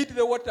hid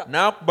the water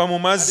n'akuba mu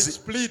and it mazzi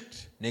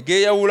split ne and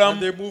geeyawulamu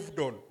they moved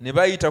on. ne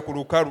bayita ku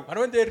lukalu. And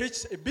when they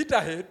reached a bit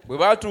ahead, Bwe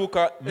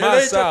baatuuka maaso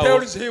Elijah awo,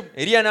 tells him,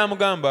 Eriya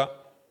n'amugamba,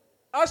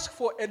 ask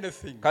for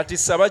anything kati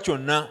saba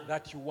kyonna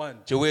that you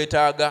want. kye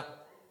weetaaga.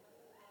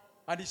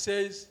 And he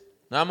says,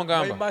 my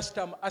N'amugamba, master,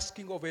 I'm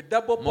asking of a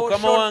double Mukama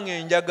portion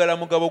wange njagala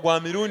mugabo gwa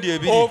mirundi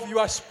ebiri of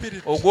your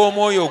spirit.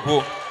 ogw'omwoyo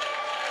gwo.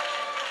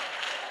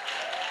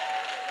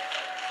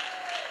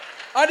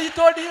 And he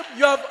told him,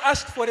 you have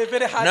asked for a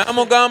very hard thing.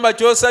 N'amugamba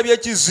ky'osabye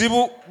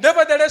kizibu,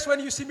 Nevertheless, when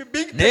you see me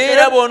being naye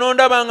era taken,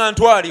 bw'onondaba nga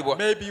ntwalibwa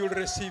maybe you'll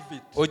receive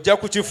it. ojja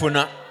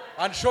kukifuna.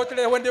 And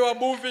shortly when they were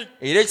moving,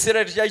 Era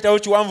ekiseera tekyayitawo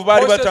kiwanvu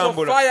baali horses of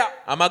batambula, fire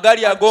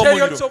amagaali and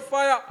chariots ag'omuliro, of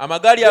fire,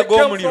 amagaali they came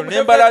ag'omuliro from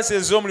n'embalaasi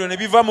ez'omuliro ne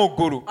biva mu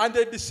ggulu and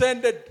they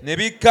descended ne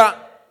bikka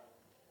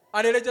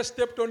And Elijah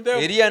stepped on them,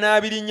 Eriya and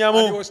he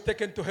n'abirinnyamu was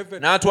taken to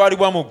heaven.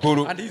 n'atwalibwa mu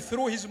ggulu. And he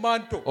threw his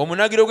mantle,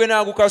 Omunagiro gwe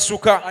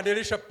n'agukasuka, and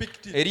Elisha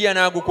picked it, Eriya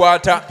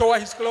n'agukwata tore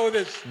his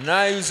clothes,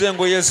 n'ayuza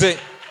engoye ze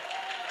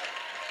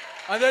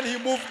and then he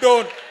moved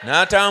on.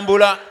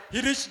 n'atambula He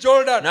reached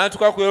Jordan.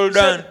 n'atuuka ku He Yoludaani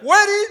said,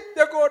 "Where is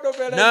the God of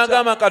Elijah?"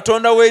 n'agamba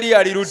Katonda w'eri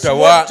ali ludda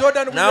wa,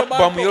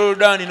 n'akuba mu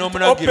Yoludaani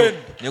n'omunagiro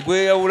ne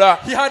gweyawula.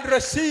 He had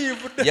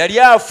received Yali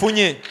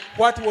afunye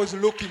what he was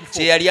looking kye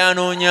for. yali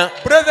anoonya.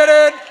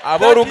 Brethren,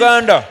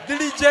 Abooluganda, that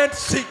is diligent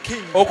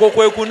seeking. okwo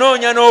kwe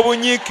kunoonya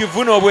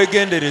n'obunyiikivu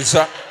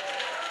n'obwegendereza.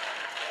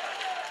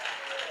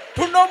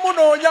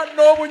 Tunomunoonya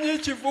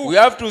n'obunyiikivu. We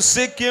have to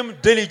seek him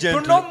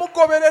diligently.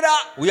 Tunomugoberera.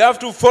 We have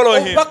to follow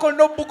him. Obubaka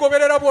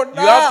n'obugoberera You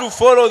have to bwonna.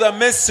 follow the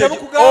message,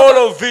 Tebukugamba,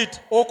 all of it.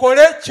 Okole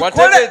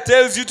Whatever kikole. it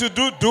tells you to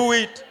do, do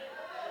it.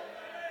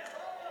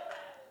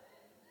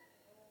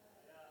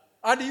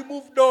 And he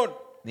moved on.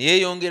 Ne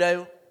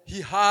yeeyongerayo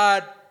He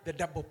had the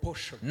double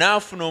portion.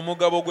 n'afuna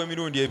omugabo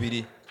gw'emirundi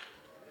ebiri.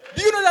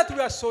 Do you know that we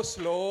are so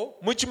slow?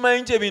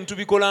 Mukimanyi nti ebintu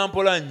bikola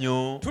mpola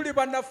nnyo. Tuli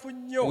banafu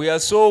nnyo. We are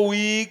so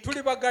weak.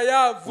 Tuli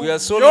bagayaavu We are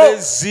so nnyo.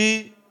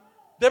 lazy.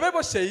 The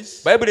Bible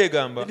says Bayibuli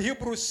egamba in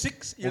Hebrews mu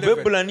 6:11,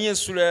 Bebulaniya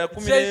essula ya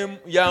it says,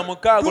 ya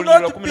mukaaga do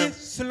olunyirira not kumi be na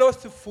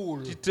slothful,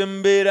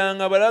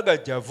 kitembeeranga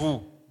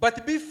balagajjavu,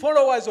 but be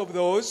followers of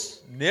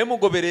those naye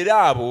mugoberere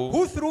abo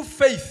who through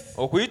faith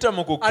okuyita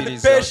mu and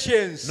kukkiriza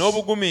patience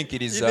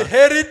n'obugumiikiriza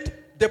inherit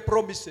the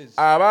promises.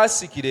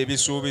 abaasikira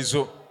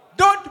ebisuubizo.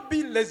 Don't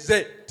be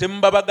lazy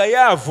Temuba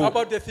bagayaavu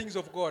about the things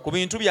of God. ku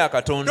bintu bya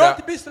Katonda.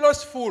 Don't be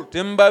slothful.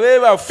 Temuba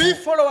beebafu Be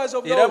followers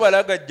of era those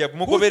balagajjavu.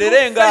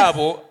 Mugoberere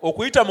ng'abo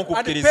okuyita mu and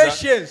kukkiriza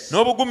patience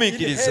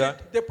n'obugumiikiriza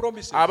inherit the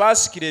promises.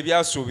 abaasikira Men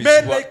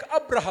ebyasuubizibwa. like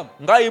Abraham,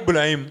 Nga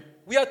Ibulayimu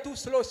we are too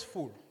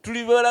slothful.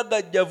 tuli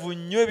balagajjavu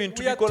nnyo,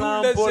 ebintu We are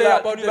bikola too lazy mpola,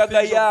 about tuli the things of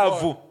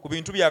bagayaavu ku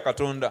bintu bya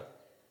Katonda.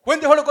 When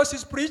the Holy Ghost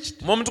is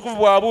preached, Mwoyo Mutukuvu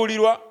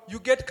bw'abuulirwa you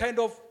get kind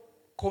of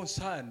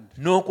concerned.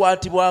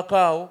 n'okwatibwako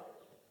awo,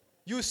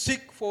 You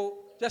seek for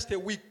just a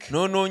week.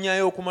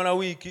 n'onoonyayo okumala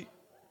wiiki,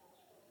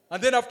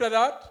 And then after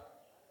that,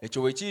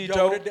 ekyo bwe you are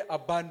kiyitawo already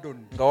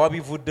abandoned. nga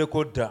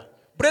wabivuddeko dda.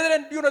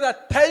 Brethren, do you know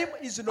that time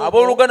is no more?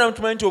 Abooluganda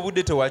mutumanyi nti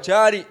obudde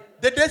tewakyali.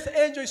 The death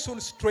angel is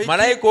soon striking.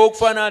 Malayika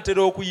w'okufa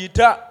n'atera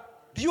okuyita.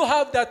 Do you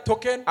have that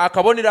token?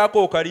 Akabonero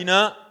ako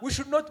okalina. We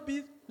should not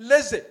be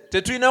lazy.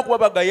 Tetulina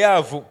kuba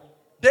bagayaavu.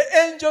 The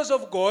angels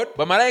of God,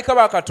 Bamalayika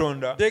ba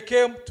Katonda they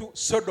came to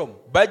Sodom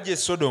bajja e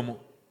Sodomu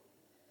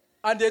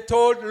and they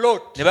told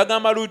Lot, ne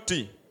bagamba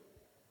Lutti,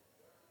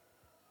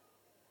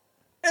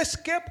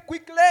 escape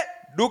quickly,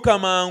 dduka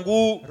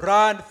mangu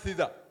run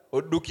thither.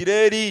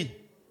 oddukire eri,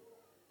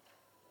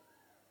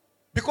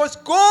 Because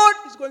God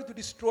is going to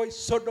destroy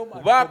Sodom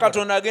and kuba Gomorrah.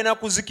 Katonda agenda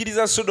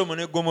kuzikiriza Sodomu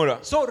ne Gomora.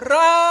 So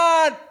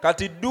run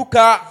Kati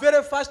dduka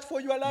very fast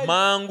for your life.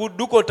 mangu,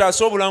 dduka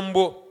otaase obulamu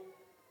bwo.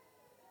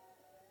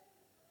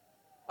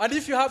 And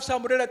if you have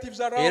some relatives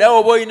Era around,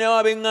 oba olinawo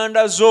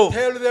ab'eŋŋanda zo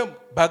tell them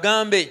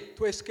bagambe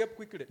to escape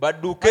quickly. And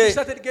he badduke.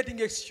 started getting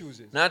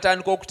excuses.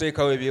 N'atandika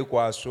okuteekawo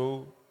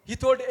ebyekwaso. He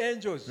told the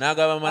angels,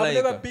 N'agamba I've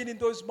never malayika, been in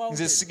those nze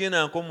mountains.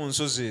 sigendanko mu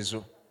nsozi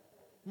ezo.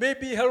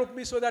 Maybe help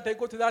me so that I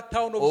go to that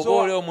town of Oba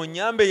Zoar. oleo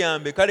munyambe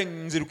yambe kale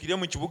nzirukire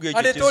mu kibuga ekyo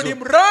And they told ekizo.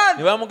 him, run,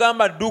 Ne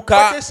bamugamba but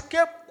dduka,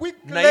 escape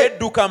quickly. naye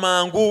dduka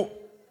mangu.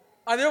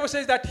 And the Bible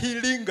says that he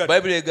lingered.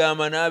 Bayibuli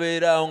egamba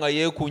n'abeeraawo nga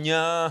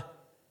yeekunya.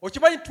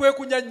 Okimanyi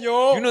twekunya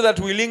nnyo You know that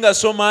we linger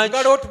so much,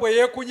 nga Lot bwe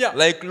yeekunya.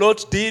 like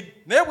Lot did.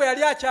 Naye bwe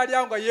yali akyali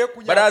awo nga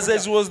yeekunya But as he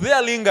akunya, was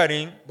there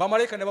lingering,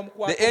 bamalayika ne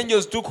bamukwata. the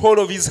angels took hold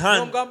of his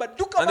hand N'omugamba,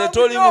 "Dduka and they mangu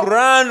told him, nnyo.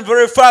 run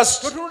very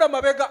fast. Totunula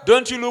mabega.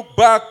 Don't you look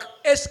back.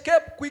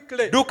 Escape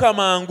quickly. Dduka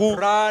mangu.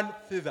 Run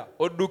thither.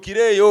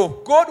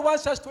 Oddukireeyo. God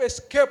wants us to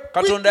escape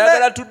quickly Katonda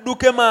ayagala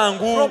tudduke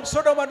mangu from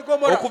Sodom and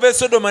Gomorrah okuva e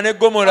Sodoma ne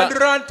Gomora, and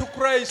run to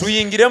Christ.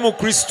 tuyingire mu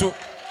Kristo.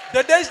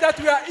 The days that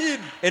we are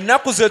in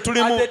Ennaku ze are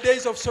tulimu the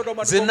days of Sodom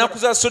and ze nnaku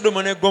Gomorrah. za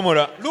Sodoma ne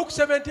Gomora. Luke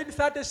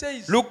 17:30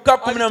 says, Luka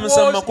 "As it was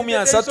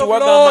 17:30 in the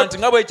wagamba days nti of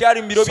nga bwe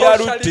kyali mu biro so bya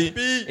shall Lutti it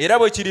be era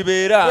bwe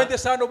kiribeera when the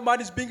Son of Man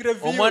is being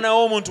revealed." omwana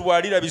w'omuntu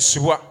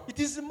bw'alirabisibwa. It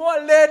is more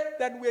late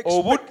than we expect.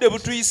 Obudde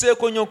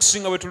butuyiseeko nnyo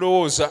okusinga bwe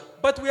tulowooza,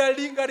 But we are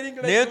lingering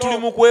naye like tuli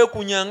Lot. mu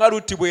kwekunya nga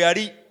Lutti bwe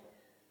yali.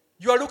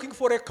 You are looking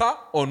for a car.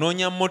 Onoonya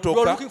You are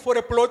mmotoka, looking for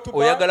a plot to buy.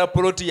 oyagala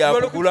poloti You are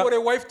looking yakugula, for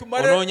a wife to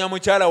marry. onoonya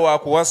mukyala wa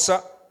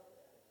kuwasa.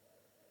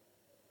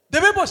 The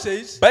Bible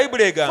says,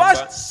 Bayibuli egamba,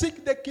 first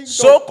seek the kingdom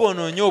sooka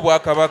onoonye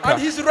obwakabaka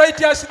and his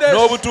righteousness,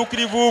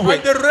 n'obutuukirivu bwe,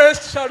 and the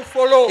rest shall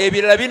follow.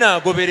 ebirala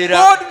binaagoberera.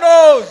 God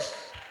knows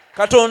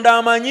Katonda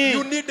amanyi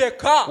you need a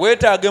car.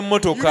 weetaaga You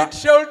emmotoka, need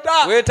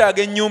shelter.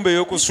 weetaaga ennyumba He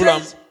ey'okusulamu.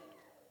 says,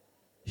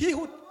 he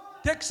who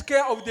takes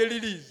care of the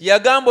lilies,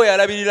 Yagamba oyo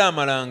alabirira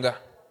amalanga,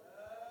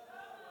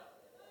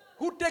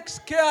 who takes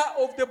care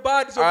of the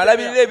birds of the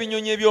alabirira air,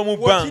 ebinyonyi eby'omu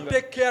will he bbanga,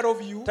 take care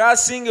of you?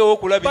 taasingewo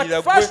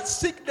okulabirira But gwe, first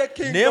seek the naye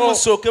kingdom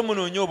musooke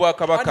munoonye and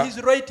obwakabaka his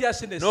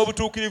righteousness.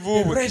 n'obutuukirivu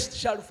The bwe, rest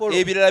shall follow.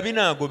 ebirala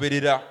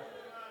binaagoberera.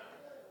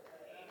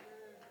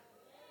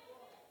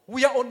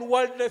 We are on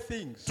worldly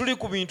things. tuli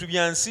ku bintu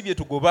bya nsi bye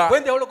tugoba.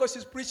 When the Holy Ghost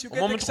is preached, you get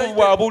Omutukuvu excited.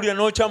 bw'abuulira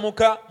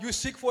n'okyamuka You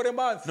seek for a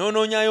month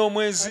n'onoonyayo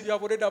omwezi and you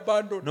have already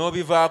abandoned.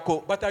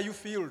 n'obivaako But are you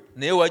filled?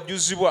 naye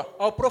wajjuzibwa.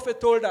 Our prophet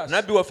told us,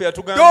 Nabbi waffe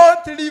yatugamba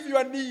don't leave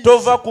your knees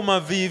tova ku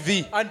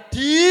maviivi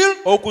until you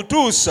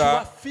okutuusa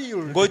are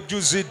filled.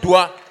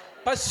 ng'ojjuziddwa.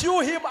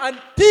 Pursue him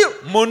until.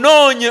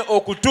 Munoonye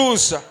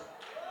okutuusa.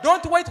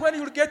 Don't wait when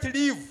you'll get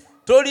leave.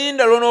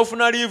 Tolinda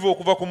lw'onoofuna liivu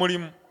okuva ku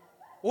mulimu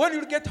When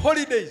you'll get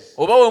holidays.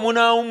 oba we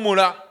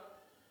munaawummula.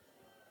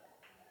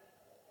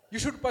 You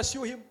should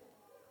pursue him.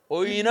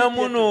 Oyina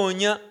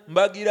munoonya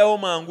mbagirawo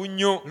mangu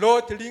nnyo.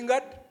 Lot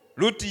lingered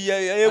Luti until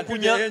the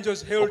yeekunya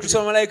angels held okutuusa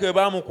him bamalayika bwe and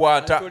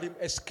baamukwata told him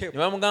escape. ne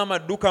bamugamba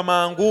dduka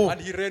mangu.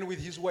 And he ran with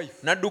his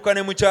wife N'adduka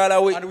ne mukyala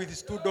we and with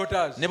his 2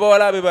 daughters. ne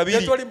bawala be They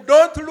babiri told him,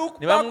 don't look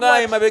ne bamugamba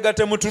backwards. emabega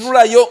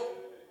temutunulayo.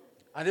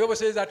 And the Bible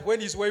says that when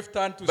his wife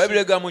turned to Bayibuli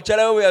see, ga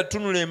mukyala we bwe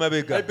yatunula I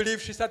emabega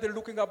believe she started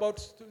looking about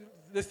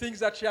the things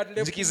that she had left.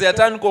 nzikiza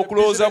yatandika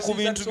okulowooza ku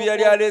businesses and bintu so bye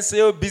yali forth.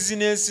 aleeseyo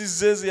bizinesi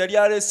ze ze yali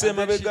aleese And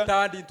then she emabega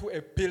turned into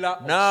a pillar of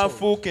salt.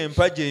 n'afuuka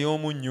empagi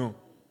ey'omunnyo.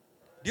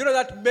 Do you know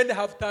that many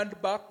have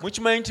turned back?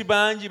 Mukimanyi nti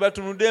bangi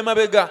batunudde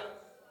emabega.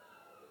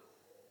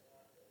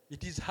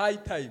 It is high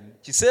time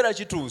Kiseera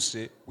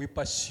kituuse we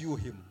pursue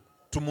him.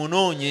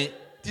 tumunoonye.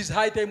 It is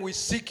high time we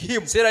seek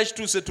him Kiseera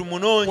kituuse where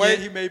tumunoonye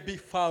he may be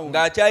found.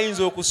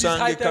 ng'akyayinza It is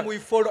high okusangika. time we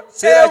follow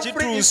Kiseera every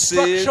kituuse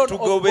instruction of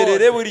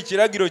tugoberere God. buli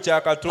kiragiro kya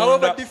However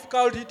Katonda.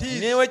 difficult it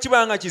is, Newe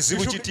kiba nga we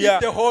kizibu should eat kitya,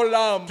 the whole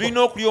lamb.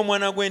 tulina okulya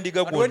omwana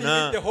gw'endiga And when you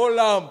eat the gwonna. whole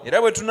lamb Era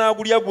bwe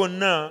tunaagulya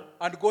gwonna,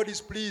 and God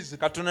is pleased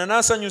Katonda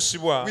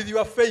n'asanyusibwa with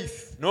your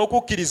faith,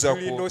 n'okukkiriza he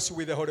will kwo, endorse you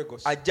with the Holy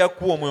Ghost. ajja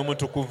kuwa Omwoyo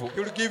Mutukuvu, He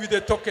will give you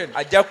the token.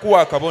 ajja kuwa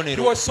He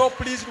akabonero. was so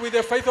pleased with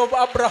the faith of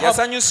Abraham.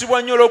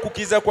 Yasanyusibwa nnyo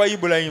olw'okukkiriza kwa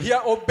Ibulayimu. He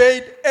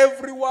obeyed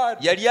every word.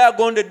 Yali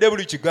agondedde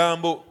buli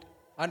kigambo.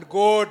 And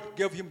God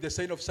gave him the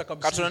sign of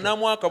Katonda circumcision,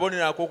 n'amuwa akabonero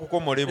the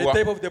ak'okukomolebwa,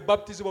 type of the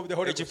baptism of the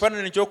Holy Ghost.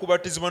 ekifaananyi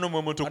ky'okubatizibwa n'Omwoyo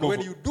And when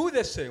Mutukuvu. you do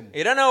the same,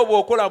 Era nawe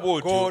bw'okola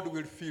bw'otyo, God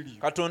will fill you.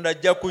 Katonda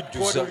ajja God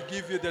kujjuza. will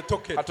give you the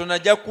token. Katonda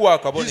ajja kuwa He's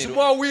akabonero.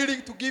 more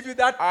willing to give you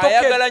that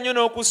Ayagala token. nnyo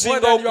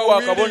n'okusinga more than you are okuwa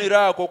willing. akabonero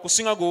ako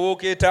okusinga gwe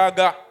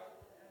wookeetaaga.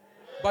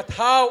 But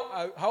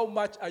how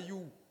much are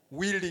you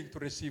willing to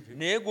receive him?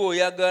 Naye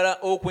gw'oyagala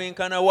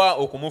okwenkana wa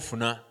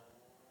okumufuna.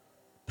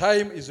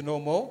 Time is no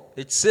more.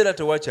 Ekiseera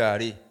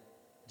tewakyali.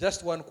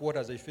 Just one quote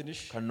as I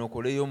finish.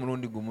 Kanookoleyo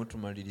omulundi gumu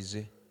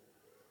tumalirize.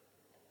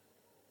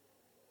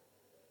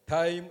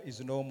 Time is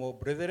no more,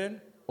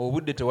 brethren.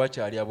 Obudde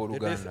tewakyali The death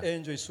abooluganda.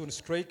 angel is soon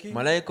striking.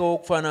 Malayika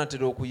w'okufa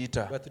n'atera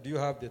okuyita. But do you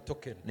have the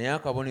token? Naye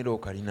akabonero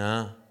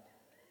okalina.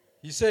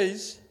 He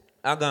says,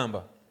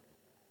 Agamba,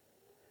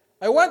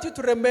 I want you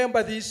to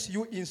remember this,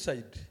 you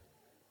inside.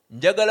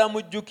 njagala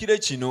mujjukire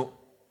kino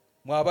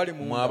Mwabali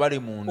mmwe munda. abali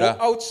Or munda.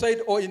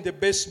 outside or in the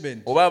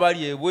basement. Oba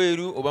abali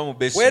ebweru oba mu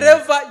basement.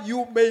 Wherever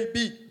you may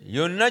be.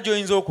 Yonna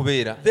gy'oyinza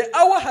okubeera. The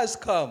hour has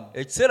come.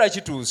 Ekiseera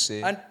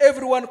kituuse. And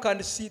everyone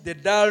can see the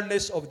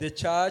dullness of the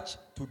church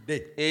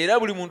today. Era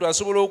buli muntu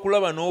asobola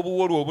okulaba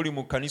n'obuwolu obuli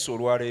mu kkanisa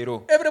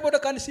olwaleero. Everybody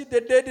can see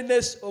the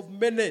deadness of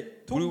many,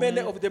 too many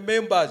of the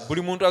members.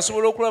 Buli muntu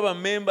asobola okulaba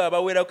memba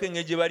abawerako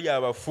engeri gye bali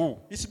abafu.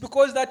 It's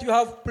because that you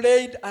have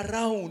played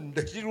around.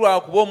 Kiri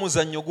lwakuba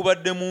omuzannyo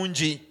gubadde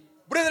mungi.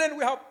 Brethren,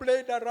 we have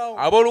played around.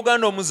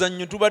 Abooluganda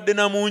omuzannyo tubadde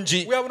na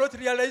mungi. We have not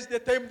realized the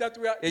time that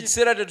we are in.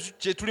 Ekiseera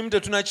kye tulimu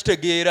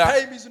tetunakitegeera.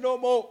 Time is no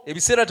more.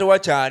 Ebiseera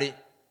tewakyali.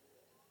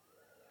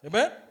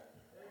 Amen?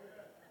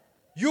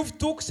 You've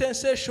took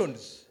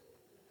sensations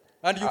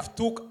and you've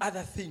took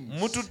other things.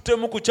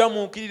 Mututtemu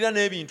kukyamuukirira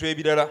n'ebintu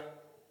ebirala.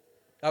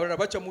 Abalala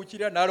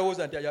bakyamuukirira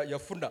n'alowooza nti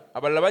yafuna.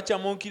 Abalala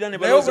bakyamuukirira ne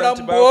Naye balowooza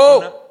nti obulamu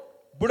baafuna. bwo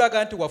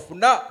bulaga nti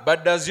wafuna.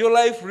 But does your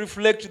life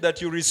reflect that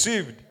you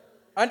received?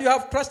 And you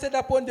have trusted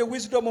upon the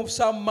wisdom of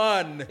some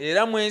man,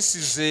 Era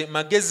mwesize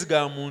magezi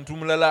ga muntu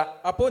mulala.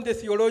 upon the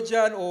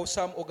theologian or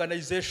some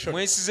organization,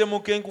 Mwesize mu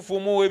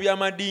kenkufuumu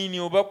w'ebyamadiini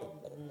oba ku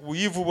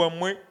buyivu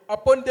bwammwe.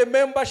 upon the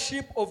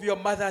membership of your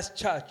mother's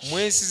church.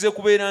 Mwesize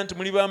kubeera nti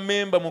muli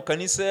bammemba mu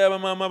kkanisa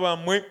y'abamaama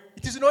bammwe.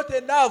 It is not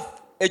enough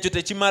Ekyo for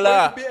you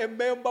tekimala to be a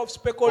member of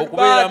Speckled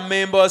okubeera Bird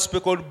memba wa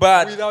Speckled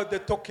Bird without the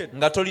token.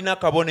 nga tolina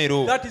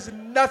kabonero. That is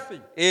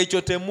nothing.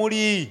 Ekyo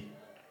temuli.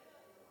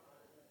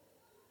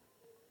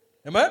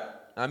 Amen?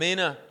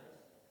 Amiina.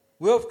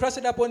 We have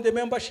trusted upon the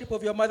membership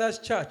of your mother's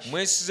church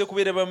Mwesize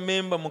kubeera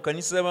bammemba mu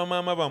kkanisa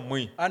y'abamaama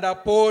bammwe. and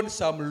upon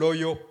some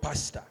loyal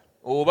pastor.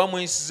 Oba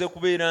mwesize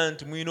kubeera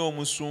nti mulina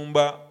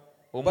omusumba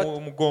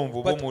omugonvu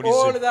oba But all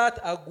omuwulize. that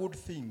are good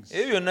things.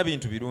 Ebyo byonna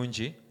bintu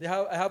birungi.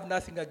 I have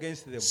nothing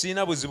against them.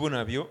 Siina buzibu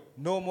nabyo.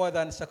 No more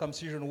than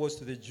circumcision was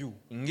to the Jew.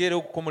 Ng'era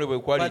okukomolebwa bwe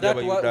kwali But that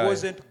gy'Abayudaaya.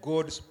 wasn't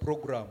God's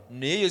program.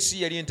 Naye yo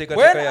si yali When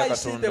enteekateeka ya I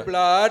see the Katonda.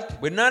 blood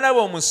Bwe naalaba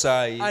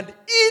omusaayi and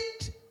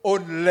eat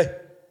only.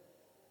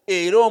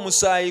 era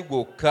omusaayi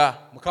gwokka.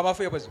 Mukama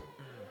waffe yebaze.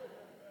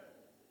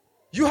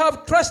 You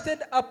have trusted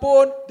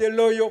upon the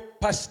loyal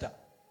pastor.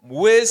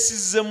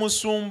 Weesize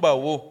musumba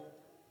wo.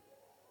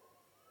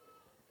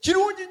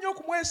 Kirungi nnyo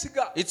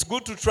okumwesiga. It's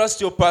good to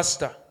trust your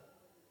pastor.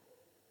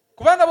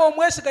 kubanga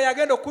bw'omwesiga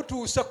yagenda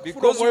okutuusa kufuna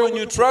Because omwoyo when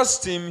you omutukuvu.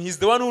 trust Him, He's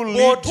the one who will lead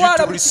you Bw'otwala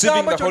to buli receiving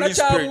kigambo the Holy kyonna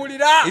Spirit.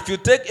 ky'abuulira, If you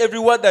take every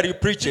word that He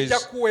preaches, kijja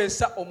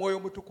kuweesa omwoyo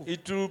omutukuvu.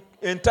 it will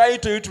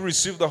entitle you to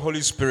receive the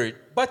Holy Spirit.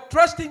 But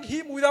trusting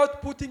Him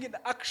without putting in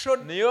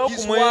action Naye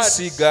His words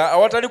okumwesiga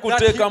awatali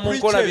kuteeka mu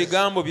nkola preaches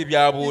bigambo bye is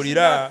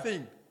by'abuulira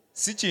nothing.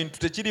 si kintu,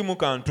 tekirimu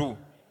kantu.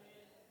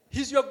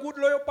 He's your good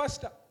loyal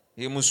pastor.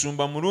 Ye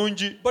musumba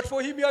mulungi, But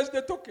for him, he has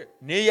the token.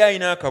 naye ye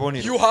alina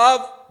akabonero You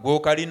have.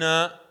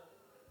 gw'okalina.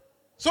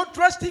 So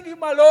trusting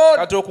him alone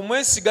Kati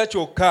okumwesiga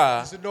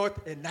kyokka is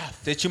not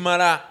enough.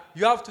 tekimala.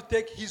 You have to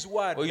take his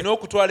word, Olina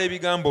okutwala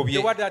ebigambo the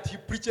bye, word that he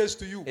preaches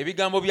to you,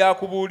 ebigambo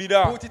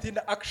by'akubuulira, put it in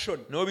action,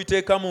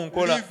 n'obiteeka mu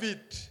nkola, live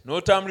it,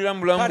 n'otambulira mu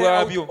bulamu carry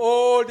out bwabyo,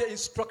 all the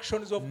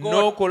instructions of God.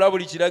 n'okola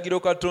buli kiragiro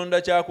Katonda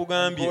And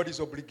kyakugambye. God is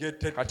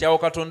obligated Kati awo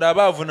Katonda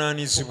aba to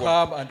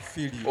avunaanyizibwa come and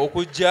fill you.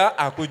 okujja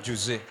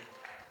akujjuze.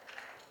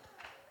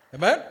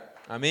 Amen?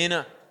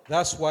 Amiina.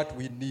 That's what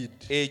we need.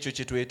 Ekyo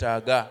kye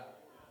twetaaga.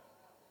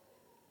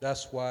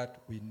 That's what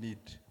we need.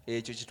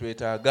 Ekyo kye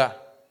twetaaga.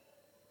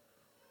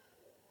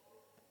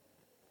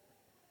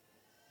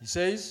 He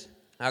says,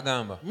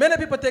 Agamba many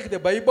people take the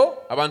Bible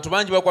abantu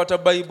bangi bakwata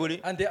Bayibuli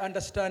and they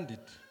understand it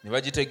ne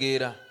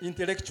bagitegeera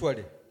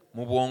intellectually.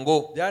 mu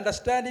bwongo, They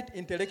understand it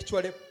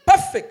intellectually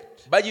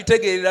perfect.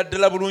 bagitegeerera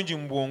ddala bulungi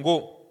mu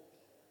bwongo,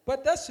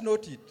 But that's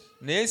not it.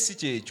 naye si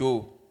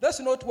kyekyo. That's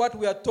not what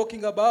we are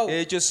talking about.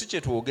 Ekyo si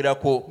kye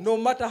twogerako. No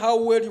matter how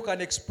well you can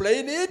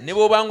explain it, Ne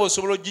bw'oba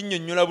ng'osobola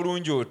oginnyonnyola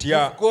bulungi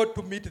otya, you've got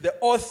to meet the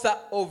author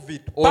of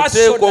it oteekwa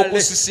personally.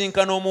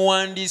 okusisinkana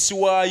omuwandiisi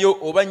waayo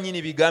oba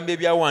nnyini bigambo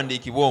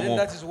ebyawandiikibwa Then omwo.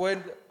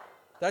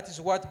 that is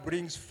what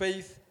brings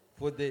faith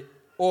for the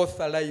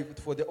author life,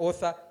 for the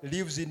author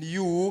lives in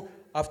you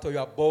after you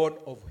are born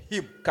of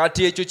him.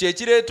 Kati ekyo kye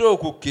kireeta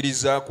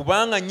okukkiriza,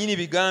 kubanga nnyini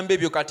bigambo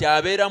ebyo kati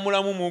abeera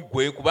mulamu mu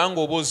ggwe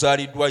kubanga oba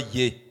ozaaliddwa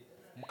ye.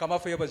 Mukama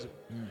ffe yeebazibwe.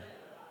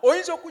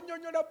 Oyinza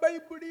okunnyonnyola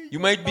Bayibuli. You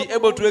might be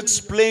able to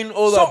explain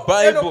all so the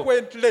Bible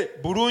eloquently,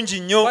 bulungi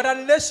nnyo, but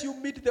unless you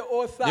meet the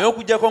author, naye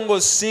okuggyako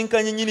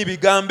ng'osisinkanye nnyini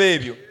bigambo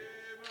ebyo,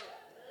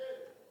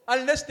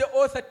 unless the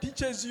author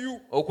teaches you,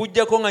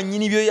 okuggyako nga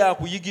nnyini byo unless he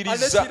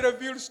yakuyigiriza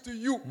reveals to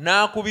you,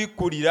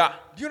 n'akubikkulira.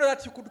 do you know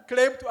that you could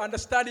claim to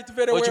understand it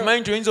very well,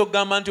 Okimanyi nti oyinza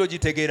okugamba nti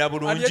ogitegeera and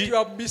yet bulungi you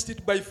have missed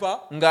it by far?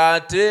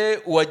 ng'ate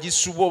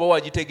wagisuba oba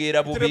wagitegeera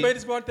It bubi.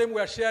 reminds me one time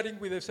we are sharing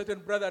with a certain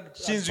brother and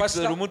Kinzikiriza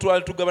pastor, lumu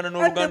twali tugabana and the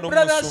n'oluganda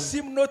brother omusungu,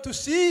 seemed not to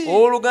see,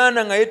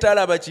 owooluganda nga ye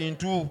talaba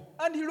kintu,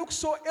 and he looked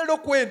so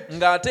eloquent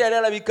ng'ate yali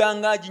alabika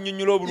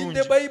ng'aginnyonnyola in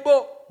the obulungi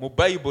Bible. mu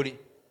Bayibuli.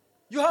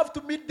 You have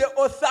to meet the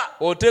author,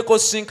 Oteeka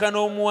osisinkana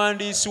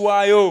omuwandiisi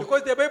waayo,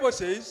 because the Bible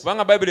says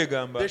kubanga Bayibuli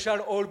egamba they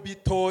shall all be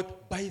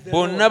taught by the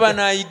bonna Lord.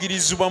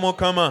 banaayigirizibwa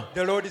Mukama.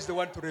 The Lord is the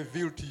one to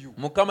reveal to you.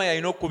 Mukama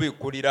yalina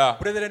okubikkulira.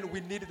 Brethren, we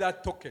need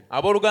that token,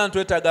 Abooluganda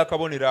twetaaga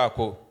akabonero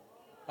ako,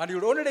 and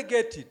you'll only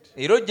get it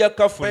era ojja by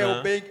kukafuna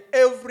obeying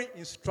every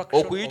instruction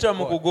okuyita of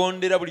mu God.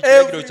 kugondera buli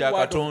Every kiragiro kya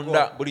word of Katonda,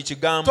 God. buli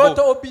kigambo.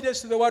 Total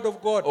obedience to the word of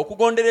God.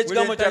 Okugondera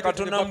ekigambo Will kya entitle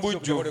to the Katonda mu baptism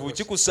of the Holy bujjuvu Ghost.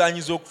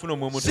 kikusaanyiza okufuna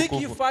omwoyo Seek ye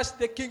mutukuvu. first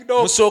the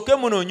kingdom. Musooke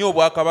munoonye The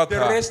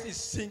obwakabaka, rest is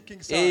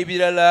sinking sand.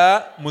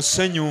 ebirala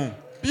musenyu.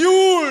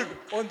 Build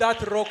on that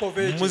rock of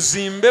ages,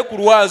 Muzimbe ku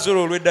lwazi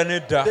olwo olw'edda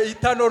n'edda, the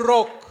eternal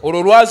rock,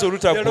 olwo lwazi the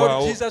Lord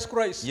olutaggwaawo, Jesus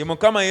Christ, ye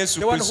Mukama Yesu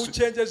the one who Kristo,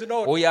 changes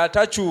not. oyo When he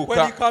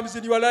atakyuka. comes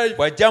in your life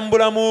Bw'ajja mu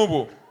bulamu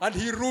bwo and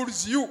he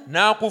rules you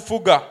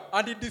n'akufuga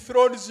and he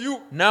dethrones you,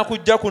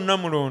 n'akuggya ku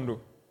nnamulondo,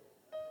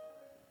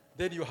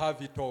 then you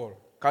have it all.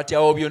 kati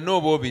awo byonna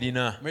oba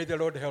obirina. May the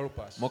Lord help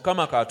us.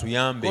 Mukama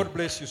kaatuyambe. God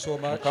bless you so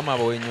much. Mukama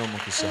abawe nnyo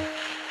omukisa.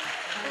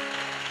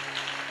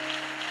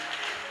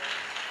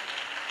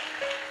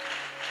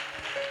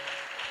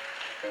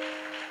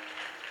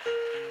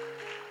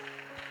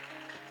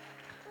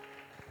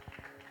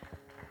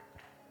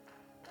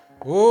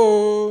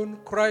 On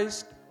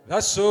Christ,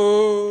 the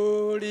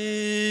solid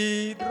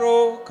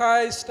rock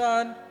I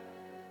stand.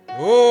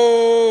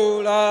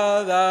 All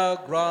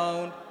other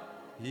ground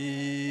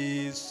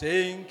is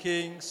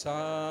sinking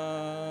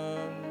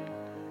sand.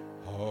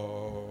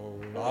 All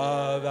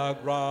other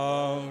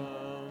ground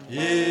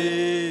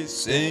is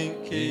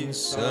sinking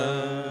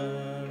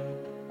sand.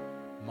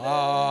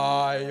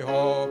 My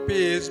hope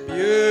is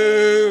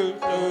built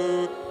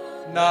to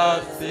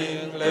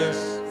nothing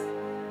less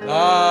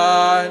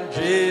than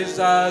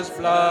Jesus'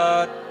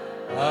 blood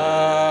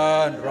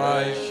and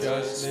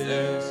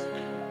righteousness.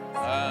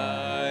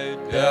 I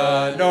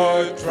dare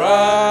not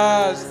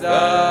trust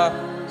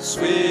the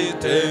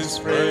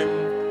sweetest frame,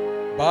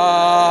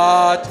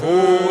 but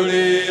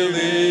wholly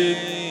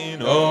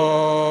lean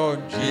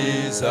on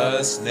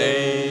Jesus'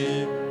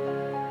 name.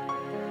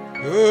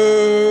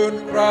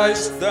 On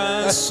Christ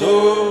the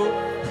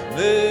solid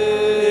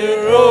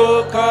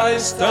rock I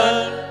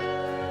stand.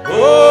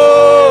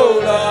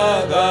 All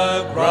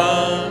other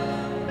ground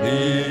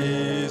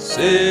is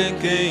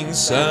sinking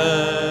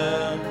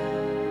sand.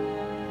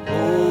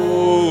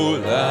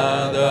 All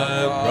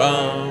other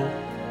ground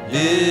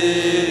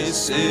is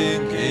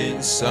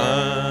sinking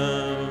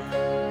sand.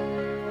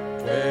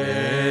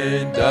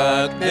 When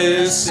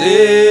darkness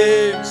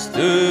seems to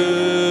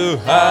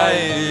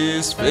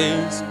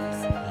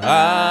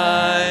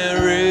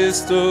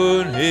rest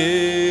on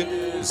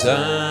His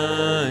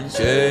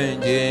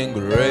unchanging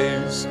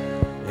grace.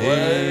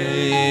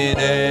 In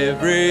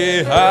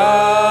every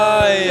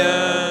high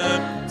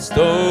and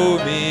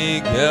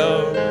stormy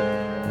gale,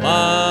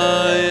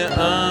 my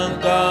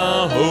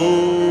anchor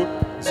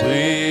holds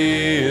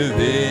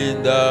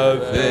within the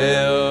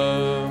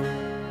veil.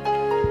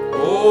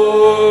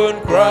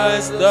 On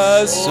Christ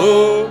the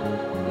solid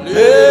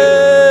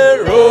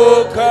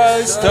rock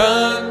I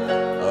stand,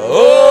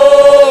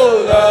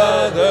 all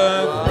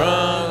other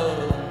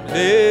ground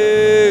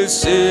is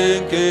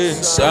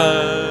sinking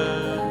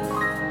sand.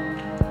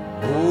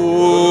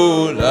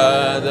 All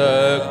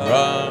other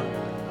ground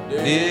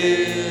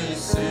is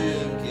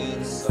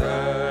sinking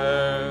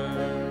sand.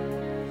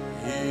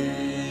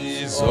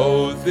 His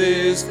oath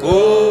is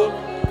gold,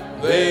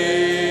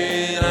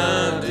 vein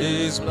and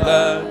His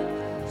blood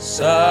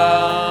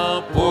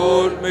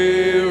support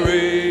me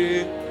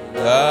with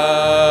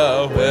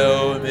the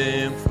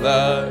whelming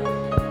flood.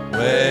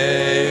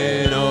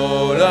 When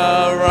all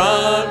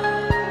around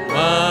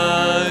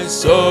my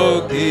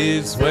soul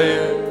gives way,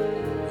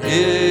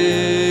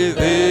 it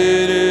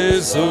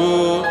is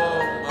all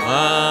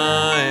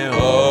my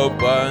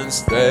hope and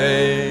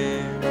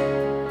stay.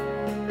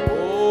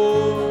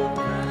 Oh,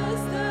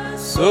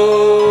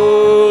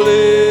 solid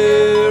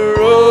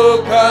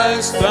rock I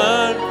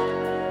stand,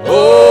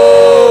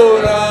 all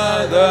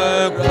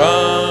other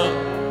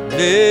ground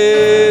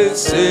is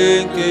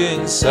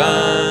sinking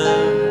sand.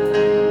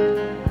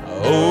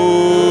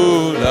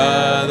 All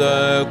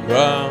other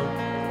ground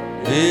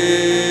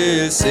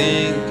is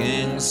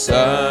sinking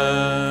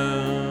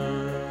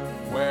sand.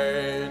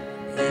 When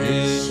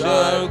He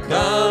shall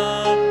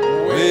come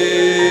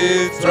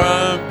with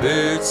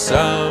trumpet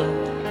sound,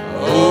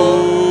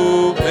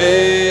 oh,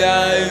 may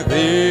I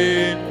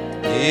then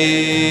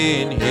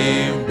in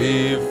Him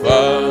be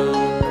found,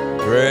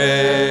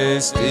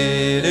 dressed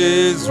in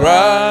His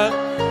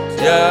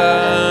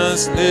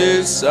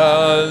righteousness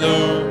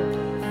alone,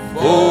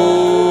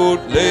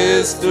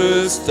 faultless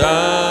to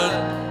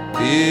stand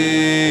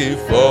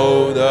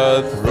before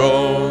the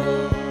throne.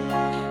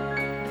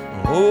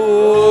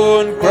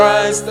 On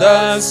Christ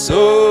the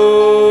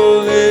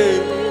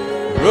solid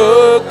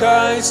rock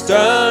I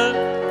stand,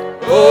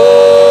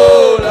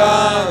 all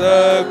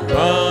other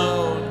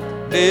ground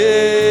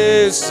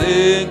is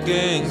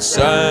sinking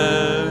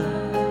sand.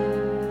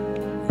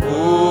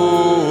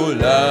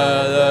 All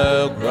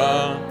other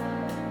ground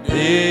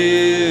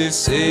is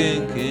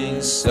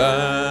sinking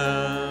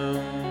sand.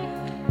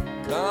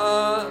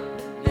 God,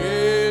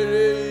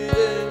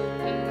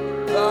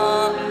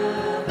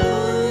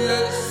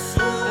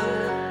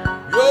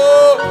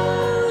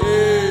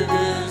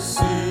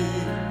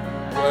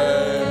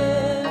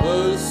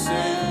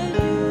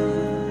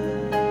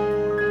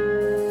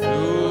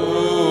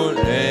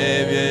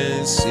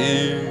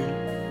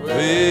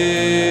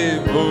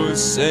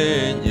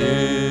 Seigneur,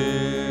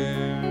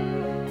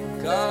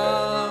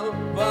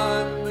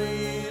 capable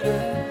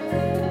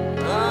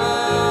à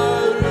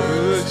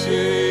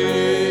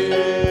Dieu,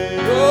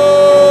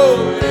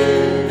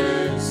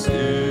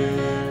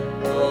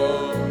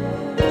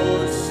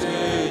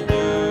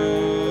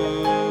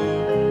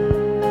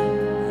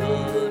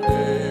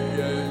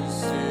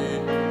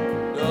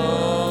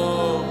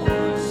 oh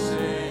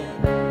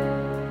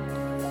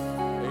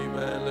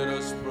Amen. Let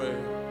us pray.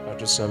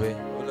 Atusabe.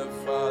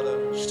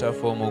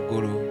 Kitaffe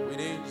omuggulu,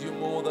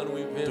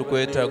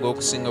 tukwetaaga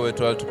okusinga bwe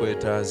twali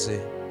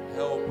tukwetaaze.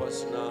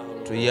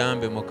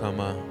 Tuyambe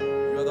Mukama,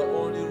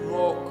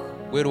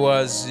 gwe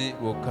lwazi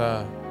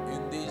lwokka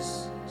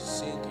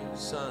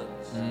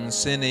mu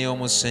nsi eno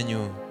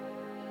ey'omusenyu.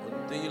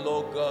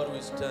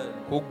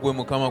 Ku ggwe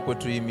Mukama kwe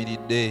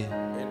tuyimiridde,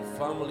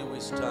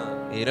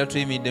 era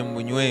tuyimiridde mu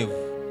bunywevu.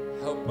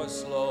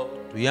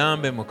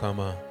 Tuyambe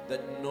Mukama,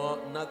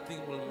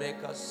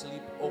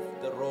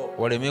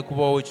 waleme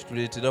kubaawo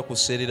ekituleetera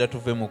kuseerera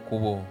tuve mu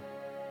kkubo.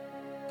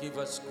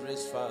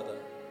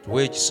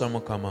 Tuwe ekisa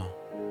Mukama.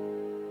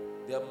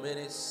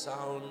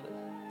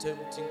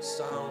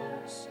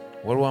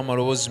 Waliwo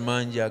amaloboozi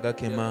mangi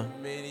agakema,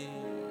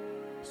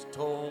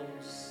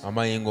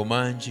 amayengo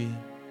mangi,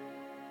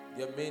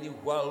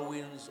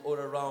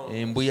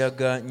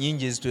 embuyaga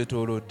nnyingi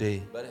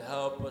ezitwetoolodde.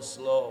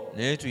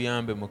 Naye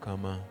tuyambe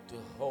Mukama,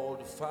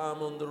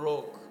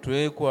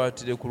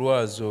 twekwatire ku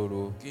lwazi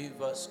olwo.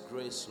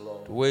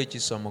 Tuwe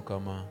ekisa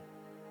Mukama.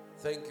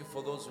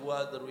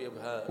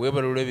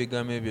 Weebalula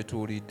ebigambo ebyo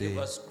tuwulidde.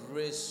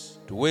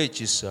 Tuwe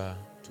ekisa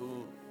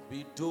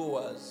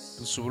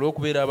tusobole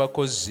okubeera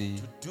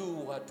abakozi,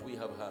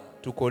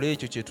 tukole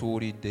ekyo kye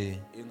tuwulidde.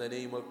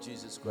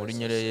 Mu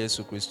linnya lya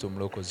Yesu Kristo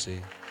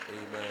Omulokozi.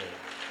 Amen.